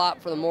whole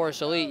lot for the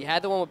Morris Elite. You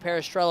had the one with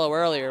Peristrello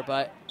earlier,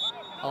 but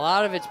a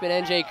lot of it's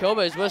been NJ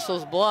Copa as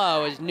whistles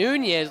blow, as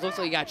Nunez looks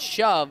like he got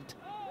shoved.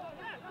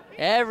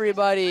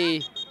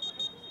 Everybody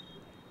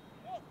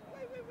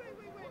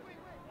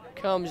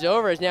comes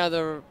over as now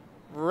the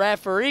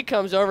referee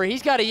comes over.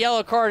 He's got a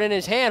yellow card in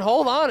his hand.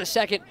 Hold on a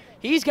second.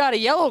 He's got a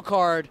yellow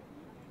card.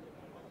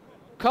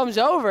 Comes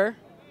over.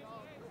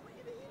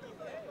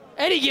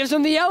 And he gives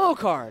him the yellow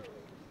card.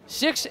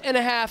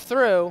 6.5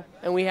 through,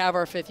 and we have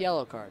our 5th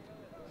yellow card.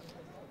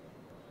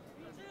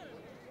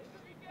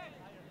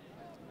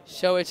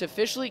 So it's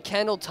officially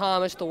Kendall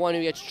Thomas, the one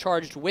who gets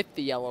charged with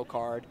the yellow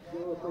card.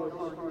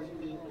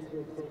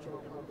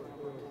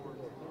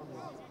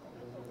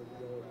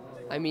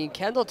 I mean,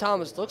 Kendall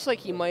Thomas looks like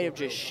he might have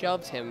just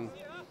shoved him.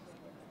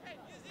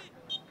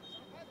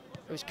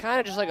 It was kind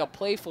of just like a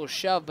playful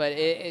shove, but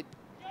a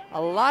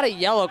lot of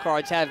yellow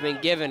cards have been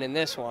given in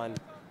this one.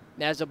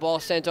 And as the ball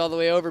sent all the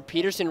way over,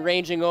 Peterson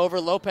ranging over.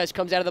 Lopez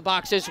comes out of the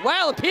box as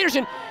well, and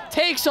Peterson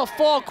takes a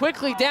fall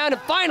quickly down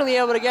and finally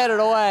able to get it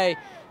away.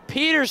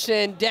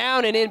 Peterson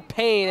down and in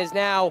pain is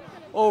now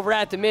over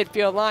at the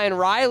midfield line.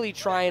 Riley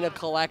trying to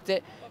collect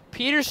it.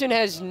 Peterson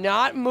has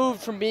not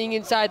moved from being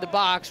inside the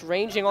box,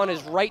 ranging on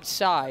his right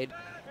side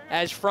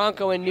as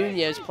Franco and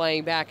Nunez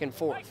playing back and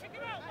forth.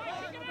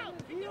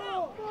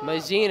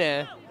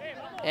 Mazzina,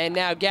 and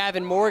now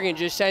Gavin Morgan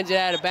just sends it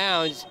out of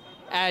bounds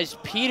as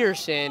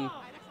Peterson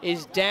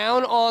is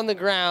down on the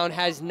ground,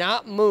 has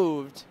not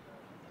moved.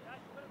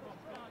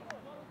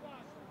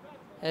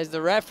 As the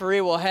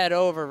referee will head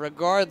over,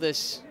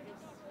 regardless,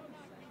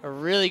 a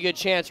really good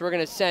chance we're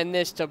going to send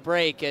this to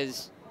break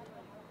as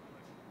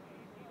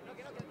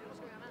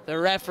the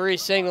referee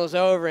signals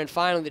over, and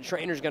finally the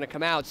trainer's going to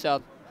come out.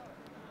 So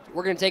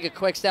we're going to take a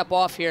quick step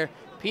off here.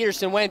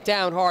 Peterson went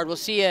down hard. We'll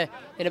see you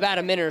in about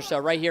a minute or so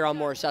right here on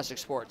More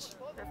Sussex Sports.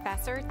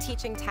 Professor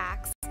teaching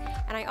tax,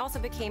 and I also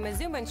became a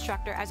Zumba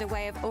instructor as a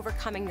way of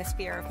overcoming this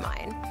fear of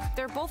mine.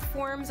 They're both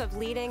forms of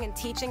leading and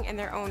teaching in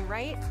their own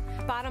right.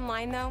 Bottom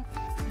line though,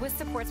 WIS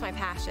supports my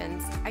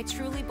passions. I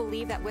truly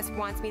believe that WIS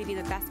wants me to be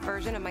the best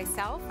version of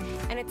myself,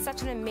 and it's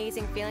such an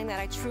amazing feeling that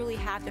I truly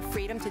have the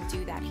freedom to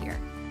do that here.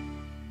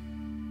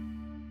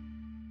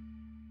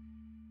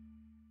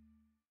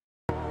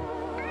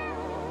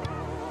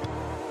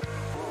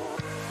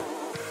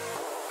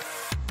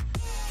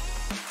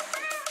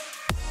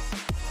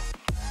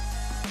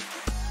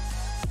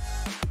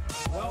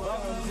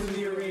 Welcome to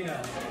the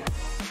arena.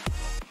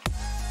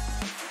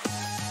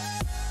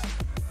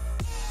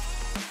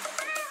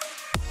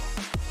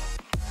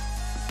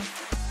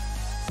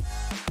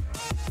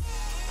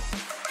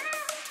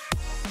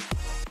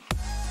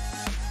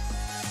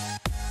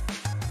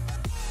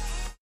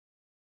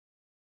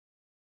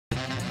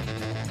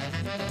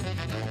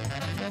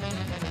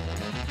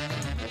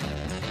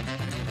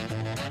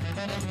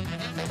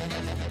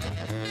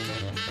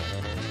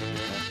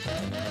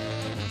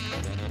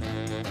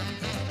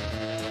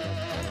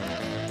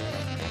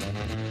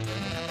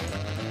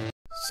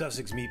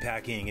 Sussex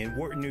Meatpacking in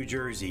Wharton, New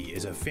Jersey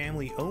is a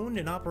family-owned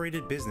and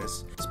operated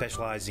business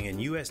specializing in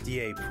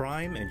USDA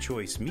prime and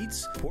choice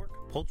meats, pork,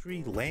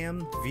 poultry,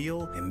 lamb,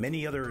 veal, and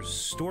many other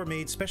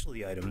store-made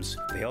specialty items.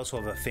 They also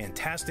have a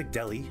fantastic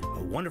deli,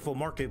 a wonderful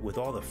market with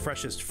all the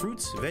freshest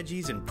fruits,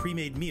 veggies, and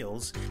pre-made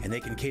meals, and they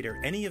can cater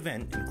any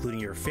event, including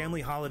your family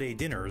holiday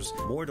dinners,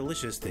 more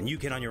delicious than you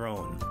can on your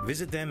own.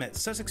 Visit them at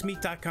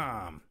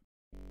sussexmeat.com.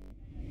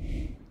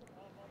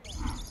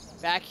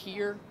 back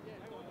here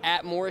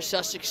at Morris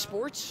Sussex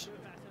Sports.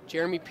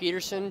 Jeremy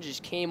Peterson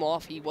just came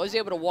off. He was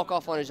able to walk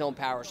off on his own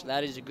power, so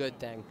that is a good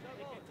thing.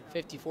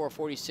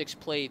 54-46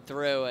 played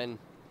through, and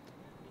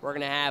we're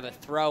going to have a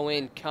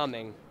throw-in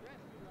coming.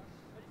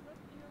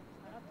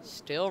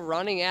 Still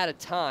running out of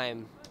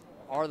time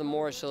are the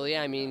Morris Elite.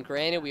 I mean,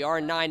 granted, we are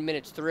 9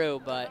 minutes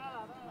through, but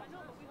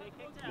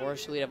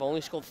Morris Elite have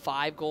only scored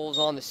 5 goals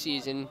on the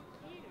season.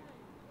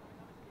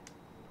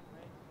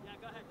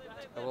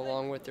 Go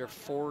along with their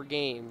 4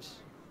 games.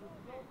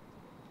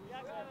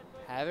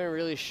 Haven't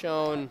really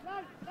shown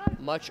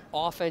much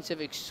offensive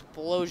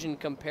explosion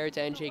compared to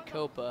NJ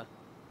Copa.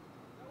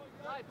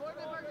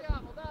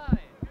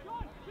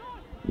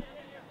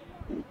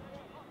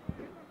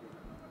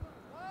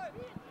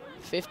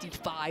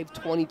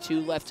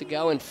 55-22 left to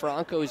go, and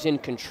Franco's in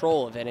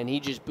control of it, and he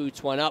just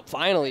boots one up.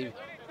 Finally,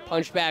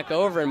 punched back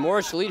over, and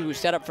Morris Elite, who's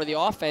set up for the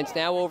offense,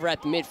 now over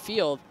at the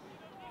midfield,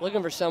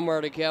 looking for somewhere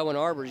to go, and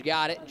Arbor's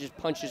got it and just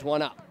punches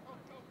one up.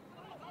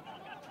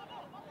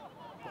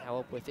 Now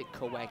up with it,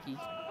 Kowecki.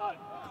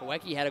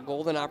 Kowecki had a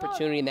golden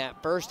opportunity in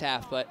that first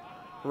half, but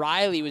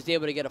Riley was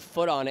able to get a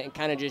foot on it and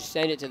kind of just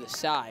send it to the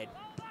side.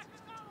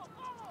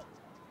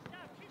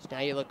 So now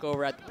you look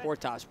over at the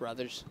Portas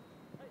brothers.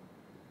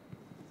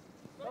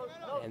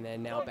 And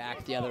then now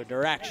back the other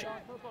direction.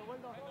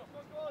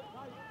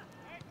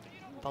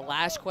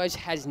 Velasquez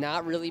has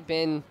not really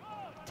been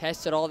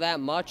tested all that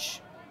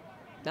much.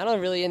 Not only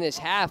really in this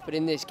half, but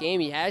in this game.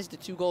 He has the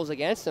 2 goals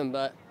against him,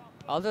 but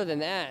other than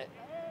that,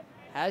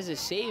 has a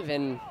save,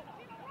 and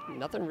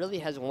nothing really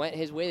has went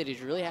his way that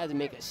he's really had to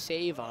make a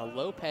save on.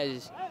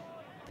 Lopez,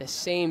 the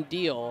same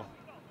deal.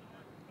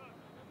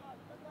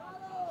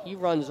 He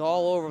runs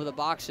all over the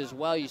box as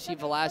well. You see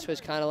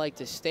Velasquez kind of like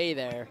to stay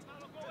there.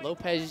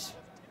 Lopez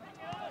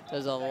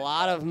does a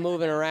lot of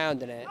moving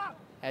around in it,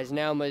 as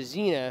now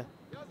Mazzina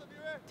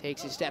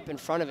takes a step in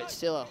front of it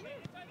still.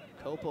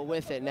 Copa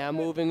with it, now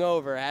moving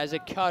over, has a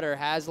cutter,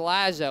 has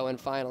Lazo, and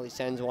finally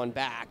sends one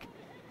back.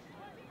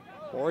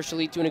 Morris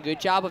Elite doing a good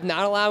job of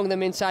not allowing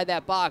them inside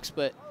that box,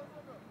 but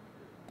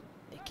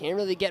they can't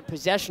really get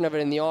possession of it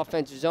in the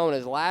offensive zone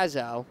as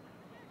Lazo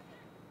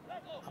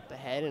up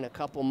ahead in a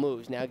couple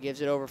moves. Now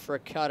gives it over for a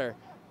cutter.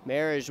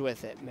 Marriage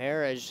with it.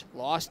 Marriage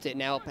lost it.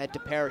 Now up ahead to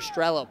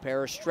Peristrello.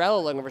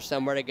 Peristrello looking for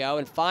somewhere to go.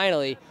 And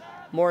finally,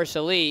 Morris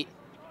Elite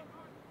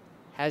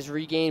has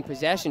regained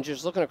possession,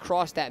 just looking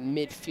across that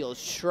midfield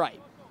stripe.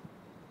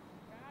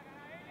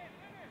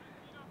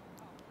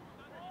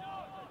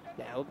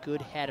 Now a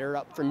good header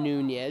up for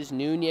Nunez.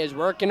 Nunez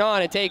working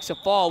on it. Takes a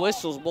fall.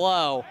 Whistles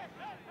blow.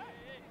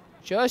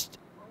 Just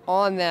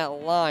on that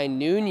line,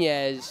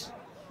 Nunez,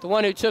 the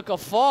one who took a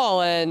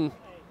fall, and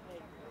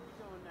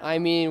I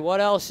mean,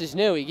 what else is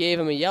new? He gave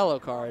him a yellow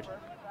card.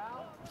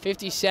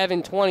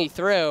 57-20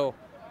 through.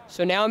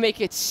 So now make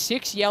it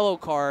 6 yellow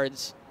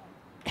cards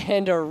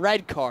and a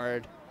red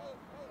card.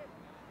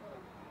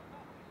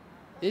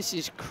 This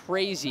is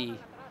crazy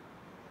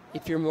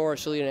if you're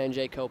Morris Elite and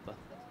NJ Copa.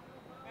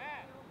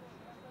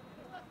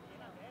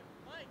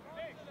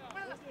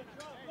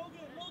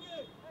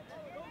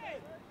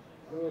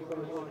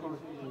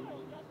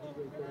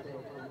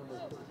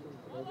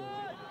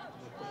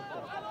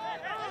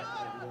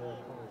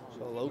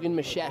 So Logan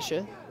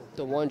Mashesha,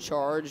 the one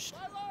charged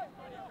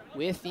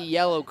with the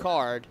yellow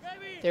card.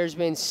 There's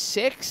been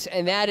 6,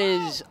 and that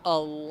is a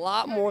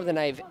lot more than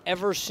I've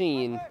ever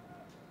seen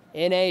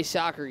in a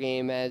soccer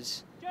game,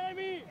 as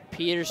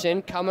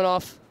Peterson coming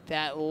off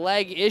that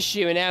leg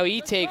issue, and now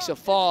he takes a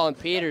fall, and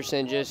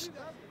Peterson just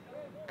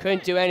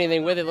couldn't do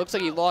anything with it. Looks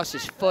like he lost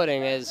his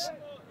footing as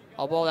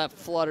a ball that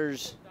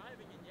flutters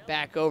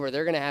back over.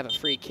 They're going to have a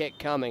free kick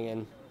coming,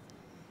 and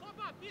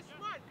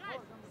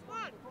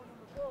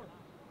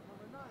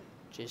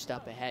just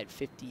up ahead,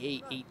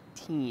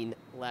 58-18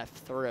 left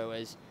through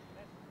as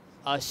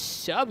a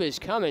sub is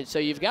coming. So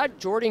you've got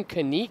Jordan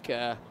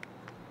Kanika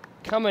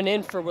coming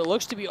in for what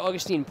looks to be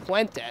Augustine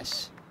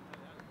Puentes.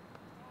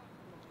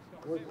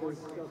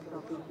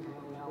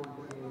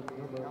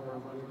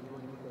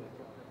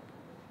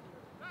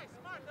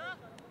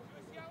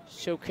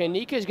 So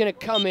Kanika's going to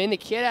come in, the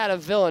kid out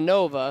of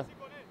Villanova.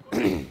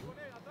 Going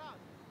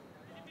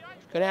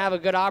to have a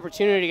good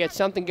opportunity to get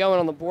something going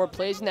on the board.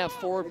 Plays in that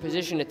forward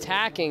position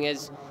attacking,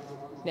 as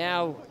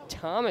now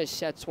Thomas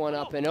sets one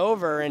up and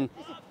over, and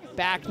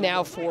back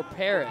now for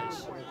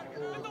Perez.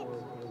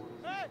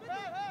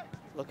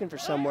 Looking for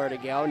somewhere to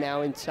go,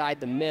 now inside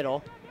the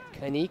middle.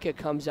 Kanika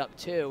comes up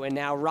too, and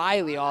now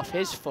Riley off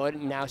his foot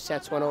and now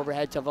sets one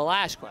overhead to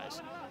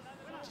Velasquez.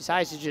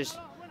 Decides to just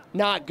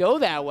not go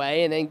that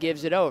way and then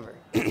gives it over.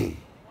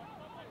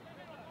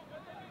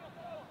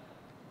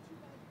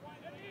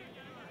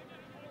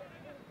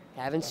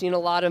 Haven't seen a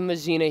lot of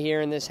Mazzina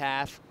here in this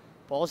half.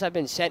 Balls have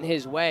been sent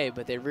his way,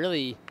 but they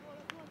really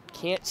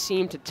can't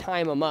seem to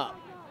time them up.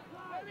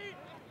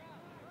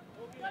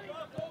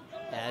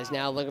 As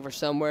now looking for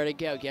somewhere to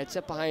go. Gets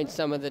up behind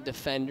some of the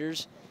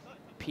defenders.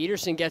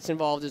 Peterson gets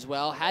involved as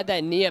well. Had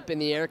that knee up in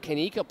the air.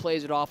 Kanika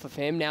plays it off of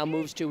him. Now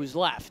moves to his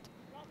left.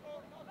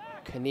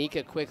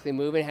 Kanika quickly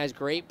moving. Has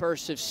great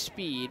bursts of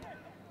speed.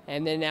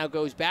 And then now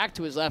goes back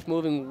to his left,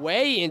 moving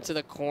way into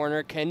the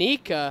corner.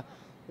 Kanika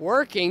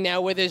working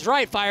now with his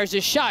right, fires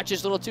his shot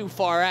just a little too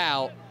far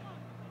out.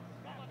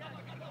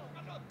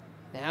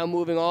 Now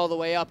moving all the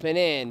way up and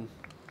in.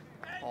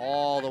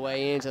 All the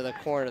way into the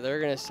corner. They're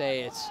going to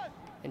say it's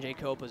NJ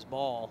Copa's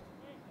ball.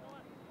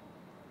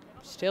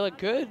 Still a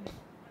good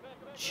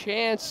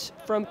chance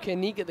from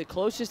Kanika, the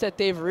closest that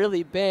they've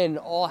really been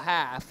all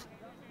half.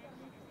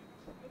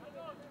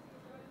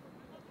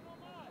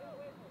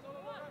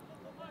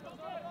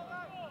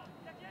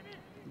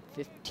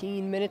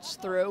 "15 minutes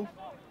through.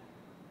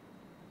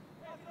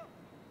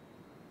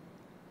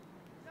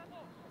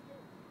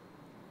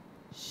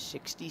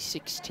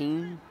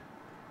 "60-16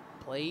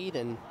 played,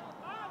 and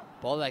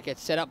ball that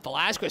gets set up.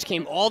 Velasquez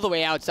came all the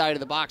way outside of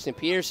the box, and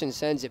Peterson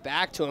sends it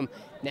back to him.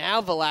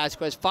 Now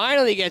Velasquez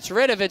finally gets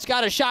rid of it. It's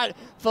got a shot.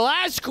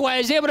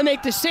 Velasquez able to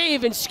make the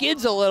save and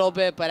skids a little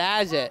bit, but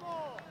has it.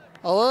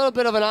 A little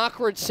bit of an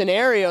awkward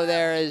scenario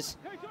there, as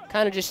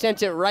kind of just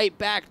sent it right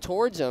back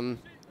towards him.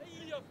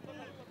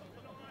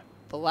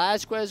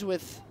 Velasquez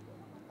with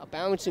a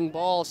bouncing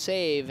ball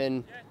save,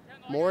 and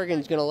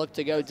Morgan's going to look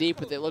to go deep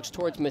with it. Looks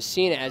towards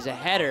Messina as a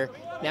header.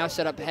 Now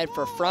set up ahead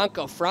for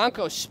Franco.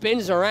 Franco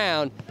spins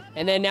around,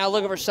 and then now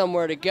looking for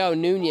somewhere to go.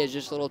 Nunez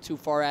just a little too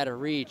far out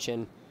of reach,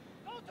 and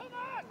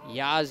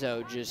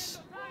Yazo just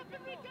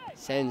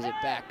sends it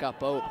back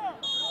up over.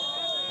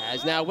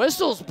 As now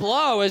whistles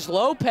blow as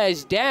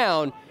Lopez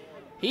down.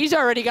 He's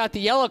already got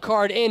the yellow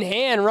card in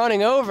hand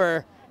running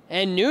over,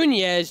 and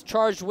Nunez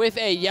charged with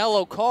a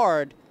yellow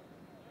card.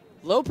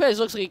 Lopez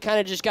looks like he kind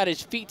of just got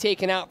his feet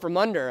taken out from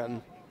under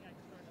him.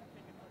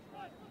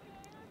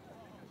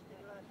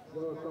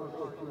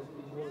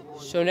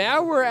 So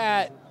now we're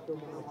at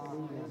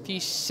the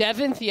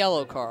 7th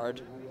yellow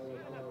card,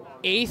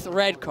 8th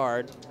red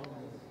card.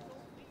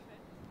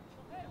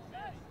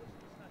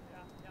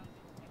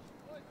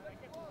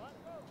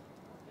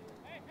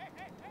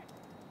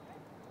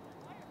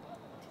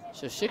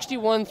 So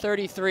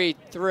 61-33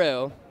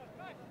 through.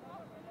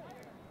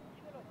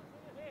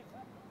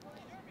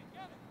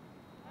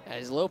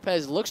 As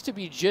Lopez looks to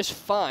be just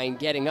fine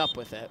getting up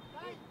with it.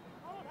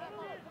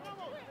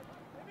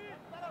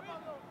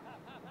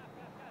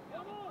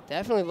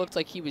 Definitely looked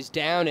like he was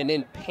down and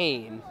in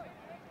pain.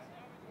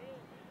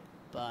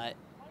 But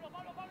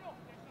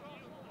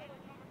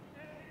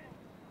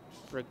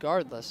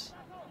regardless.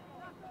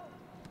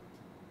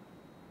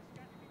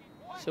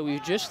 So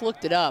we've just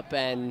looked it up,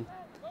 and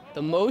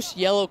the most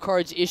yellow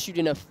cards issued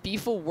in a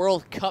FIFA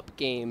World Cup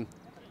game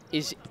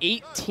is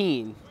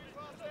 18.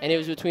 And it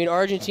was between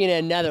Argentina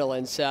and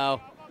Netherlands. So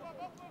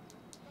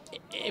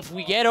if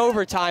we get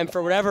overtime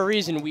for whatever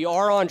reason, we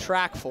are on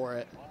track for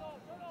it.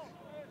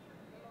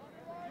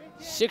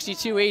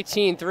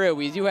 62-18 through.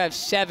 We do have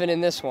 7 in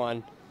this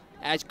one.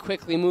 As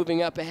quickly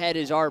moving up ahead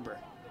is Arbor.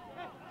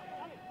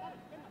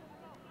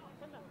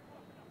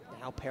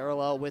 Now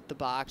parallel with the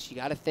box. You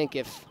got to think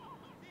if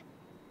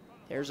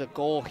there's a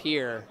goal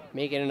here,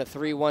 make it in a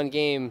 3-1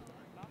 game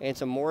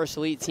against a Morris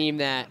Elite team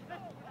that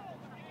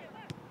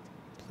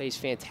plays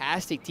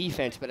fantastic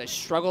defense but has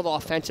struggled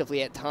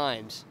offensively at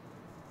times.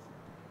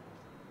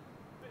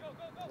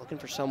 Looking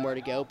for somewhere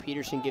to go.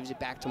 Peterson gives it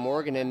back to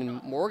Morgan,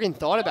 and Morgan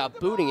thought about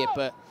booting it,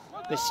 but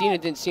Messina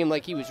didn't seem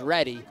like he was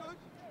ready.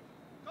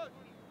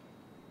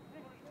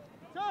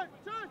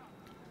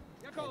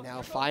 And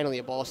now finally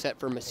a ball set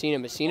for Messina.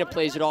 Messina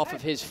plays it off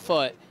of his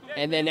foot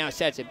and then now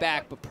sets it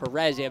back, but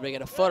Perez able to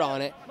get a foot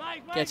on it.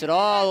 Gets it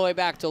all the way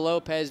back to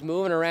Lopez,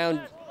 moving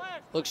around.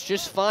 Looks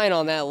just fine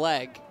on that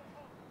leg.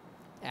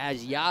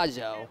 As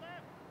Yazo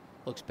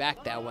looks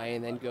back that way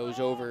and then goes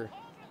over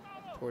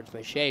towards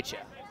Machecha.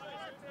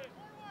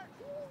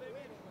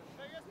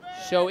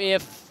 So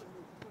if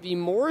the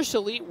Morris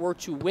Elite were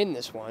to win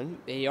this one,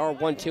 they are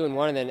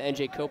 1-2-1, and then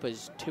NJ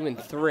Copa's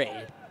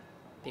 2-3.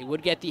 They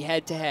would get the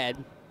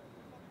head-to-head.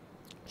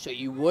 So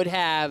you would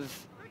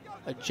have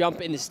a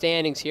jump in the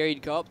standings here.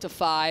 You'd go up to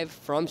 5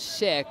 from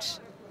 6.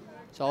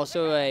 It's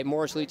also a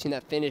Morris Elite team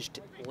that finished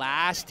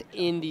last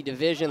in the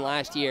division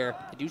last year.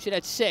 They do sit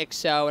at 6,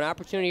 so an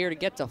opportunity here to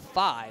get to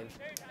 5.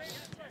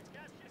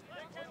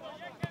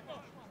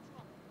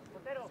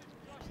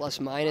 Plus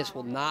minus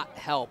will not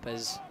help,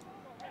 as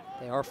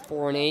they are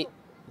 4-8.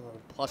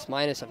 Plus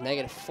minus of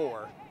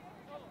 -4.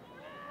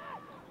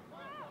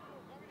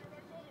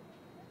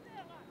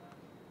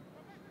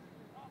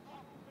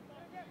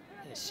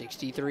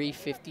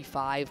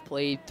 63-55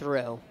 played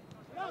through.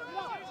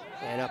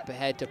 And up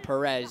ahead to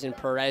Perez, and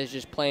Perez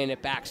just playing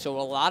it back. So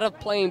a lot of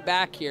playing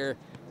back here.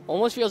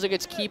 Almost feels like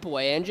it's keep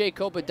away. NJ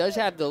Copa does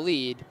have the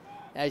lead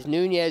as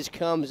Nunez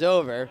comes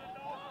over.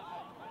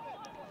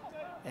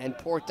 And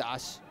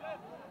Portas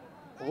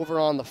over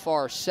on the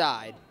far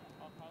side.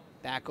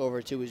 Back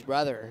over to his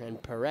brother,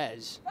 and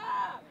Perez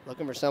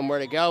looking for somewhere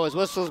to go as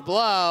whistles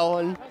blow,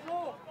 and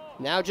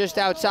now just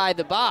outside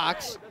the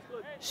box.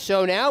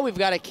 So now we've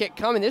got a kick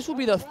coming. This will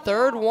be the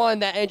 3rd one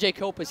that NJ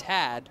Copa's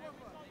had.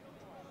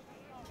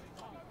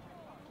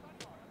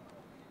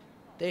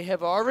 They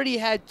have already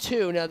had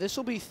 2. Now this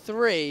will be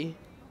 3.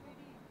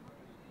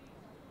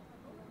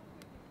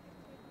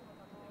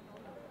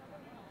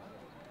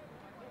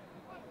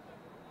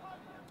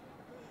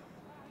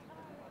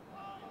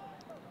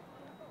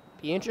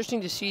 Be interesting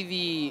to see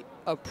the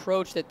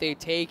approach that they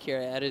take here.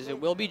 That is, it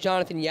will be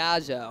Jonathan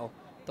Yazzo,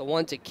 the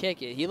one to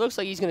kick it. He looks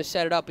like he's going to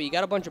set it up, but you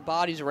got a bunch of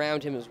bodies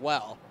around him as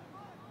well.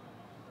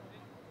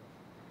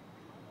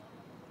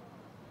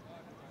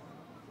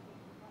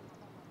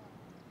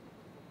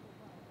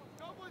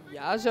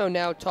 Yazzo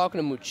now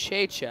talking to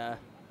Muchecha.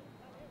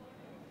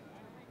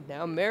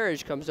 Now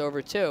Marriage comes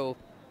over too.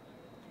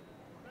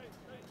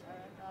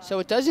 So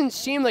it doesn't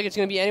seem like it's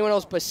going to be anyone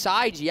else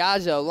besides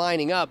Yazzo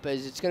lining up,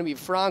 as it's going to be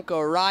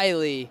Franco,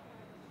 Riley,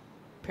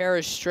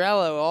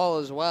 Peristrello all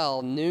as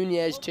well.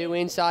 Nunez too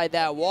inside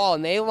that wall,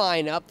 and they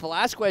line up.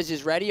 Velasquez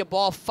is ready. A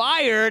ball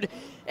fired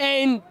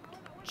and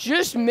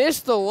just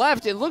missed the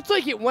left. It looked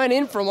like it went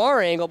in from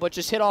our angle, but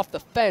just hit off the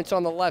fence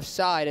on the left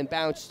side and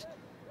bounced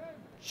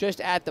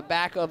just at the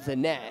back of the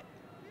net.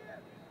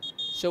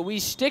 So we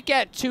stick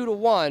at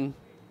 2-1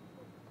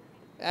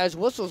 as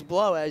whistles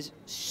blow, as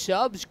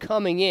subs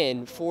coming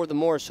in for the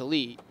Morris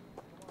Elite.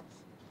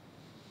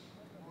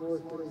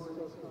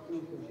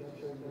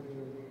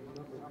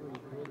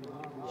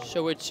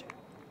 So it's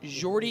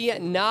Jordi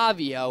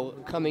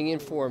Navio coming in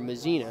for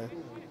Mazzina,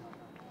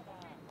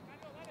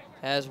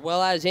 as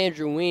well as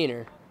Andrew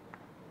Weiner.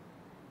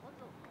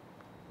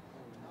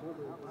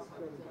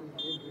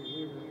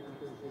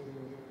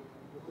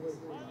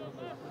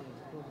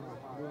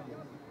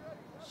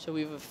 So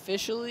we've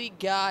officially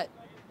got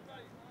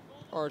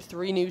our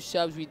 3 new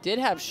subs. We did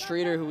have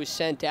Streeter, who was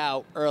sent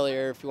out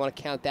earlier, if you want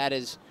to count that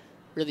as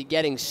really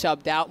getting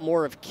subbed out,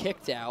 more of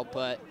kicked out,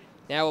 but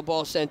now a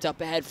ball sent up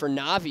ahead for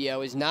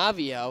Navio, as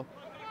Navio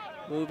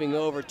moving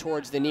over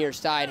towards the near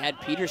side, had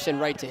Peterson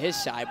right to his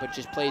side, but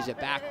just plays it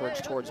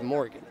backwards towards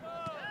Morgan.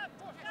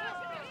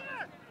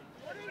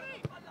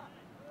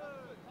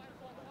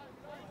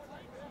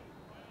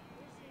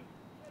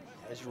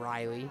 There's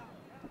Riley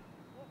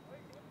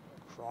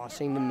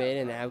crossing the mid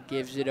and now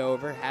gives it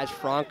over. Has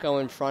Franco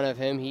in front of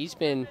him. He's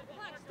been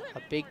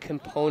a big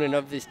component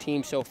of this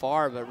team so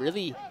far, but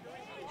really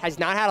has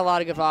not had a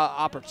lot of good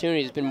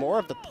opportunities. Been more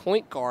of the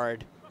point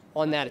guard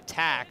on that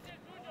attack,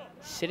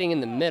 sitting in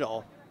the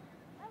middle.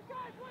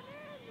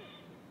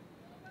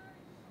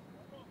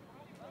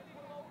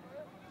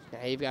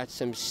 Now you've got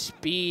some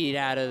speed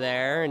out of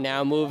there, and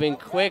now moving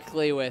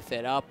quickly with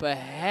it up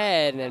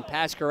ahead, and then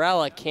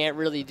Pascarella can't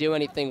really do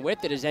anything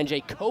with it as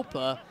NJ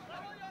Copa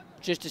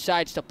just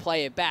decides to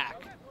play it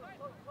back.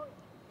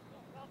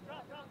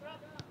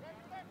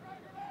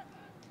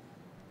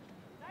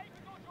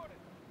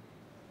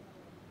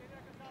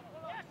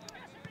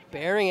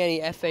 Bearing any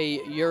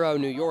FA Euro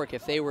New York,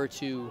 if they were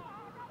to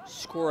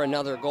score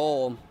another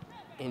goal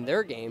in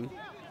their game,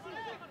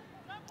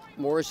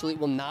 Morris Elite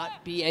will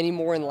not be any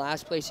more in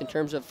last place in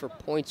terms of for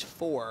points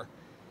for.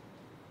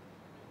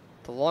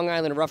 The Long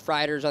Island Rough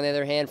Riders, on the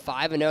other hand,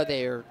 5-0.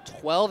 They are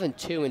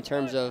 12-2 in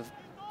terms of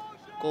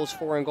goals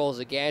for and goals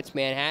against.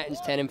 Manhattan's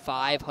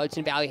 10-5.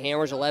 Hudson Valley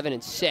Hammers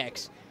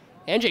 11-6.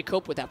 NJ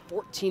Cope with that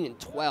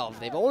 14-12.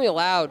 They've only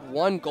allowed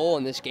 1 goal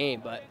in this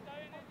game, but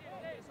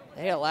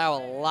they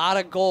allow a lot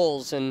of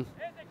goals, and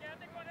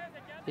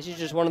this is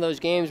just one of those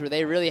games where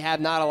they really have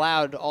not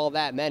allowed all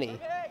that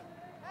many.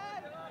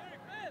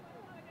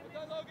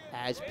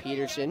 As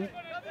Peterson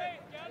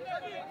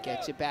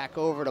gets it back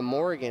over to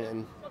Morgan,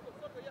 and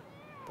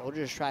they'll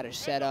just try to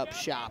set up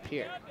shop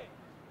here.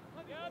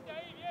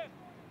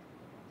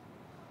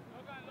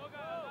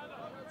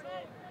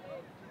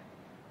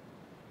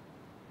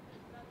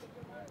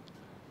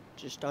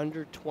 Just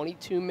under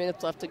 22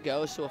 minutes left to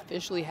go, so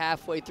officially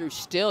halfway through.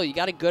 Still, you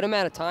got a good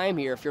amount of time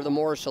here if you're the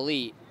Morris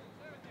Elite.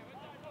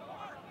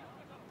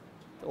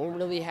 Don't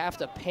really have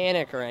to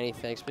panic or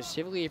anything,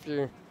 specifically if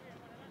you're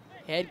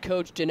head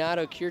coach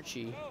Donato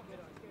Kirchi.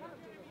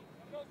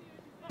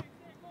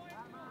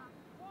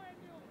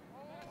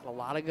 Got a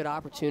lot of good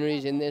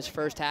opportunities in this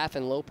first half,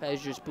 and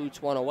Lopez just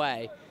boots one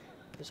away.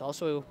 It's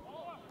also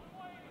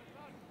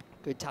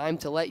a good time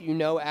to let you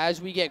know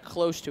as we get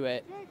close to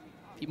it.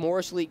 The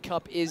Morris Elite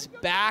Cup is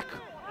back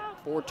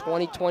for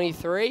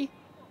 2023.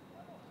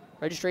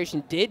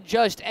 Registration did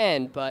just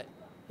end, but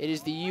it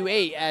is the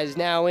U8 as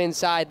now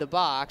inside the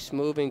box,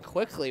 moving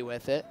quickly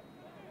with it.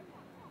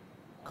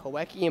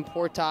 Kowecki and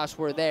Portas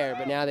were there,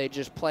 but now they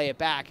just play it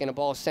back, and a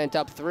ball sent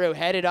up through,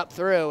 headed up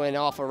through, and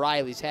off of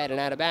Riley's head and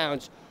out of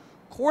bounds.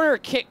 Corner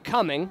kick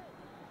coming,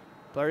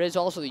 but it is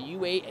also the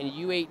U8 and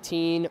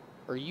U18,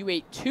 or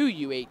U8 to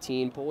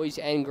U18, boys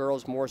and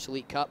girls Morris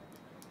Elite Cup.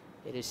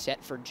 It is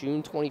set for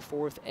June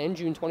 24th and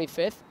June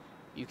 25th.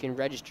 You can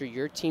register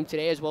your team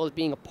today as well as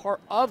being a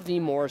part of the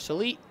Morris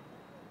Elite.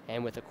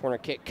 And with a corner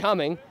kick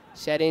coming,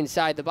 set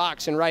inside the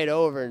box and right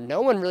over.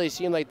 No one really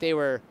seemed like they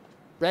were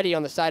ready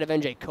on the side of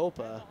NJ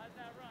Copa.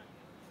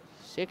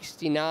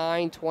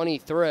 69-20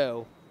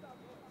 through.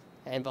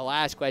 And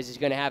Velasquez is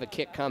going to have a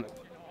kick coming.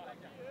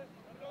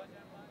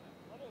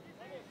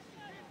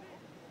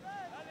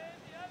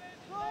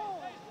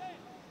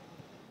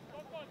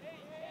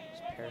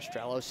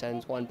 Peristrello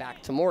sends one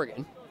back to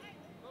Morgan.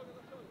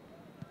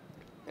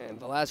 And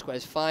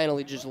Velasquez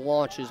finally just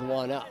launches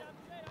one up.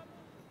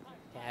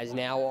 As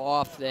now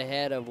off the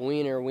head of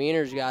Weiner.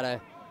 Weiner's got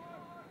to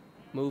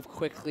move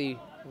quickly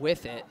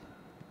with it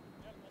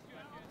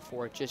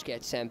before it just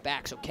gets sent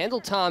back. So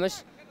Kendall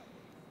Thomas,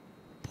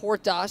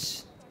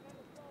 Portas,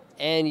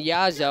 and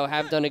Yazo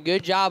have done a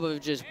good job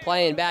of just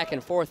playing back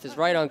and forth. Is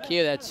right on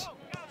cue. That's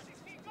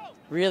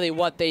really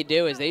what they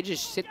do, is they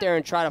just sit there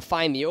and try to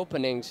find the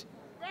openings.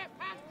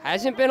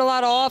 Hasn't been a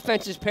lot of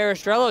offenses.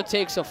 Perestrello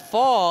takes a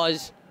fall.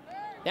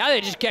 Now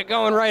they just get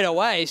going right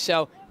away.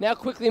 So now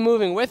quickly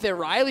moving with it.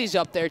 Riley's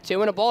up there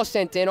too, and a ball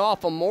sent in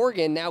off of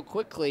Morgan. Now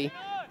quickly,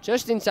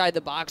 just inside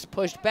the box,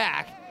 pushed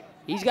back.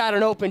 He's got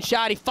an open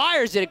shot. He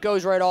fires it. It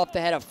goes right off the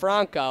head of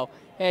Franco.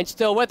 And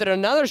still with it,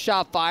 another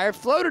shot fired.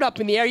 Floated up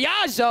in the air.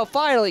 Yazo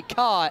finally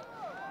caught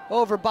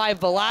over by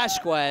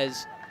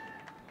Velasquez.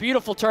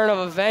 Beautiful turn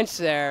of events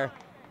there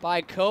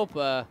by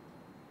Copa.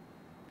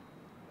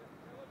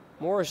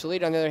 Morris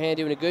Elite, on the other hand,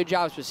 doing a good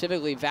job,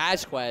 specifically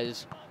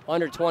Vasquez.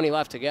 Under 20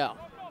 left to go.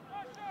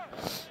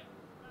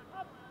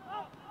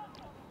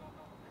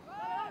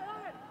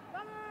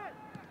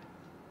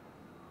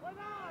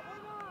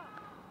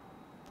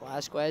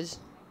 Velasquez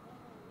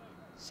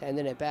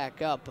sending it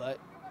back up, but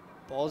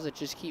balls that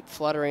just keep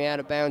fluttering out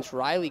of bounds.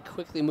 Riley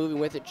quickly moving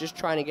with it, just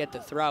trying to get the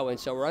throw in.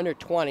 So we're under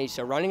 20,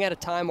 so running out of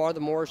time are the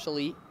Morris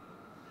Elite.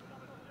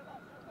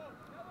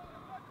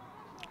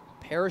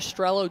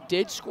 Perestrello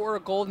did score a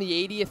goal in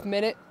the 80th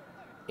minute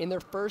in their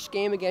first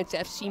game against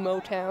FC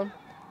Motown.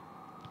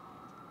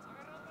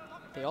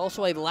 They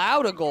also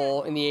allowed a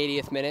goal in the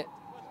 80th minute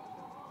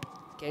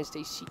against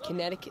AC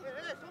Connecticut.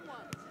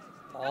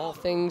 All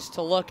things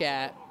to look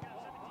at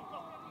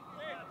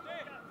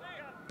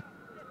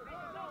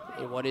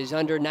in what is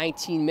under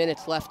 19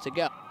 minutes left to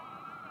go.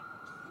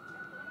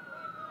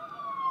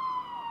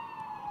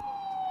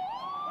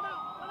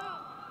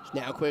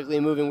 Now quickly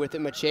moving with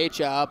it,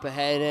 Machecha up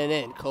ahead and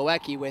in.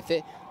 Koecki with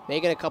it,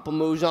 making a couple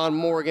moves on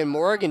Morgan.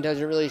 Morgan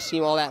doesn't really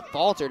seem all that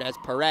faltered as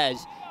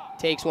Perez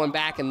takes one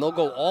back, and they'll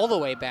go all the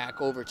way back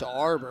over to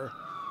Arbor.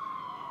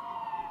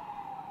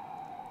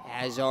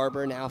 As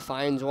Arbor now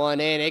finds one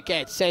in, it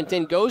gets sent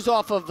in, goes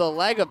off of the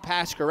leg of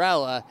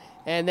Pascarella,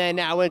 and then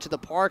now into the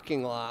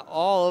parking lot,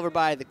 all over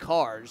by the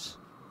cars.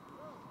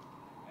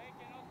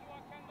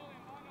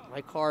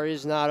 My car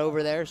is not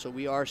over there, so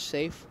we are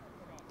safe.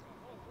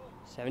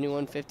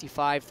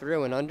 71:55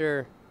 through, and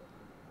under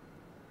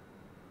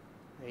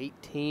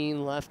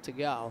 18 left to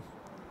go.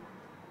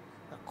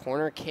 A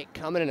corner kick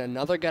coming, and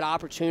another good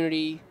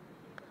opportunity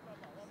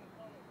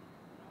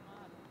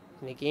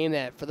in a game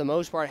that, for the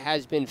most part,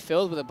 has been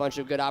filled with a bunch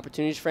of good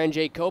opportunities. Friend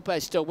Jay Copa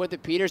is still with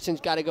it. Peterson's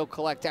got to go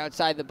collect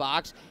outside the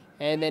box,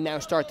 and then now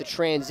start the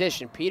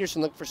transition.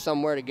 Peterson looked for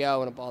somewhere to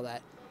go, and a ball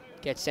that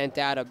gets sent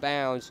out of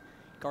bounds.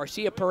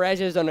 Garcia Perez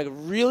has done a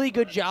really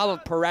good job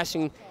of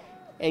pressing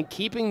and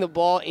keeping the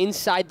ball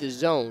inside the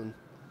zone.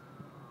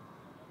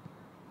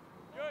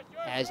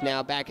 As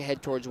now back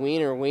ahead towards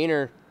Wiener.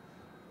 Wiener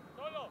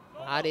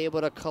not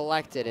able to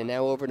collect it, and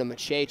now over to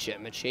Machecha.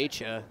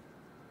 Machecha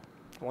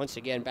once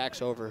again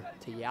backs over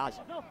to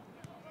Yaza.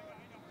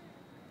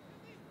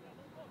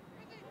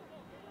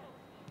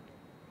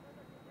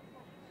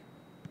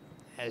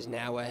 Has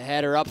now a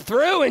header up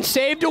through and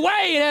saved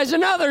away, and has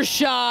another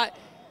shot.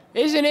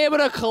 Isn't able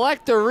to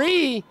collect the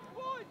re.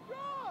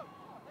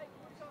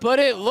 But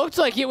it looked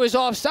like it was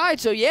offside,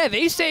 so yeah,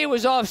 they say it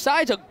was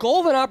offside. It's a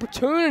golden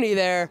opportunity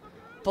there.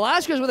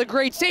 Velasquez with a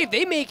great save.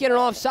 They make it an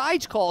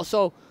offsides call,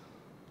 so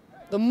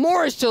the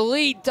Morris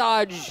Elite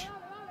dodge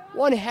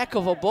one heck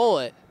of a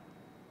bullet.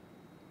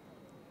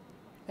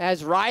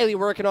 As Riley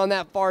working on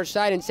that far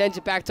side and sends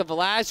it back to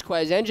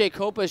Velasquez. NJ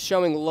Copa is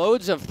showing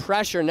loads of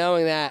pressure,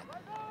 knowing that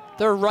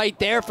they're right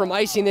there from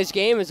icing this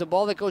game. As a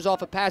ball that goes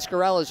off of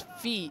Pascarella's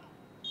feet.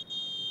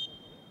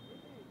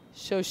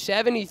 So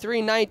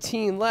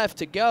 73-19 left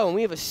to go, and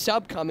we have a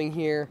sub coming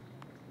here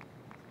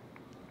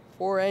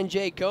for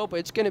NJ Copa.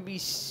 It's going to be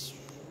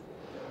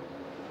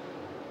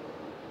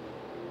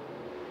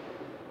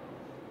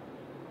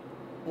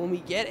when we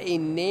get a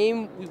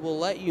name, we will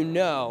let you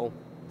know.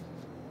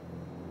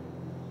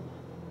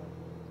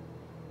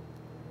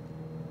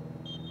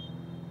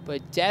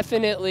 But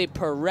definitely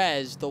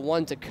Perez, the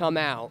one to come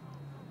out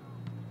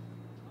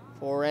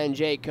for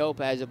NJ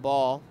Copa as a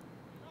ball.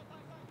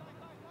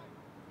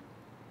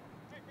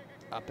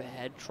 Up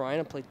ahead, trying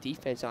to play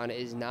defense on it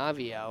is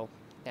Navio.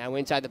 Now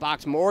inside the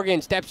box,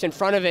 Morgan steps in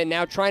front of it,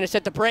 now trying to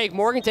set the break.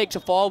 Morgan takes a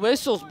fall,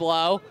 whistles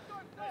blow,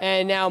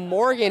 and now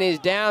Morgan is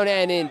down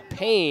and in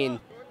pain.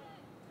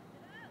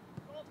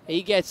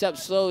 He gets up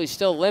slowly,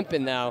 still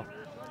limping though,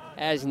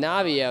 as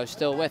Navio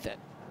still with it.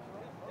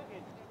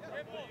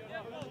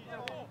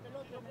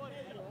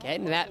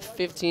 Getting to that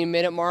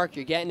 15-minute mark,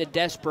 you're getting to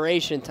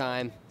desperation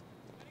time.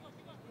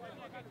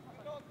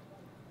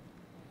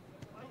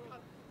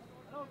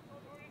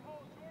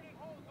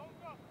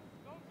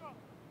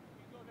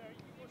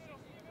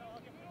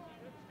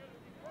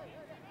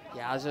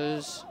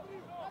 Yazos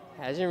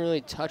hasn't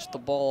really touched the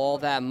ball all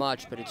that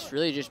much, but it's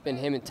really just been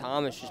him and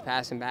Thomas just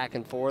passing back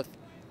and forth.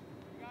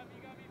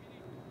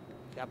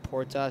 Got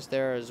Portas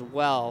there as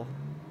well.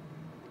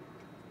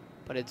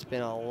 But it's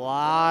been a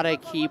lot of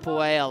keep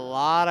away, a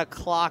lot of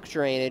clock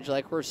drainage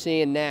like we're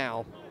seeing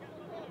now.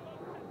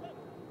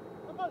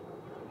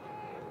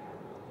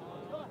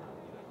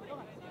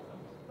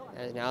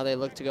 As now they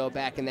look to go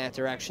back in that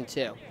direction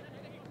too.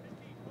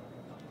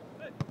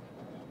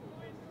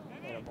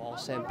 And a ball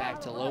sent back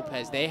to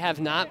Lopez. They have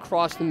not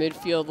crossed the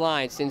midfield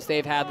line since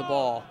they've had the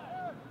ball.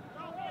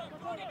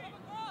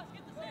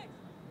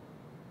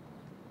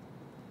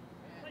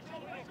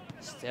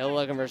 Still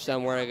looking for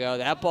somewhere to go.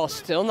 That ball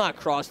still not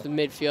crossed the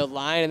midfield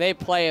line, and they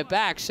play it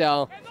back,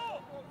 so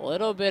a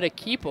little bit of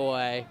keep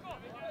away.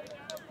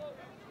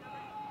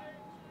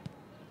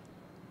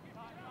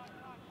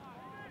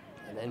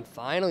 And then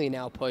finally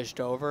now pushed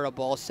over, a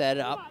ball set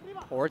up.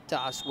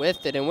 Portas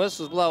with it, and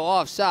whistles blow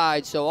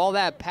offside, so all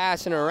that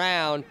passing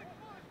around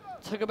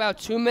took about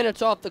 2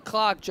 minutes off the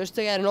clock just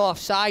to get an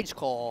offsides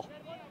call.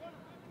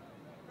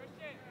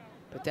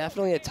 But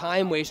definitely a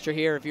time waster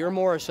here if you're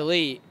Morris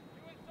Elite.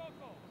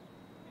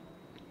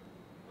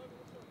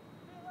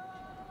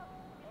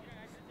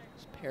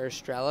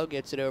 Perestrello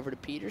gets it over to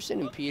Peterson,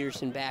 and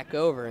Peterson back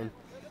over. And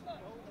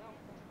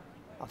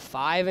a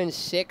 5 and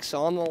 6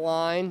 on the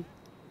line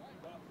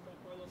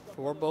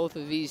for both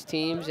of these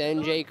teams.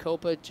 NJ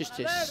Copa just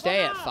to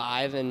stay at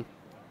 5, and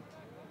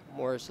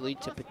Morris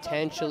Elite to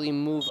potentially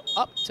move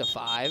up to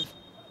 5.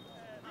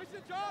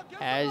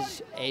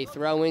 Has a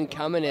throw-in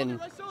coming,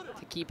 and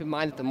to keep in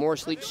mind that the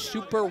Morris Elite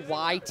Super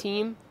Y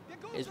team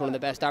is one of the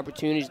best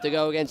opportunities to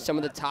go against some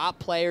of the top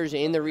players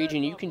in the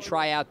region you can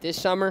try out this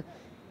summer.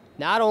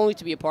 Not only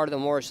to be a part of the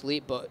Morris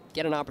Elite, but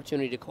get an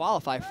opportunity to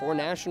qualify for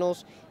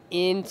nationals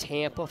in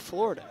Tampa,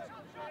 Florida.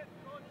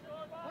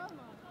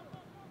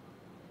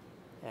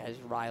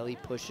 As Riley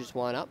pushes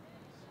one up,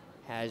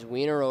 has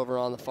Wiener over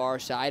on the far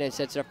side and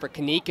sets it up for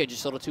Kanika,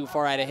 just a little too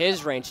far out of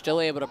his range.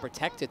 Still able to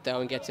protect it,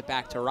 though, and gets it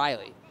back to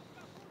Riley.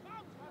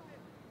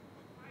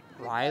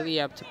 Riley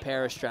up to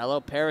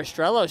Perestrello.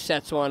 Perestrello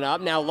sets one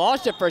up. Now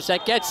lost it for a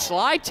sec, gets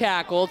slide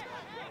tackled.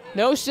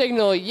 No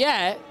signal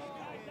yet.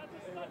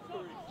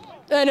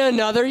 And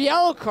another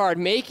yellow card.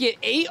 Make it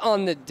 8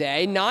 on the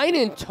day, 9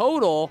 in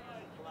total.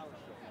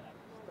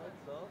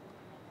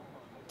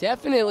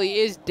 Definitely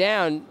is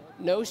down.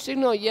 No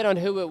signal yet on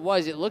who it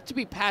was. It looked to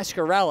be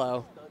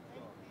Pasquarello.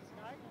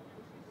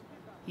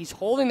 He's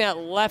holding that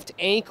left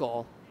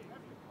ankle.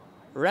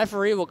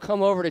 Referee will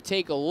come over to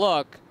take a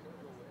look.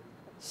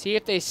 See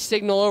if they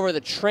signal over the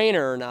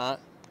trainer or not.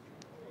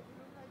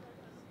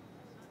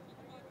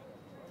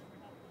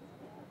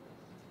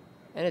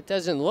 And it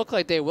doesn't look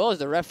like they will, as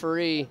the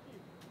referee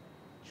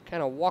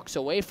kind of walks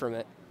away from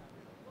it.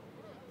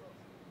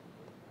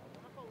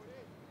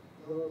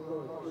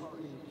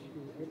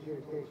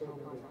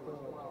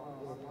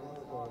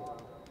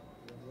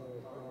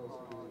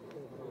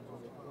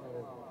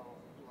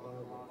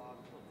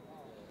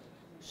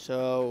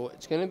 So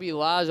it's going to be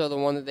Lazo, the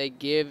one that they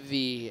give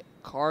the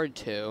card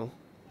to.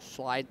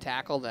 Slide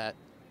tackle that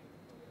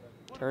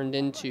turned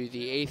into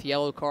the 8th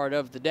yellow card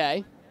of the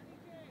day.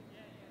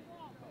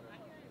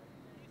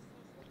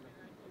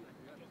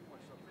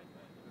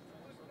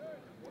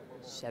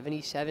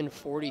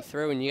 .77-40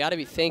 through, and you got to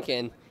be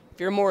thinking, if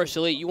you're Morris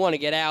Elite, you want to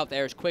get out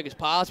there as quick as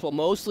possible,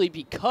 mostly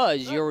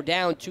because you're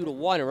down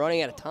 2-1 and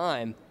running out of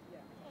time.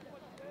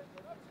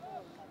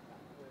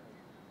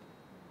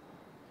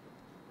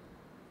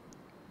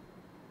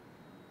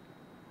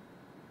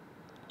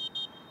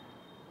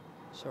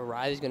 So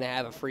Riley's going to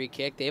have a free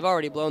kick. They've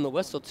already blown the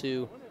whistle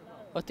to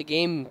let the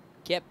game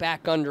get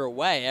back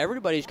underway.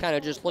 Everybody's kind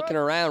of just looking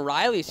around.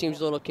 Riley seems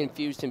a little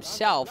confused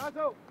himself.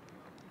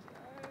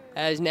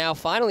 As now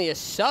finally a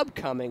sub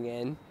coming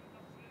in.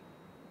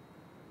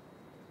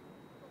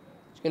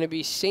 It's going to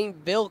be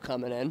St. Bill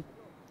coming in.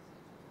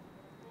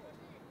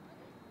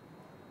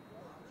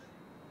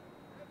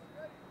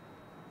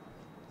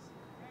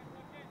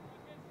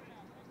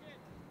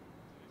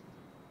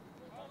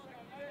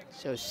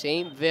 So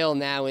St. Bill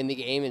now in the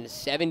game in the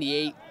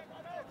 78-30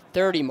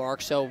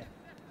 mark. So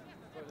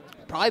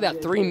probably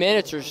about 3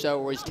 minutes or so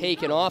was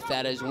taken off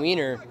that, as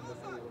Wiener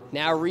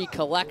now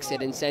recollects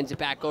it and sends it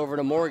back over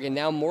to Morgan.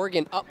 Now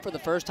Morgan up for the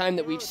first time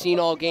that we've seen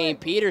all game.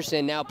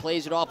 Peterson now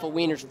plays it off of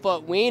Wiener's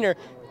foot. Wiener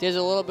does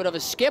a little bit of a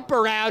skip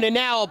around, and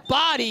now a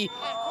body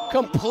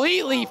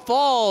completely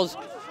falls.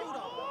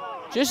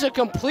 Just a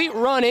complete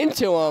run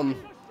into him.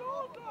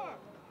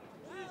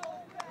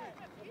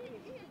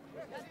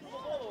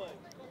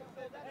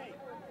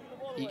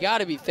 You got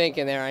to be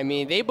thinking there. I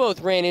mean, they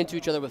both ran into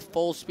each other with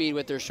full speed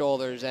with their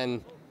shoulders,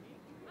 and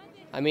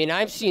I mean,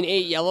 I've seen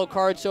 8 yellow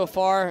cards so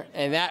far,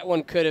 and that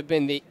one could have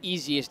been the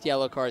easiest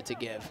yellow card to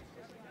give.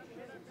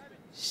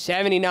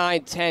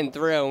 79-10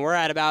 through, and we're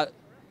at about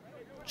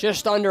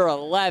just under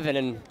 11,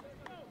 and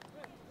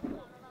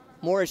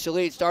Morris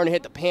Elite starting to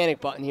hit the panic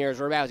button here as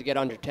we're about to get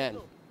under 10.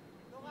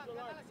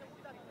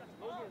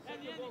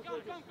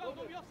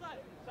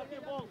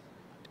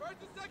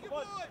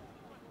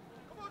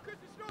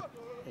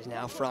 As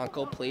now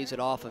Franco plays it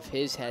off of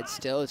his head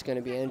still. It's going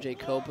to be NJ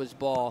Copa's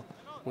ball.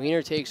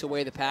 Wiener takes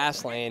away the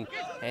pass lane,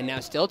 and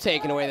now still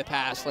taking away the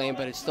pass lane,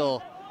 but it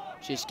still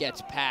just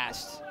gets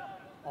past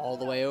All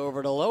the way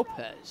over to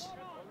Lopez.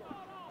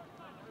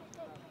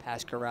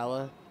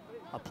 Pascarella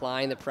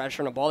applying the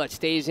pressure on a ball that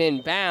stays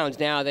in bounds.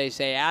 Now they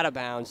say out of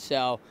bounds.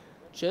 So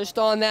just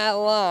on that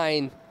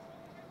line,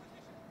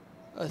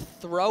 a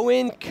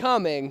throw-in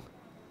coming.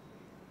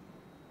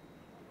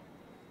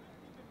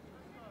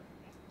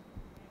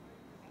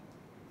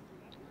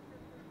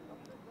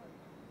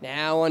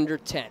 Now under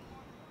 10.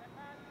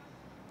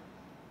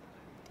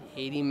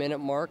 The 80-minute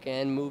mark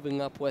and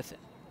moving up with it.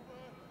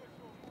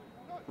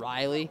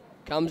 Riley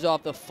comes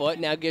off the foot,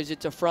 now gives it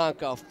to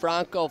Franco.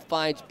 Franco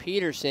finds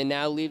Peterson,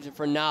 now leaves it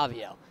for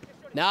Navio.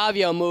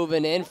 Navio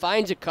moving in,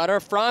 finds a cutter.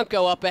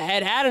 Franco up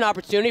ahead, had an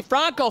opportunity.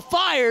 Franco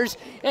fires,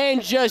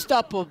 and just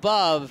up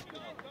above,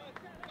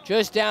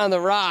 just down the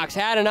rocks,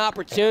 had an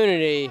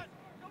opportunity.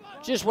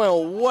 Just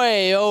went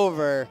way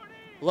over.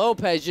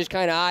 Lopez just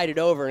kind of eyed it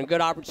over, and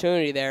good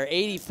opportunity there.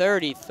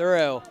 80-30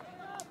 through.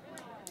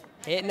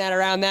 Hitting that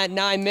around that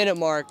 9-minute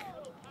mark.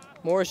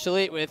 Morris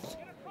Elite with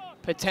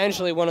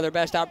potentially one of their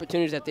best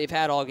opportunities that they've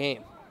had all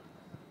game.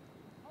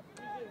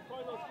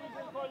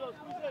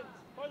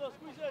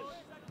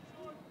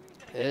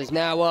 Is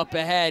now up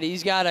ahead.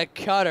 He's got a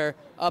cutter.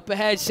 Up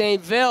ahead,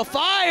 St. Ville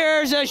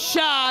fires a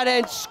shot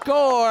and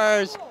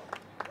scores.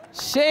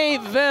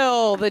 St.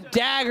 Ville, the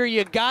dagger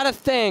you gotta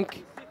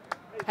think,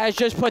 has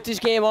just put this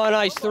game on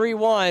ice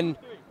 3-1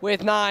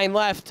 with 9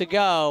 left to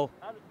go.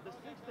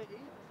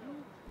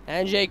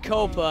 NJ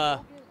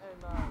Copa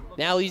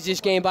now leads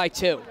this game by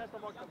 2.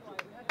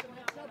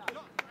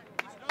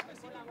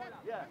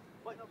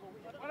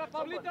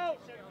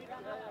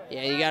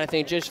 Yeah, you got to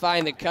think, just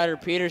find the cutter.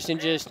 Peterson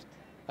just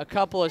a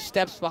couple of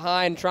steps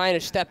behind, trying to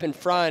step in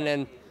front,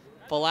 and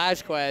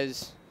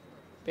Velasquez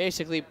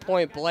basically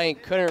point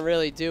blank couldn't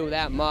really do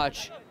that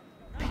much.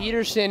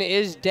 Peterson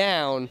is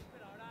down.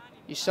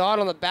 You saw it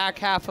on the back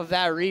half of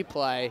that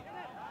replay.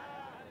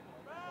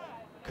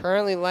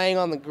 Currently laying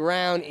on the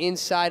ground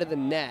inside of the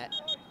net.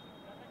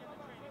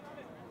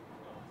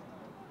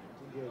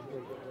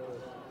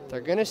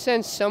 They're going to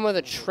send some of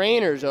the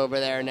trainers over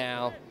there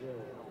now,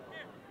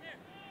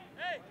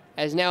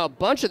 as now a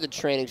bunch of the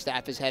training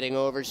staff is heading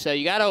over. So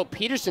you got to hope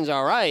Peterson's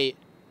all right.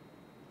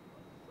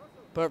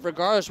 But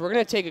regardless, we're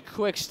going to take a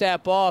quick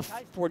step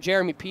off for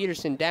Jeremy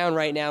Peterson, down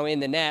right now in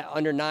the net,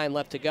 under 9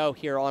 left to go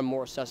here on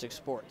More Sussex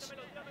Sports.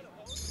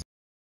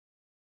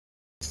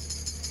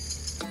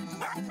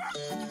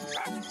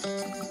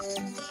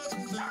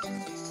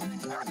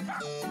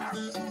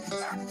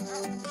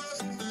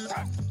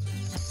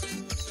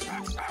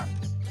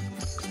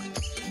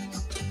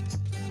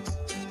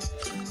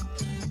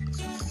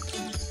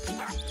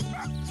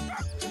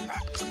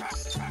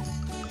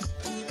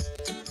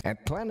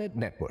 At Planet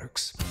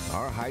Networks,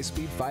 our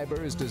high-speed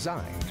fiber is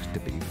designed to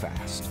be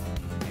fast.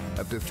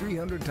 Up to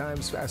 300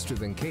 times faster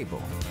than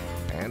cable,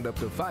 and up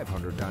to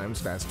 500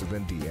 times faster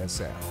than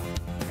DSL.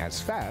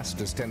 As fast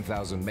as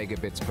 10,000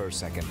 megabits per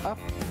second up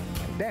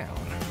and down,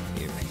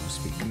 if you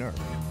speak nerd.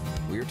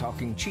 We're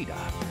talking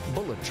cheetah,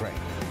 bullet train,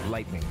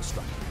 lightning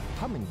strike,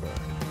 hummingbird,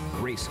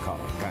 race car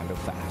kind of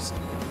fast.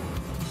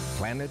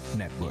 Planet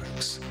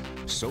Networks.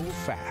 So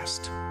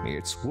fast,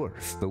 it's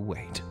worth the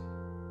wait.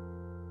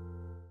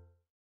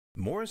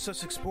 Morris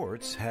Sussex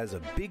Sports has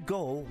a big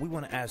goal we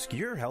want to ask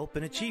your help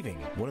in achieving.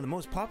 One of the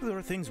most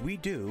popular things we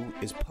do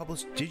is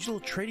publish digital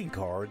trading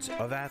cards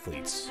of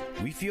athletes.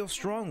 We feel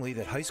strongly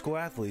that high school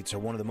athletes are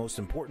one of the most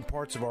important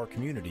parts of our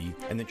community,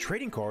 and the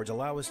trading cards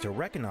allow us to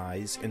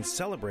recognize and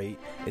celebrate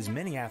as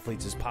many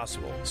athletes as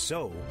possible.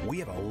 So, we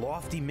have a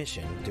lofty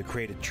mission to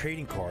create a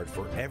trading card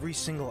for every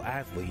single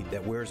athlete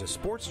that wears a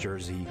sports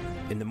jersey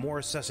in the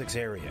Morris Sussex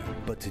area.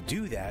 But to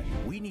do that,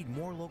 we need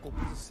more local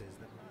businesses.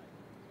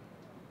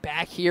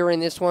 Back here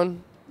in this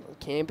one,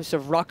 campus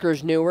of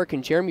Rutgers Newark,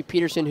 and Jeremy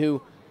Peterson, who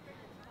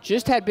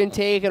just had been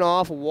taken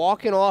off,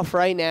 walking off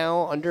right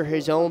now under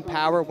his own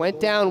power. Went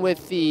down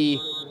with the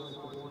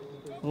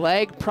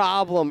leg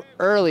problem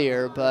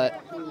earlier,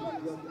 but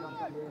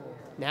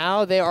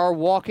now they are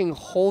walking,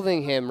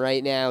 holding him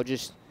right now,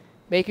 just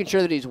making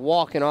sure that he's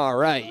walking all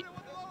right.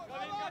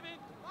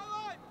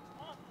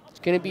 It's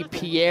going to be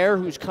Pierre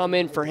who's come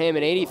in for him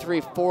at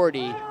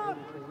 83-40.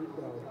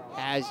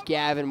 As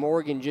Gavin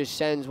Morgan just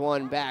sends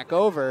one back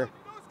over.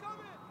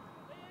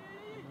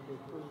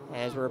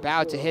 As we're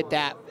about to hit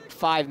that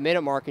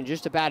 5-minute mark in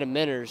just about a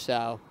minute or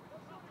so.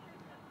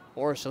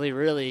 Morris Elite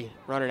really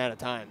running out of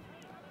time.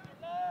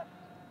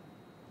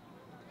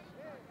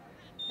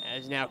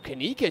 As now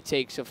Kanika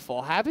takes a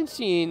fall. Haven't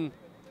seen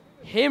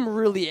him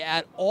really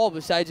at all,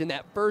 besides in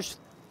that first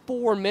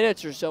 4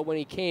 minutes or so when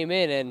he came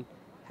in and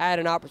had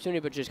an opportunity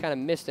but just kind of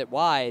missed it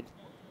wide.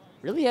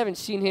 Really haven't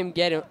seen him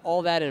get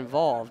all that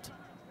involved.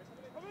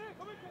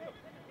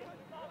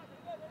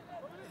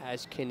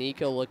 As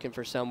Kanika looking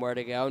for somewhere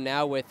to go.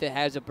 Now with it,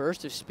 has a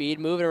burst of speed,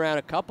 moving around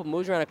a couple,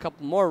 moves around a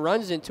couple more,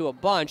 runs into a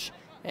bunch,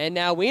 and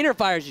now Wiener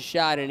fires a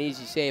shot, and an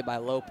easy save by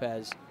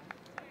Lopez.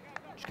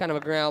 Just kind of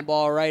a ground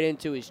ball right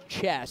into his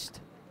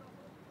chest.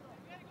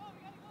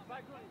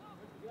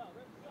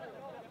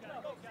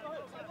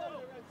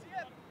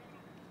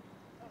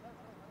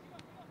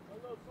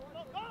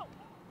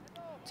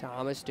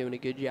 Thomas doing a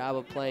good job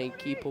of playing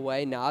keep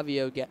away.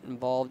 Navio getting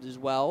involved as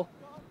well.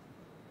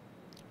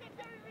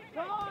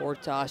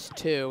 Portas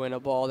 2, and a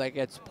ball that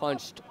gets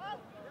punched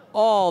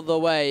all the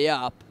way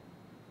up.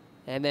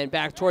 And then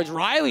back towards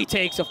Riley,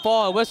 takes a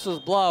fall, and whistles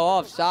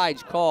blow,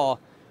 offsides call.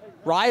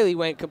 Riley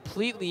went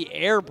completely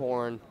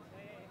airborne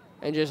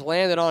and just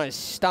landed on his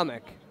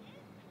stomach.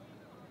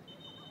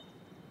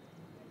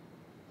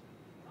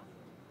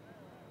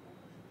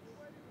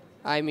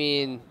 I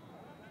mean,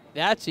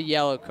 that's a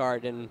yellow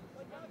card, and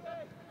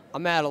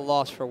I'm at a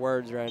loss for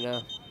words right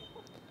now.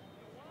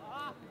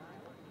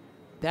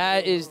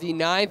 That is the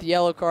 9th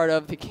yellow card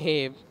of the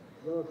game,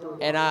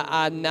 and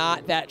I'm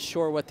not that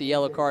sure what the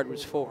yellow card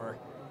was for.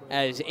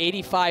 As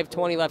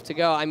 85-20 left to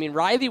go. I mean,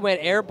 Riley went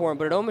airborne,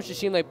 but it almost just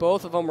seemed like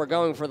both of them were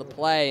going for the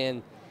play,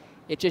 and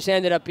it just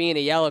ended up being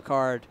a yellow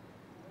card.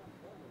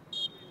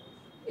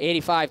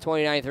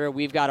 85-29 through,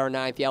 we've got our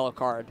 9th yellow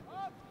card.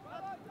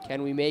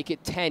 Can we make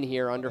it 10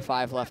 here, under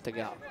 5 left to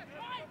go?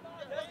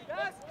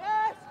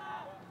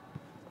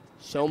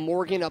 So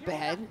Morgan up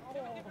ahead.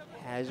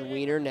 Has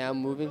Wiener now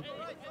moving.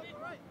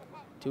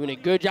 Doing a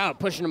good job of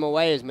pushing him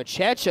away as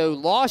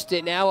Machecho lost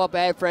it, now up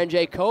ahead for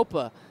NJ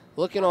Copa.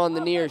 Looking on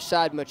the near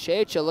side,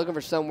 Machecha looking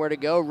for somewhere to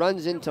go,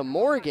 runs into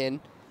Morgan,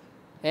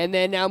 and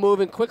then now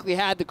moving quickly,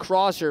 had the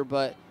crosser,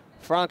 but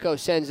Franco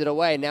sends it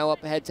away. Now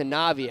up ahead to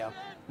Navio.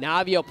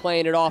 Navio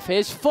playing it off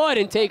his foot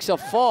and takes a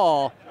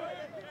fall.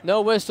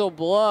 No whistle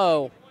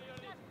blow.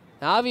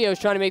 Navio's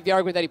trying to make the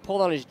argument that he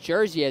pulled on his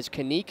jersey as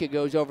Kanika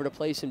goes over to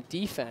play some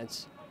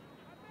defense.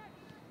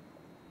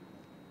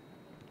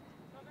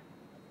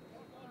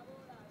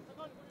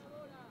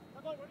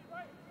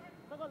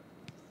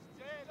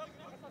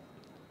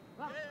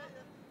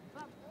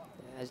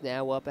 As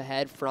now up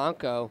ahead,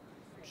 Franco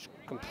just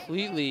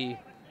completely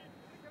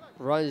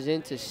runs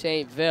into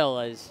St. Ville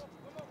as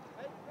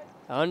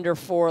under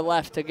 4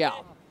 left to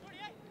go.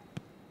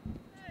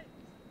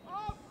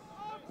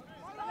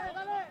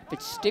 If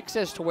it sticks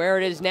as to where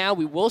it is now,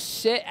 we will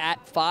sit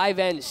at 5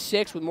 and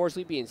 6 with Moore's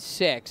Leap being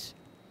 6.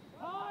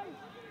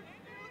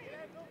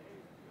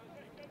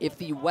 If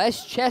the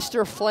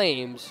Westchester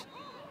Flames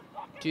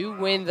do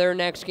win their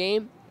next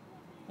game,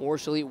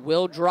 Moore's Leap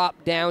will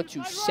drop down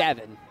to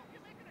 7.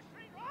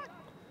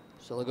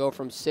 So they'll go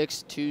from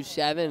 6 to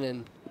 7,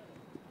 and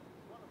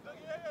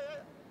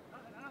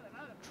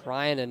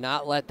trying to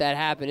not let that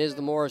happen is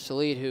the Morris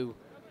Elite, who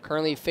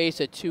currently face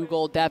a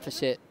 2-goal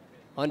deficit,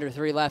 under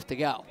 3 left to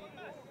go.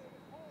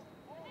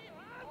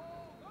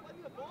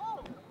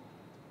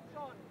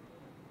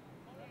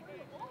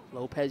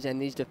 Lopez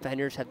and these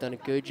defenders have done a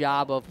good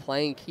job of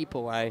playing keep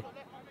away.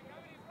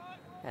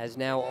 As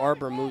now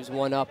Arbor moves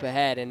one up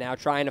ahead, and now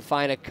trying to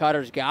find a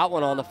cutter's got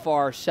one on the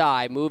far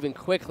side, moving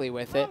quickly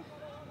with it.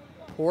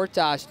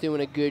 Portas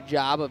doing a good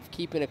job of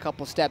keeping a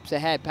couple steps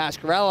ahead.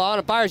 Pasquarella on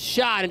a fire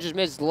shot and just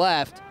missed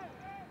left.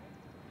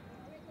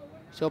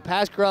 So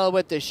Pasquarella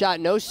with the shot.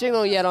 No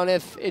signal yet on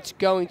if it's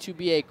going to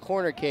be a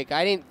corner kick.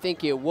 I didn't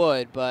think it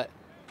would, but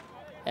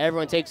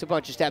everyone takes a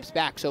bunch of steps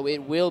back. So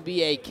it will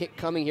be a kick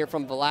coming here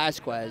from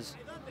Velasquez.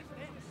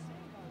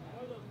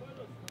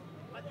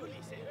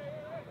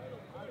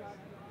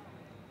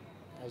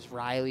 As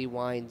Riley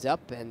winds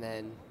up and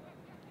then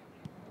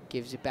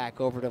gives it back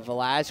over to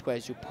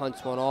Velasquez, who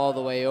punts one all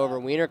the way over.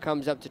 Wiener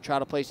comes up to try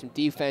to play some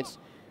defense.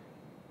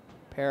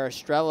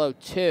 Peristrello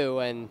too,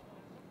 and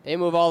they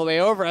move all the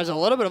way over. Has a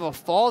little bit of a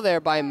fall there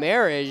by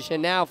Marriage,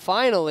 and now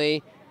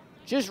finally,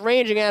 just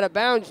ranging out of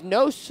bounds.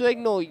 No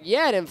signal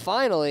yet, and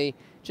finally,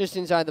 just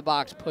inside the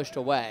box, pushed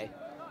away.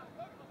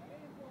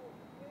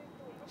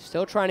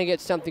 Still trying to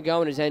get something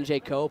going is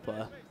NJ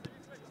Copa.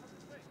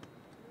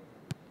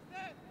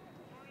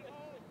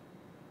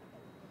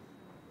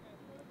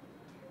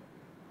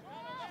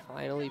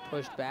 Finally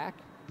pushed back.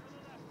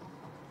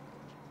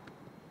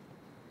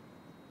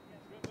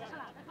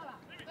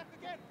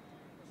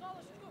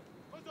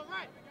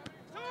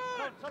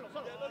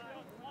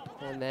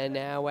 And then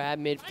now at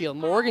midfield,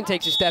 Morgan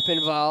takes a step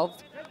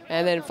involved,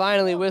 and then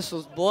finally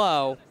whistles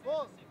blow.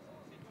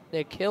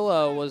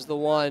 Nikilo was the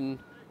one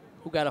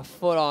who got a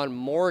foot on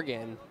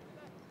Morgan.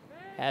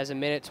 Has a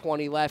minute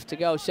 20 left to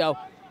go. So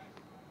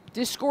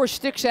this score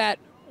sticks at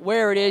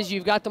where it is.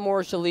 You've got the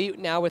Morris Elite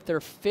now with their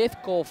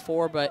 5th goal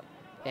for, but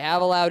they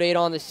have allowed 8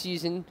 on the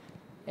season.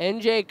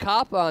 NJ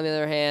Copa, on the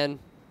other hand,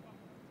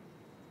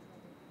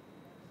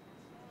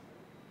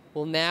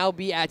 will now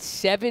be at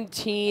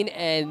 17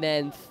 and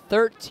then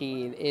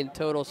 13 in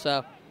total.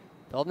 So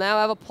they'll now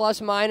have a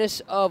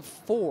plus-minus of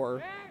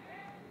 4.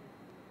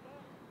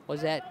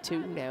 Was that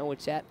 2? Now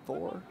it's at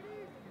 4.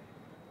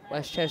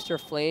 Westchester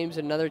Flames,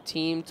 another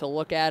team to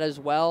look at as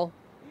well.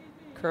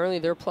 Currently,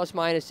 their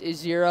plus-minus is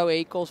 0,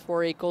 8 goals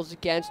for, 8 goals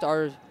against.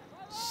 Our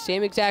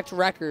same exact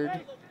record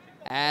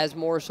as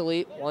Morris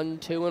Elite,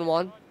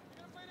 1-2-1.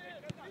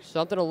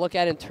 Something to look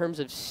at in terms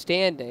of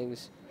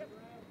standings,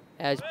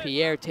 as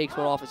Pierre takes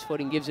one off his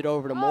foot and gives it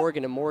over to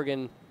Morgan, and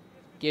Morgan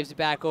gives it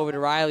back over to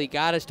Riley.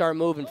 Got to start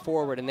moving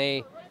forward, and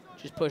they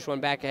just push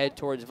one back ahead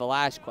towards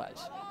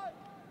Velasquez.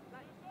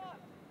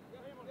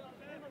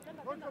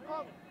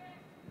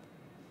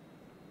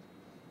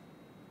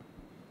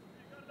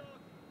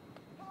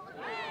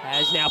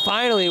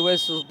 finally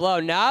whistles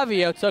blow.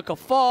 Navio took a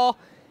fall,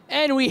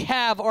 and we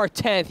have our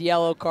 10th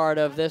yellow card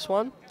of this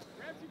one.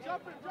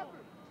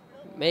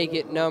 Make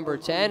it number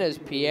 10 as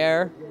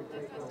Pierre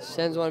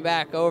sends one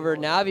back over.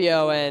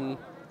 Navio and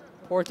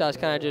Portas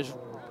kind of just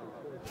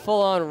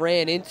full-on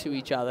ran into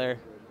each other.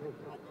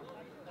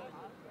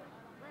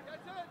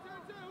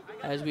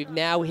 As we've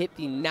now hit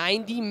the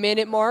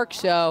 90-minute mark,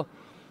 so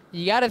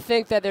you got to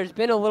think that there's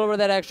been a little bit of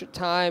that extra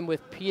time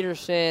with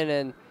Peterson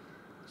and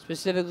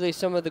specifically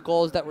some of the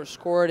goals that were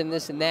scored and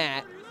this and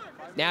that.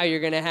 Now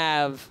you're going to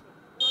have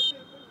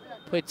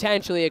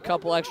potentially a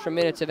couple extra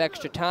minutes of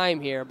extra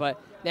time here,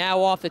 but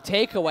now off the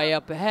takeaway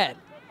up ahead.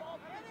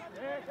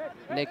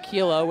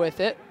 Nikilo with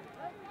it.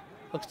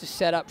 Looks to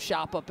set up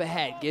shop up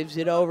ahead. Gives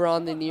it over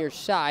on the near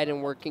side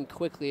and working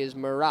quickly is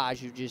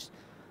Mirage, who just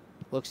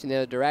looks in the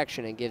other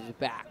direction and gives it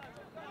back.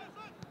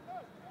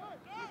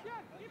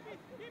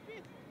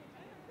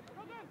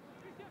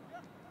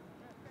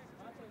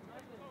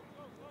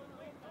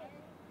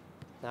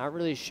 Not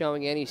really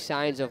showing any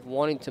signs of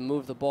wanting to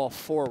move the ball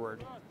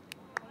forward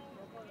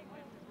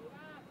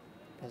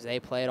as they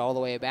play it all the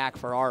way back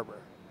for Arbor.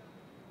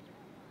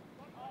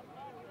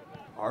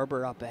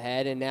 Arbor up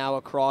ahead, and now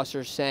a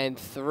crosser sent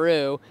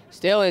through.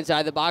 Still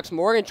inside the box.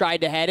 Morgan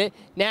tried to head it.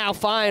 Now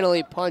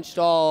finally punched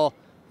all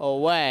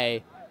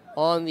away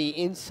on the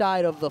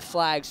inside of the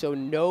flag, so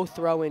no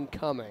throw-in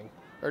coming,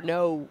 or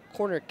no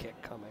corner kick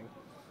coming.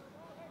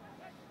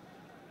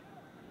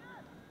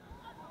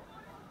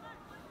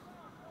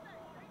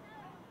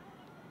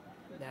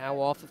 Now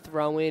off the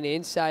throw-in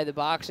inside the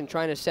box and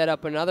trying to set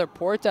up another.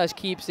 Portas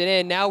keeps it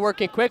in. Now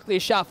working quickly.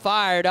 Shot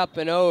fired up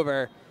and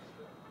over.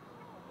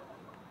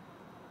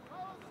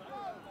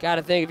 Got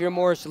to think if you're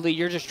Morris Elite,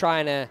 you're just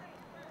trying to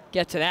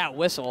get to that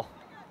whistle.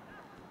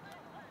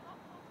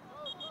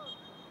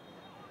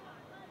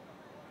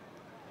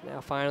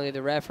 Now finally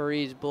the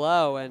referees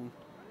blow, and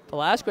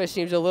Velasquez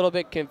seems a little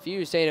bit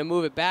confused, saying to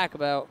move it back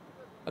about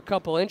a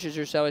couple inches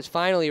or so, as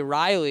finally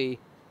Riley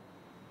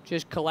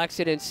just collects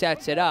it and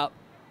sets it up.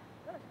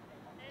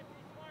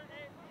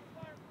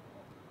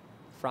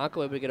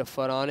 Franco able to get a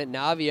foot on it.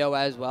 Navio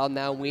as well.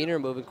 Now Wiener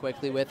moving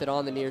quickly with it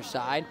on the near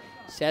side.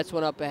 Sets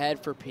one up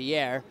ahead for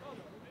Pierre.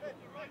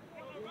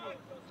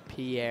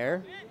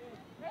 Pierre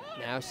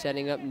now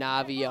setting up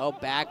Navio.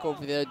 Back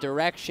over the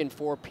direction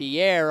for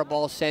Pierre. A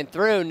ball sent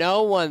through.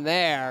 No one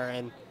there.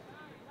 And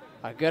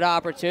a good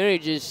opportunity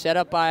just set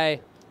up by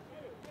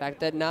the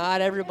fact that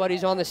not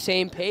everybody's on the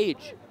same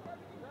page.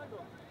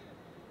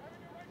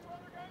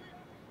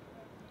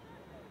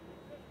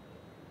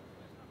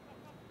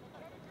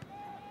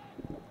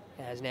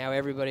 As now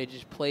everybody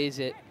just plays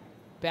it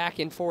back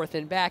and forth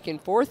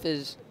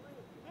as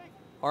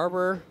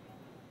Arbor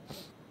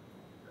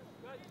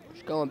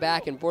just going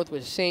back and forth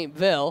with St.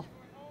 Ville.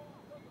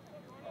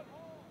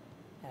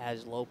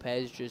 As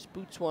Lopez just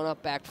boots one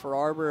up back for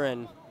Arbor,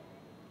 and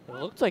it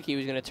looked like he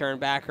was going to turn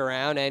back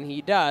around, and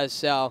he does.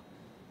 So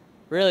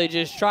really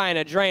just trying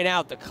to drain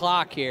out the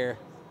clock here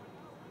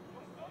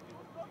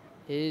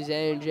is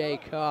NJ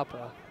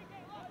Copa.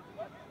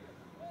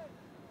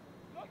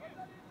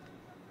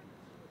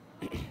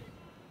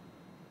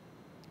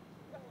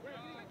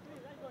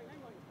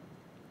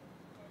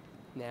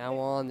 Now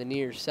on the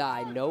near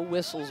side, no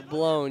whistles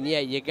blown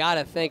yet. You got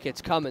to think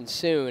it's coming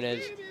soon,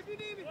 as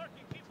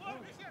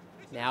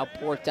now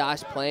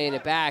Portas playing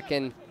it back,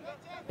 and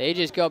they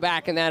just go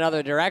back in that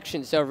other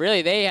direction. So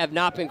really they have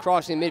not been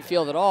crossing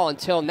midfield at all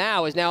until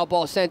now, as now a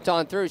ball sent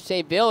on through.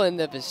 St. Ville in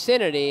the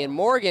vicinity, and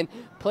Morgan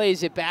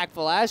plays it back.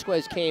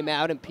 Velasquez came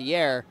out, and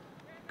Pierre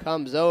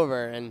comes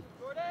over, and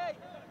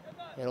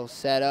it'll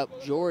set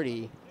up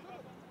Jordy.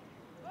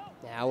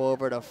 Now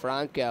over to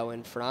Franco,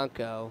 and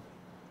Franco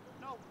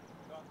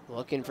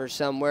looking for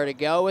somewhere to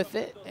go with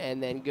it,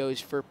 and then goes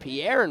for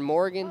Pierre and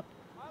Morgan,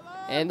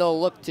 and they'll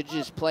look to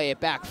just play it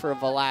back for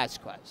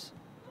Velasquez.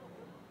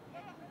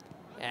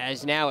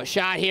 As now a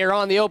shot here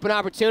on the open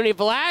opportunity.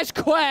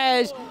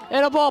 Velasquez,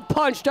 and a ball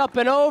punched up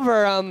and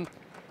over.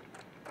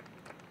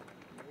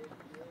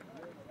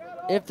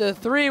 If the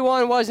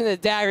 3-1 wasn't a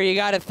dagger, you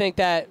got to think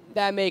that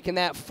making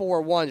that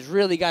 4-1's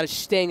really got to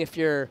sting if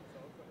you're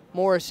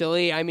Morris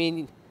Elite. I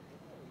mean,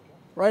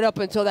 right up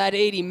until that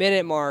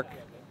 80-minute mark,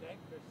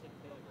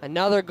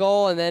 another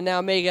goal, and then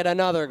now make it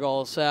another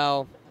goal.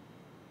 So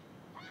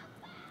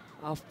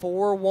a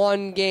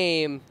 4-1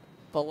 game.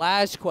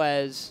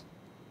 Velasquez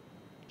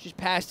just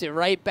passed it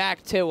right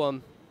back to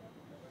him.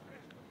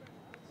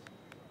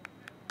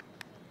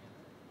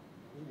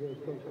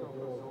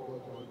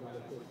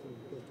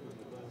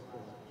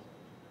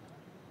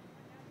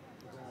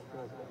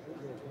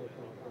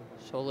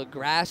 So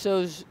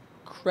Lagrasso's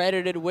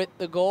credited with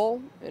the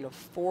goal in a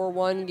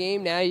 4-1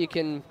 game. Now you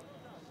can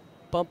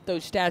bump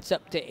those stats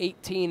up to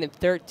 18 and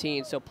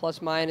 13, so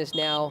plus minus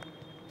now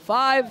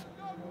 5.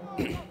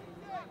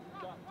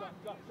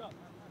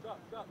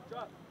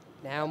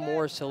 Now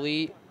Morris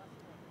Elite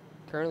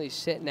currently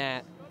sitting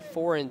at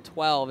 4 and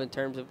 12 in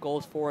terms of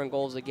goals for and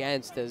goals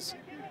against, as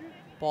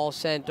ball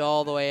sent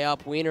all the way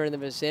up. Wiener in the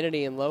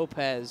vicinity, and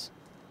Lopez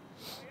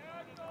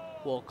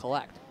will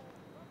collect.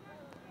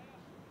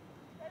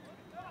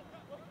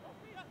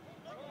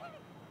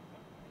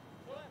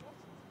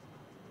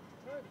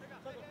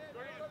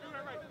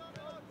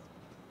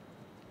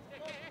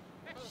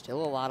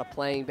 Still a lot of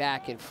playing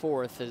back and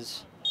forth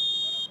as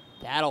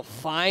that'll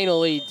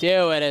finally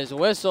do it as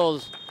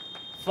whistles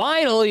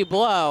finally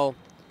blow.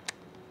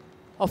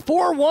 A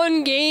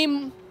 4-1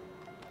 game.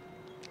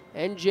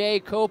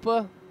 NJ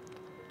Copa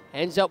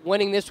ends up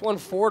winning this one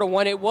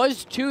 4-1. It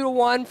was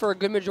 2-1 for a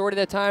good majority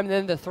of the time.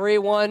 Then the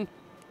 3-1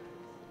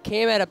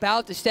 came at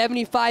about the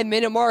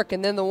 75-minute mark,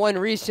 and then the one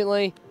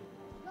recently.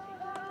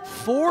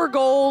 4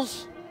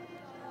 goals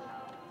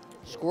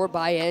scored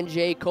by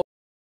NJ Copa.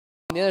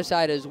 On the other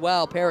side as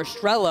well,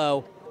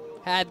 Perestrello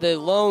had the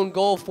lone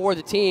goal for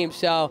the team.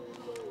 So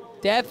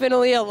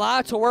definitely a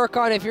lot to work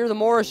on if you're the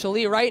Morris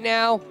Elite right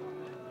now.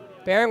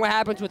 Bearing what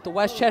happens with the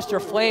Westchester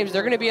Flames,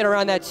 they're going to be at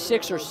around that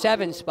 6 or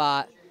 7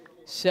 spot.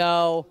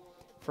 So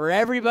for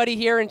everybody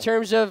here in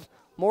terms of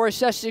Morris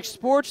Sussex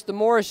Sports, the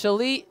Morris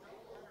Elite,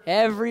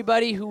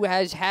 everybody who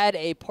has had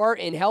a part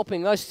in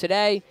helping us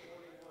today.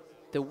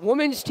 The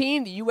women's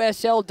team, the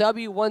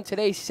USLW, won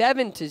today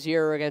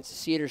 7-0 against the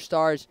Cedar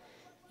Stars.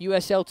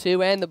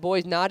 USL2 and the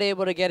boys not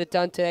able to get it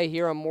done today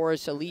here on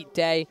Morris Elite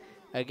Day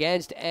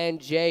against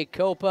NJ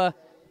Copa.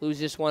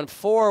 Lose this one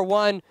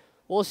 4-1.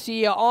 We'll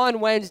see you on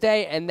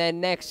Wednesday and then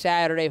next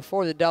Saturday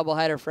for the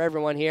doubleheader for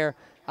everyone here.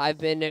 I've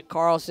been Nick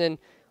Carlson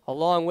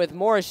along with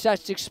Morris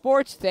Sussex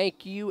Sports.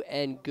 Thank you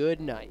and good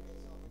night.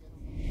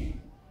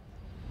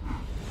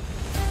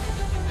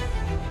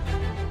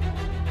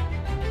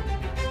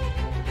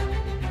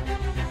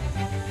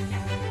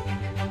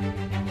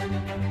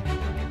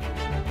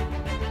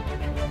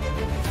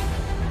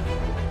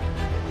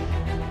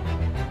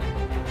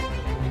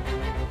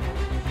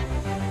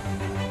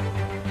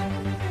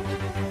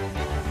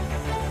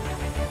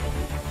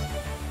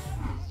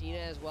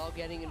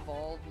 Getting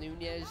involved.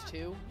 Nunez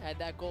too had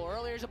that goal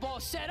earlier. There's a ball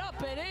set up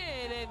and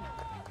in and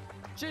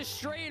just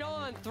straight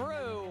on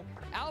through.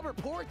 Albert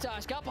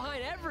Portas got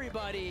behind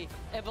everybody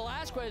and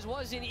Velasquez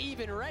wasn't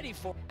even ready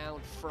for down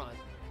front.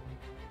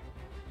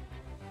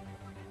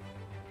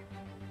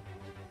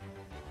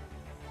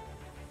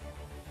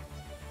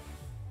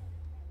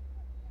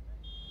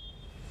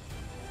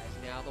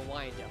 As now the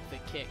windup, the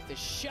kick, the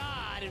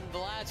shot, and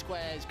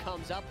Velasquez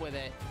comes up with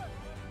it.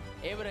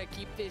 Able to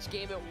keep this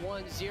game at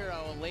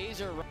 1-0. A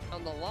laser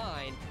around the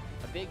line.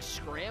 A big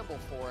scramble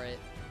for it.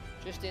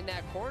 Just in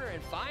that corner.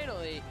 And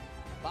finally,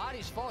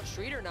 body's fault.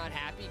 Streeter not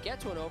happy.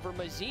 Gets one over.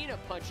 Mazzina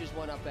punches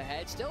one up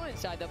ahead. Still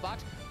inside the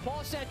box.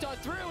 Ball sent on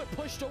through and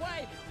pushed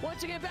away.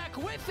 Once again back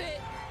with it.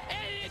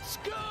 And it's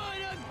good.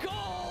 A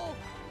goal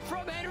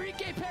from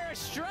Enrique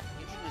Perestrello.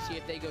 Interesting to see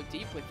if they go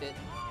deep with it.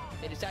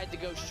 They decided to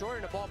go short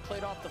and the ball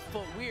played off the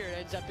foot weird.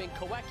 Ends up in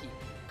Kawecki.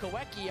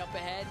 Kawecki up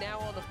ahead. Now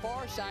on the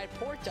far side,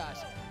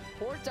 Portas.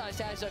 Portas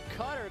has a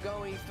cutter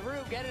going through,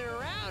 getting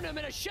around him,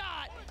 and a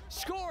shot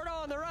scored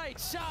on the right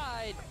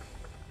side.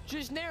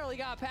 Just narrowly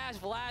got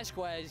past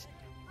Velasquez.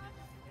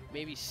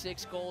 Maybe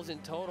 6 goals in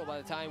total by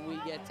the time we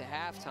get to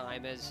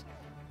halftime as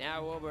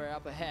now we're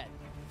up ahead.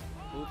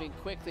 Moving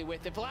quickly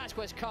with it.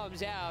 Velasquez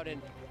comes out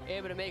and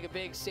able to make a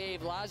big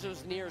save.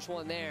 Lazo's nearest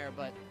one there,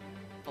 but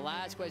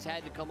Velasquez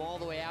had to come all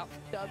the way out.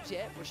 Dubs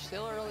yet. We're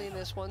still early in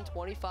this one.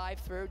 25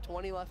 through,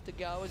 20 left to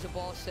go as the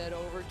ball set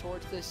over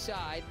towards the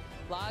side.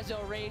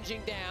 Lazo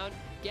ranging down,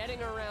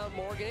 getting around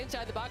Morgan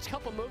inside the box.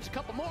 Couple moves, a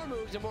couple more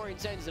moves, and Morgan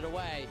sends it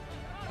away.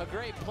 A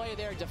great play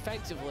there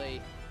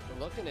defensively. They're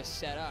looking to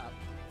set up.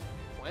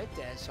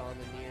 Fuentes on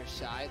the near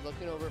side,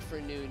 looking over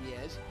for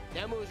Nunez.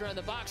 Now moves around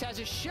the box, has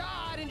a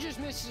shot, and just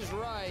misses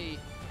right.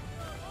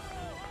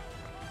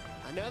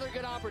 Another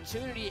good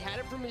opportunity. Had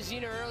it from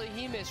Mazzina early.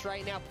 He missed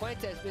right. Now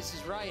Fuentes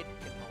misses right.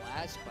 And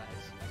Velasquez.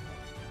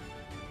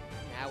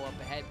 Now up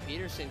ahead,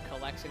 Peterson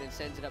collects it and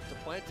sends it up to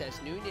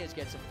Fuentes. Nunez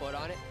gets a foot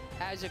on it.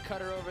 Has a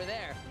cutter over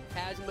there.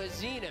 Has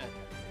Mazzina.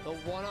 The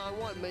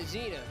one-on-one.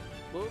 Mazzina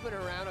moving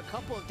around. A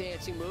couple of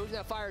dancing moves.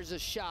 Now fires a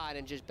shot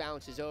and just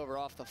bounces over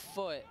off the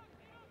foot.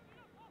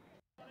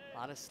 A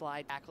lot of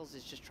slide tackles.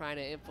 Is just trying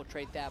to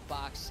infiltrate that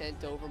box.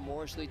 Sent over.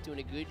 Morris Elite doing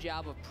a good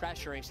job of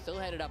pressuring. Still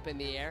headed up in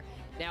the air.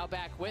 Now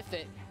back with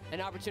it.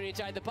 An opportunity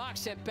inside the box.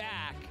 Sent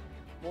back.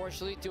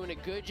 Morris Elite doing a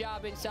good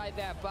job inside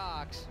that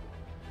box.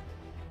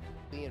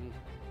 And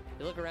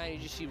you look around, you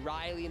just see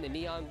Riley in the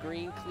neon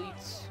green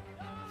cleats.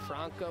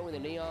 Franco in the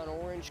neon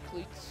orange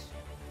cleats.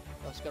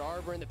 Oscar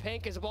Arbor in the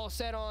pink as the ball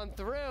set on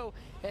through.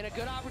 And a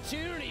good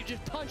opportunity.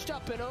 Just punched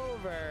up and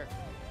over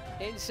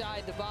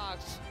inside the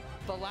box.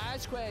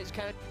 Velasquez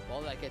kind of,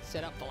 well, that gets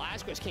set up.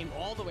 Velasquez came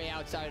all the way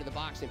outside of the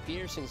box and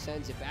Peterson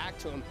sends it back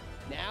to him.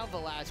 Now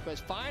Velasquez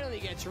finally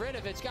gets rid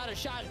of it. It's got a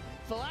shot.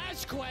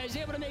 Velasquez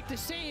able to make the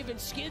save and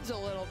skids a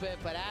little bit,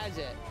 but has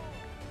it.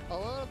 A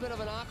little bit of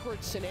an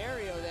awkward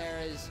scenario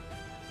there is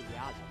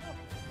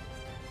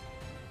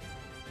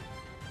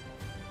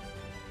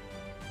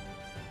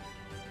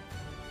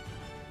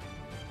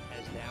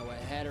as now a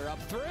header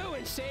up through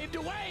and saved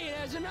away and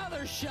has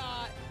another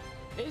shot.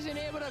 Isn't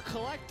able to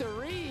collect the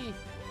re.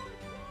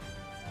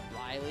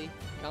 Riley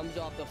comes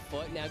off the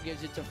foot, now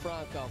gives it to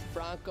Franco.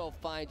 Franco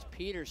finds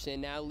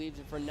Peterson, now leaves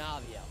it for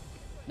Navio.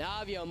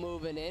 Navio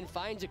moving in,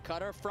 finds a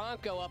cutter.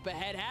 Franco up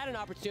ahead, had an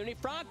opportunity.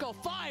 Franco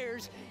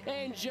fires,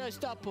 and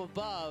just up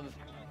above.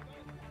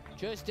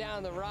 just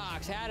down the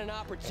rocks. Had an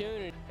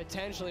opportunity,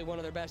 potentially one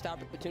of their best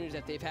opportunities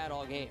that they've had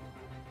all game.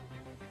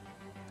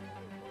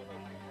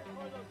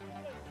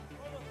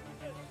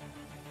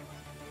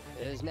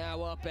 Is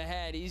now up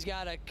ahead. He's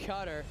got a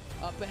cutter.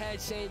 Up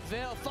ahead, St.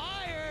 Ville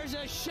fires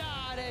a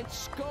shot and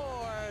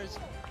scores.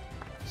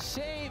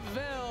 St.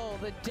 Ville,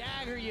 the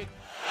dagger you...